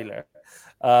Schuyler.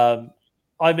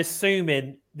 I'm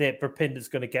assuming that Burpinder's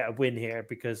going to get a win here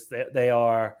because they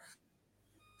are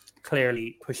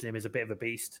clearly pushing him as a bit of a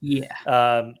beast.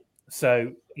 Yeah.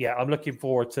 So yeah, I'm looking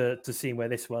forward to seeing where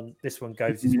this one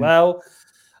goes as well.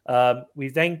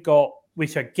 We've then got,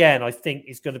 which again I think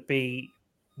is going to be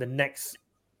the next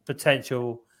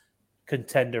potential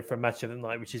contender for match of the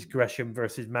night, which is Gresham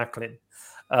versus Macklin.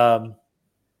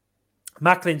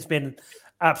 Macklin's been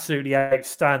absolutely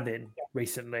outstanding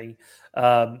recently.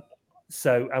 And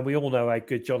we all know how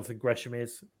good Jonathan Gresham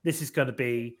is. This is going to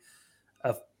be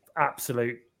an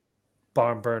absolute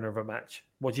barn burner of a match.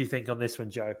 What do you think on this one,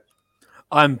 Joe?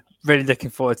 I'm really looking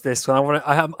forward to this one.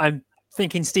 I'm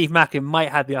thinking Steve Macklin might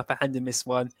have the upper hand in this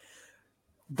one,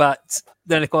 but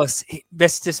then of course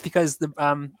this just because the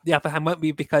upper hand won't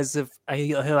be because of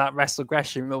he'll out wrestle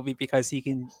Gresham. It'll be because he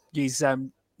can use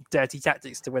dirty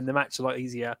tactics to win the match a lot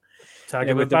easier. Tag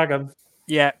him with bag him.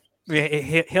 Yeah.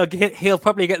 He'll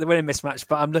probably get the win in this match,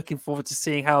 but I'm looking forward to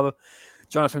seeing how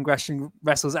Jonathan Gresham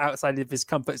wrestles outside of his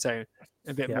comfort zone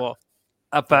a bit more.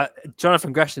 But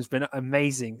Jonathan Gresham's been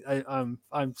amazing. I'm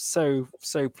so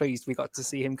pleased we got to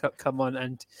see him come on,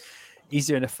 and he's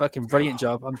doing a fucking brilliant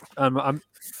job. I'm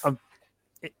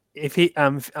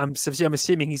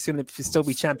assuming he's going to still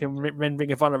be champion when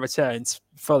Ring of Honor returns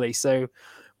fully. So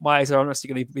Wyatt are honestly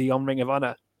going to be on Ring of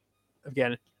Honor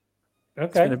again.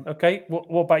 Okay.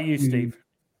 What about you, Steve?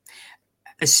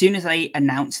 As soon as they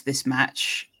announced this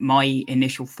match, my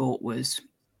initial thought was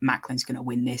Macklin's going to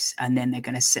win this, and then they're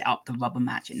going to set up the rubber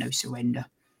match at No Surrender.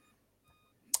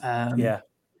 That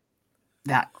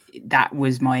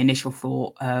was my initial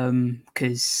thought,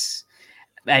 because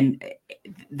and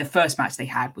the first match they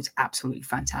had was absolutely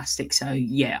fantastic. So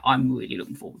yeah, I'm really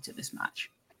looking forward to this match.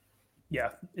 Yeah,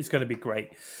 it's going to be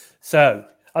great. So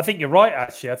I think you're right.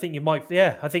 Actually, I think you might.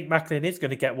 Yeah, I think Macklin is going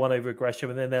to get one over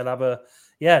Gresham, and then they'll have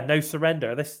no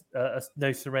surrender. This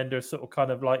no surrender sort of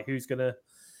kind of like who's gonna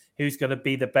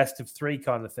be the best of three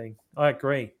kind of thing. I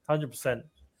agree, 100%.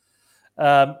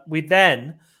 We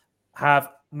then have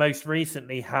most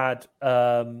recently had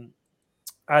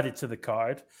added to the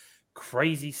card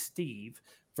Crazy Steve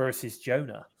versus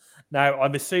Jonah. Now,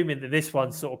 I'm assuming that this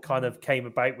one sort of kind of came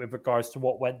about with regards to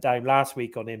what went down last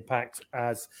week on Impact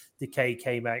as Decay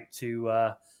came out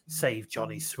to save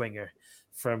Johnny Swinger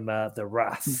from the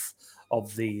wrath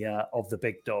of the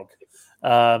big dog.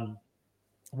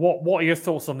 What are your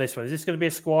thoughts on this one? Is this going to be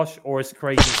a squash or is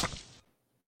Crazy?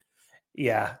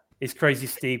 Yeah, is Crazy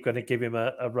Steve going to give him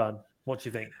a run? What do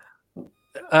you think?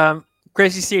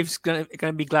 Crazy Steve's going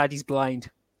to be glad he's blind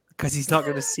because he's not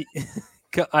going to see.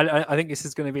 I think this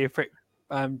is going to be a pretty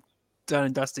done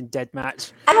and dusted dead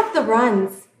match. I have the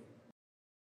runs.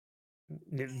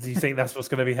 Do you think that's what's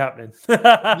going to be happening?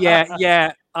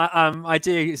 Yeah. I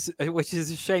do, which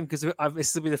is a shame because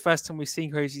this will be the first time we've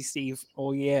seen Crazy Steve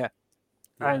all year,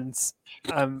 and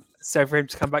so for him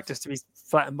to come back just to be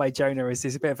flattened by Jonah is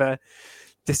a bit of a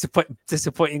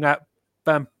disappointing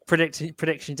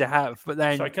prediction to have. But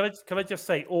then, sorry, can I just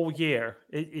say all year?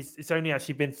 It's only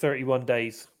actually been 31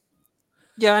 days.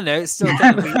 Yeah, I know. It's still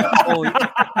technically all.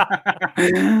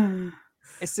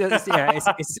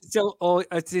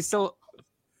 It's still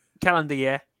calendar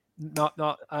year, not.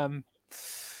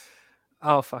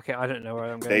 Oh fuck it! I don't know where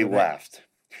I'm going. They laughed,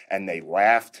 and they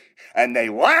laughed, and they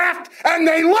laughed, and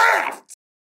they laughed.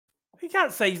 You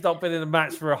can't say he's not been in a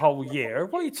match for a whole year.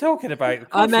 What are you talking about?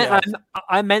 I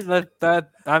meant the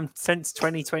since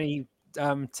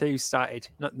 2022 started,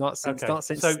 not since.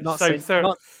 Okay.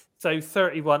 So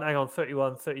 31, hang on,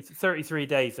 31, 30, 33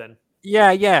 days then.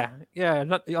 Yeah.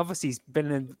 Obviously, he's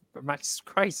been in matches.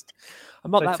 Christ,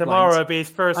 I'm not that tomorrow blind. Will be his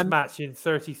first match in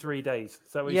 33 days.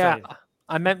 Is that what you're saying?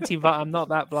 I'm empty, but I'm not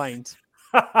that blind.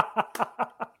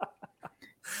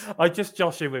 I'm just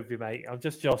joshing with you, mate. I'm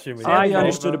just joshing with you. I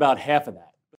understood about half of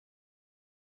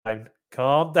that.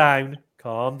 Calm down.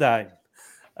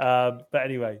 But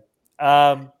anyway,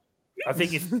 I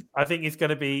think it's going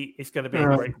to be a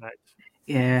great match.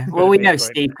 Yeah, well, we know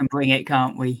Steve can bring it,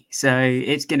 can't we? So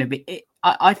it's going to be.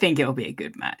 I think it'll be a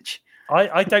good match.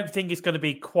 I don't think it's going to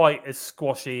be quite as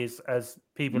squashy as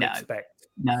people expect.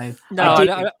 No.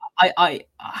 I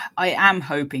am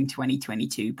hoping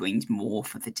 2022 brings more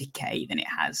for the Decay than it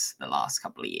has the last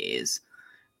couple of years.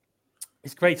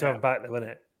 It's great to have him back, though, isn't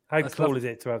it? How cool is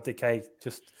it to have Decay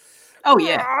just? Oh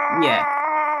yeah.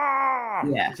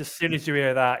 Just as soon as you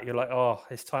hear that, you're like, oh,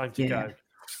 it's time to go.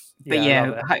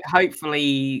 But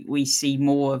hopefully we see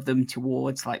more of them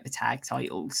towards like the tag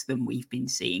titles than we've been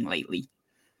seeing lately.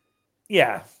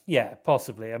 Yeah,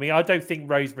 possibly. I mean, I don't think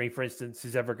Rosemary, for instance,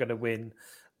 is ever going to win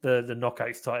the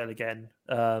Knockouts title again.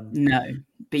 No,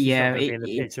 but yeah, in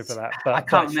the picture for that. But I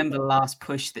can't remember the last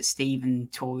push that Stephen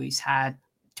Torres had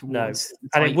towards. No,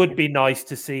 and it would be nice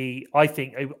to see. I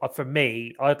think for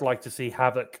me, I'd like to see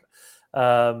Havoc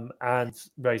and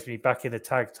Rosemary back in the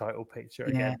tag title picture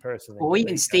again, personally. Or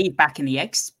even Steve back in the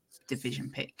X Division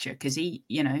picture, because he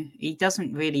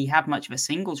doesn't really have much of a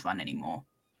singles run anymore.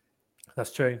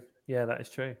 That's true. Yeah, that is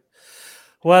true.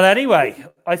 Well, anyway,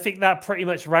 I think that pretty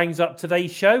much rounds up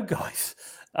today's show, guys.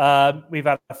 We've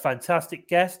had a fantastic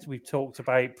guest. We've talked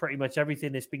about pretty much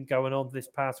everything that's been going on this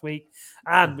past week,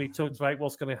 and we've talked about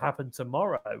what's going to happen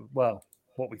tomorrow. Well,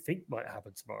 what we think might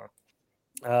happen tomorrow.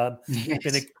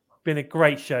 Yes. Been a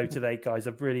great show today, guys.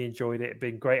 I've really enjoyed it. It's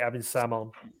been great having Sam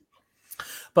on.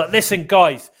 But listen,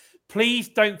 guys, please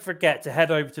don't forget to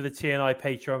head over to the TNI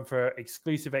Patreon for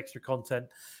exclusive extra content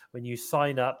when you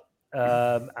sign up.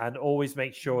 And always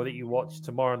make sure that you watch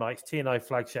tomorrow night's TNI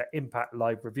Flagship Impact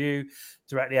Live review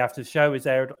directly after the show is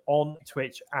aired on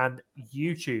Twitch and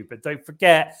YouTube. But don't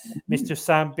forget, Mr.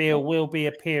 Sam Beale will be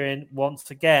appearing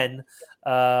once again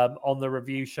on the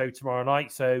review show tomorrow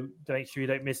night. So make sure you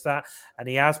don't miss that. And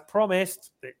he has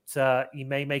promised that he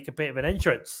may make a bit of an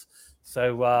entrance.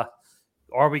 So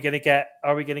are we going to get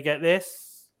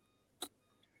this?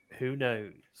 Who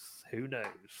knows? Who knows?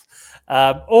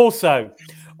 Also,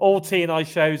 all TNI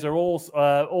shows are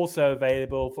also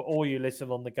available for all you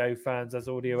listen on the Go fans as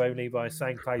audio only via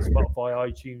SoundCloud,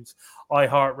 Spotify, iTunes,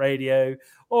 iHeartRadio,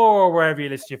 or wherever you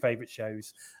listen to your favourite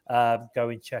shows. Go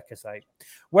and check us out.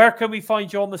 Where can we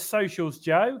find you on the socials,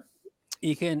 Joe?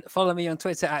 You can follow me on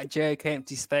Twitter at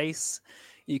JoeKMTSpace.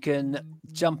 You can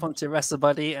jump onto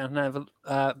WrestleBuddy and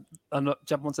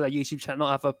jump onto their YouTube channel.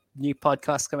 I have a new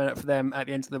podcast coming up for them at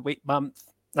the end of the week.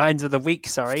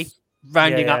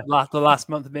 Rounding up the last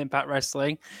month of Impact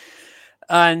Wrestling.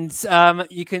 And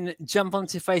you can jump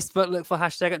onto Facebook, look for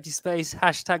hashtag Empty Space,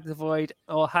 hashtag The Void,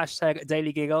 or hashtag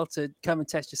Daily Giggle to come and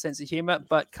test your sense of humor,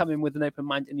 but come in with an open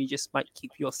mind and you just might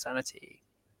keep your sanity.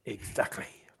 Exactly.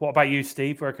 What about you,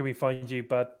 Steve? Where can we find you,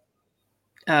 bud?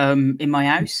 In my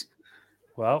house.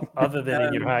 Well, other than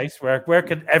in your house, where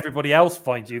can everybody else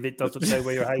find you that doesn't know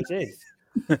where your house is?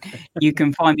 You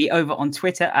can find me over on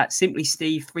Twitter at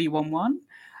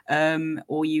simplysteve311,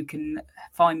 or you can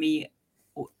find me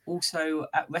also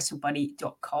at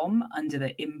WrestleBuddy.com under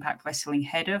the Impact Wrestling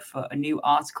header for a new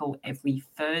article every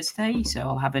Thursday. So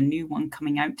I'll have a new one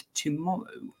coming out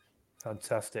tomorrow.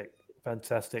 Fantastic.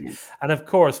 And of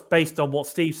course, based on what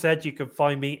Steve said, you can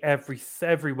find me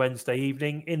every Wednesday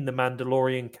evening in the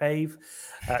Mandalorian Cave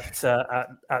at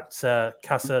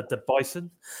Casa de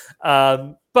Bison.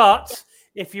 But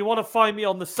if you want to find me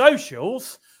on the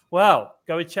socials, well,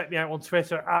 go and check me out on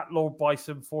Twitter at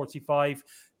LordBison45.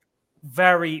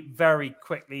 Very, very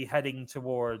quickly heading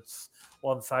towards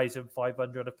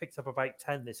 1,500. I picked up about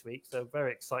 10 this week, so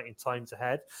very exciting times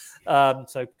ahead.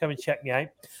 So come and check me out.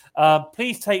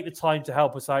 Please take the time to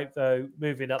help us out, though,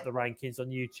 moving up the rankings on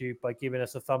YouTube by giving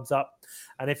us a thumbs up.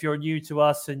 And if you're new to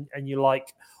us and you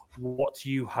like what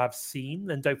you have seen,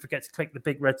 then don't forget to click the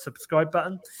big red subscribe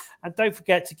button. And don't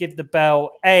forget to give the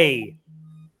bell a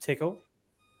tickle,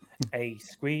 a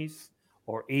squeeze,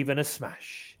 or even a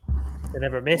smash. To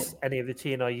never miss any of the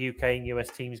TNI UK and US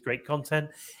teams' great content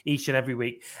each and every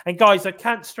week. And guys, I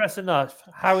can't stress enough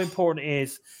how important it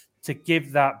is to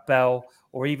give that bell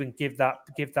or even give that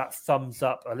thumbs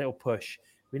up a little push.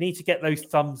 We need to get those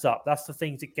thumbs up. That's the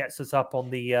thing that gets us up on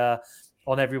the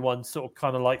on everyone's sort of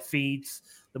kind of like feeds.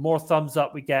 The more thumbs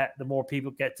up we get, the more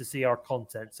people get to see our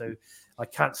content. So I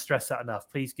can't stress that enough.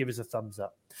 Please give us a thumbs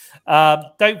up.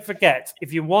 Don't forget,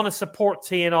 if you want to support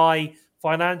TNI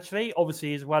financially,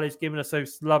 obviously, as well as giving us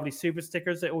those lovely super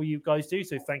stickers that all you guys do.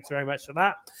 So thanks very much for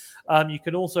that. You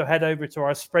can also head over to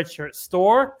our Spreadshirt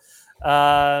store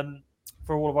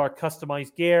for all of our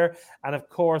customized gear. And of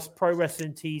course,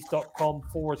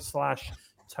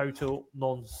 ProWrestlingTees.com/total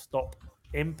nonstop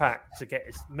impact to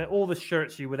get all the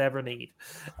shirts you would ever need,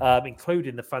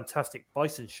 including the fantastic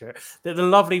Bison shirt that the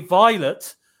lovely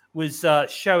Violet was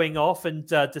showing off and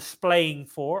displaying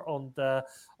for on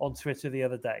Twitter the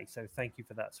other day. So thank you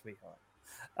for that, sweetheart.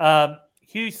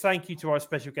 Huge thank you to our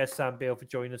special guest, Sam Beale, for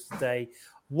joining us today.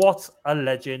 What a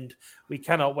legend. We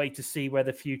cannot wait to see where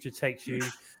the future takes you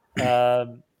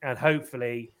and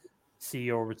hopefully see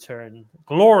your return,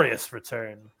 glorious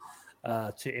return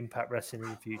to Impact Wrestling in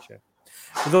the future.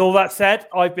 With all that said,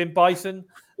 I've been Bison.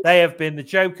 They have been the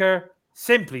Joker,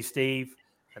 Simply Steve,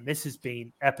 and this has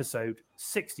been episode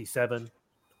 67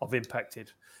 of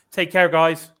Impacted. Take care,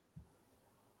 guys.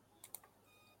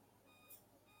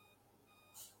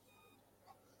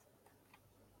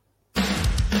 We're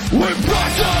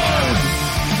Bison!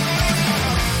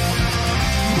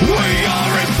 We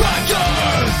are Impacted!